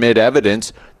to admit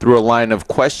evidence through a line of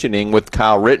questioning with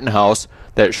Kyle Rittenhouse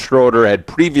that Schroeder had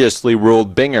previously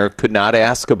ruled Binger could not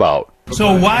ask about.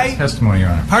 So why? Testimony, Your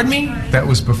Honor. Pardon me? That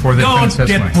was before the defense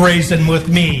testimony. Don't get brazen with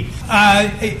me.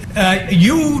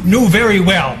 You knew very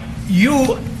well.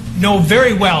 You know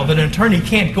very well that an attorney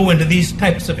can't go into these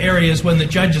types of areas when the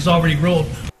judge has already ruled.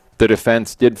 The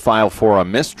defense did file for a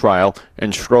mistrial,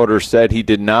 and Schroeder said he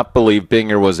did not believe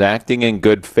Binger was acting in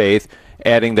good faith,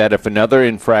 adding that if another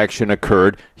infraction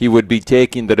occurred, he would be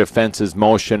taking the defense's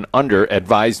motion under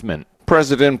advisement.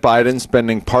 President Biden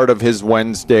spending part of his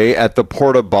Wednesday at the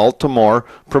Port of Baltimore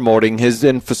promoting his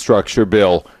infrastructure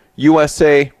bill.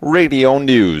 USA Radio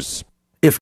News.